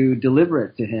to deliver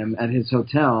it to him at his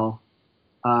hotel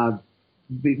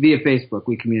via Facebook.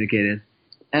 We communicated,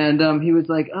 and he was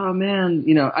like, "Oh man,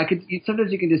 you know,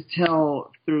 sometimes you can just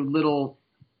tell through little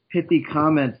pithy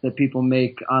comments that people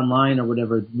make online or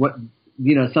whatever,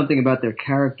 something about their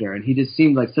character." And he just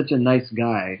seemed like such a nice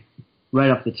guy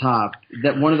right off the top.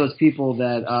 That one of those people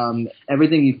that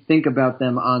everything you think about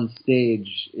them on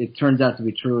stage, it turns out to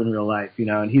be true in real life,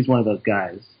 and he's one of those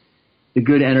guys. The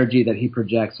good energy that he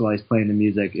projects while he's playing the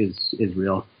music is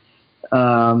real.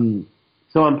 So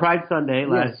on Pride Sunday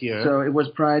last year. So it was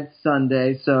Pride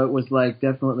Sunday, so it was like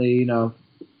definitely,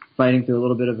 fighting through a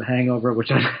little bit of a hangover, which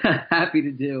I'm happy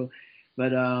to do.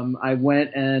 But I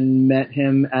went and met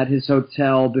him at his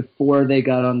hotel before they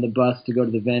got on the bus to go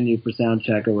to the venue for sound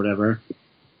check or whatever.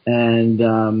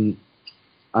 And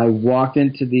I walked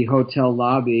into the hotel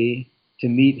lobby to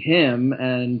meet him,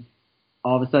 and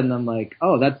all of a sudden I'm like,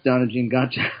 oh, that's Donna Jean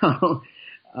Gaccio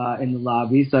in the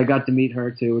lobby. So I got to meet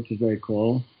her too, which was very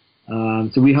cool.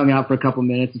 So we hung out for a couple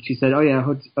minutes, and she said, oh yeah,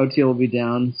 Oteil will be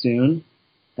down soon.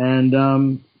 And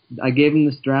I gave him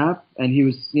the strap, and he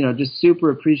was, just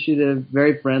super appreciative,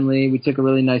 very friendly. We took a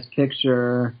really nice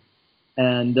picture.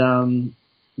 And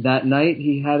that night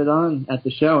he had it on at the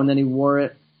show, and then he wore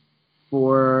it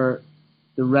for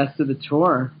the rest of the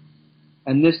tour.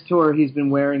 And this tour, he's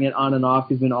been wearing it on and off.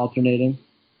 He's been alternating,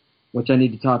 which I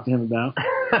need to talk to him about.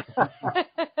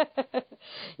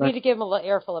 You need to give him a little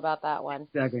earful about that one.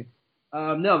 Exactly.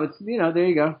 No, but, there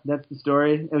you go. That's the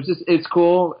story. It's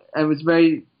cool. It was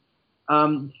very,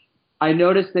 I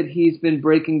noticed that he's been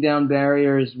breaking down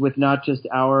barriers with not just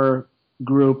our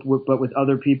group, but with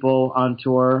other people on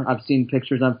tour. I've seen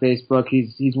pictures on Facebook.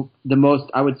 He's the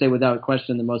most, I would say without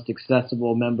question, the most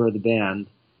accessible member of the band.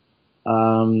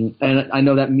 And I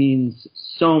know that means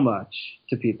so much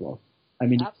to people. I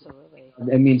mean, absolutely.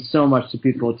 It means so much to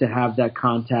people to have that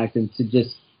contact and to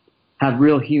just have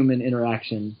real human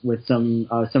interaction with some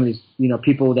of these,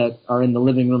 people that are in the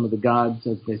living room of the gods,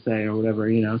 as they say, or whatever,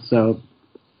 so.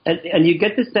 And you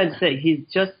get the sense that he's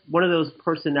just one of those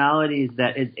personalities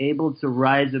that is able to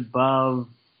rise above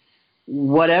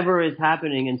whatever is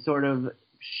happening and sort of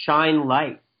shine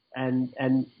light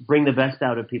and bring the best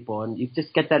out of people. And you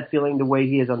just get that feeling the way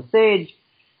he is on stage.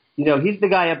 He's the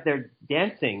guy up there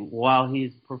dancing while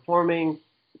he's performing.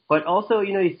 But also,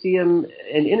 you see him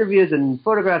in interviews and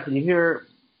photographs, and you hear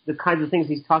the kinds of things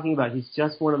he's talking about. He's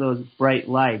just one of those bright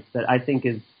lights that I think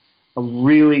is a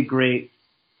really great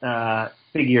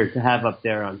figure to have up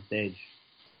there on stage.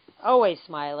 Always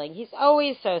smiling. He's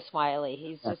always so smiley.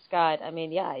 He's just got,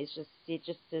 he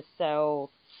just is so,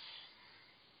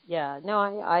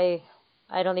 no,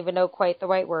 I don't even know quite the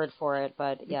right word for it,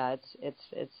 but yeah,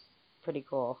 it's pretty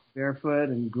cool. Barefoot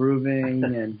and grooving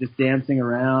and just dancing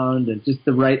around and just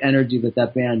the right energy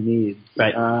that band needs.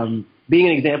 Right. Being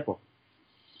an example.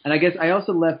 And I guess I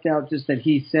also left out just that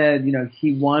he said,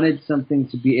 he wanted something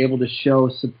to be able to show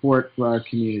support for our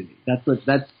community. That's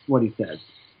what he said.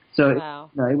 So wow.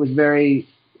 It was very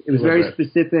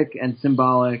specific and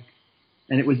symbolic.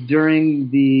 And it was during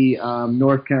the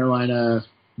North Carolina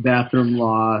bathroom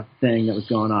law thing that was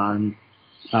going on.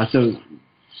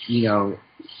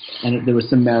 And there was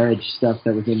some marriage stuff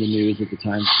that was in the news at the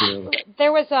time too.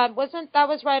 There was that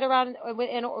was right around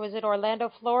was it Orlando,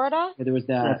 Florida? Yeah, there was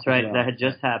that. That's right. That had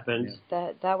just happened.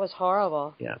 Yeah. That was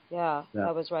horrible. Yeah. Yeah,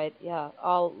 that was right. Yeah,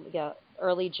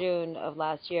 early June of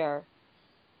last year.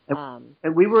 And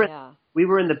we were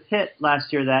in the pit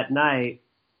last year that night,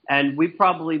 and we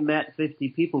probably met 50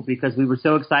 people because we were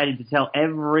so excited to tell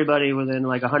everybody within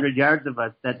like 100 yards of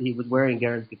us that he was wearing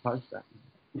Garen's guitar strap.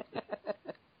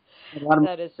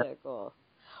 That is so cool.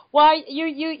 Well,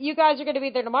 you guys are going to be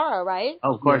there tomorrow, right?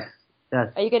 Oh, of course. Yeah.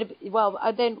 Yes. Are you going to? Well,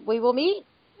 then we will meet.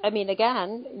 I mean,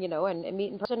 again, and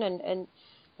meet in person and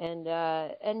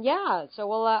And yeah, so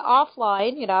we'll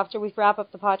offline, after we wrap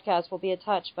up the podcast, we'll be in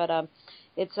touch. But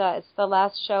it's the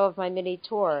last show of my mini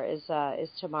tour is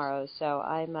tomorrow, so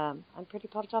I'm pretty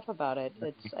pumped up about it.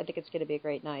 I think it's going to be a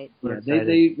great night. Yeah,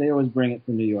 they always bring it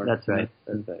from New York. That's right.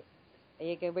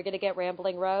 We're going to get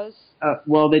Rambling Rose?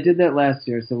 Well, they did that last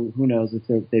year, so who knows if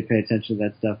they pay attention to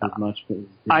that stuff as much. But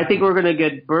I think we're going to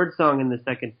get Birdsong in the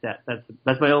second set.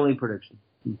 That's my only prediction.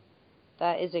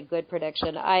 That is a good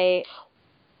prediction.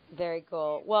 Very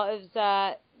cool. Well, it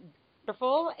was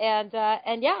wonderful,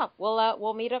 and yeah,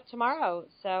 we'll meet up tomorrow.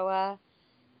 So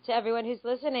to everyone who's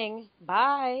listening,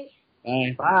 bye.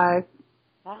 Bye. Bye.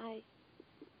 Bye.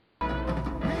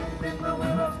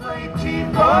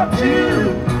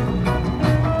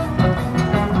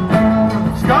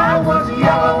 Sky was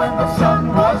yellow and the sun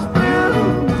was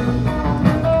blue.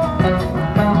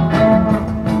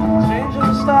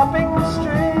 Strangers stopping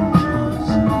strangers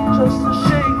just to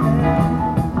shake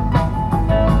hands.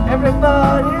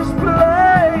 Everybody's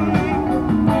playing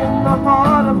in the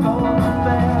heart of Golden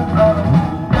Band.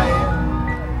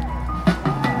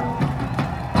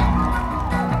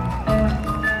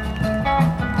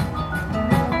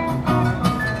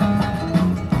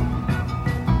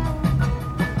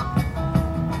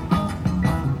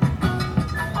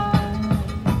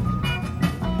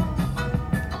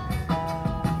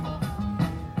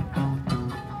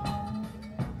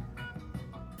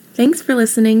 Thanks for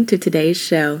listening to today's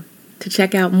show. To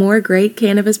check out more great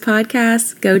cannabis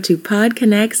podcasts, go to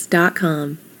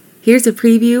podconnects.com. Here's a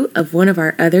preview of one of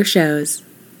our other shows.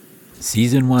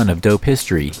 Season 1 of Dope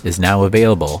History is now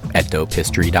available at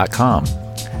dopehistory.com.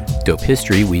 Dope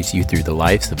History weaves you through the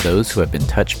lives of those who have been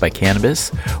touched by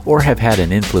cannabis or have had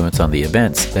an influence on the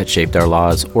events that shaped our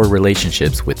laws or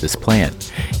relationships with this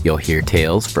plant. You'll hear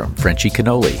tales from Frenchie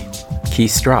Cannoli,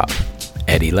 Keith Strop,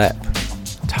 Eddie Lepp,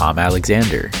 Tom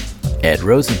Alexander, Ed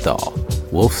Rosenthal,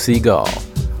 Wolf Seagal,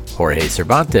 Jorge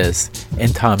Cervantes,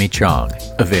 and Tommy Chong.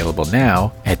 Available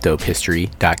now at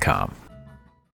dopehistory.com.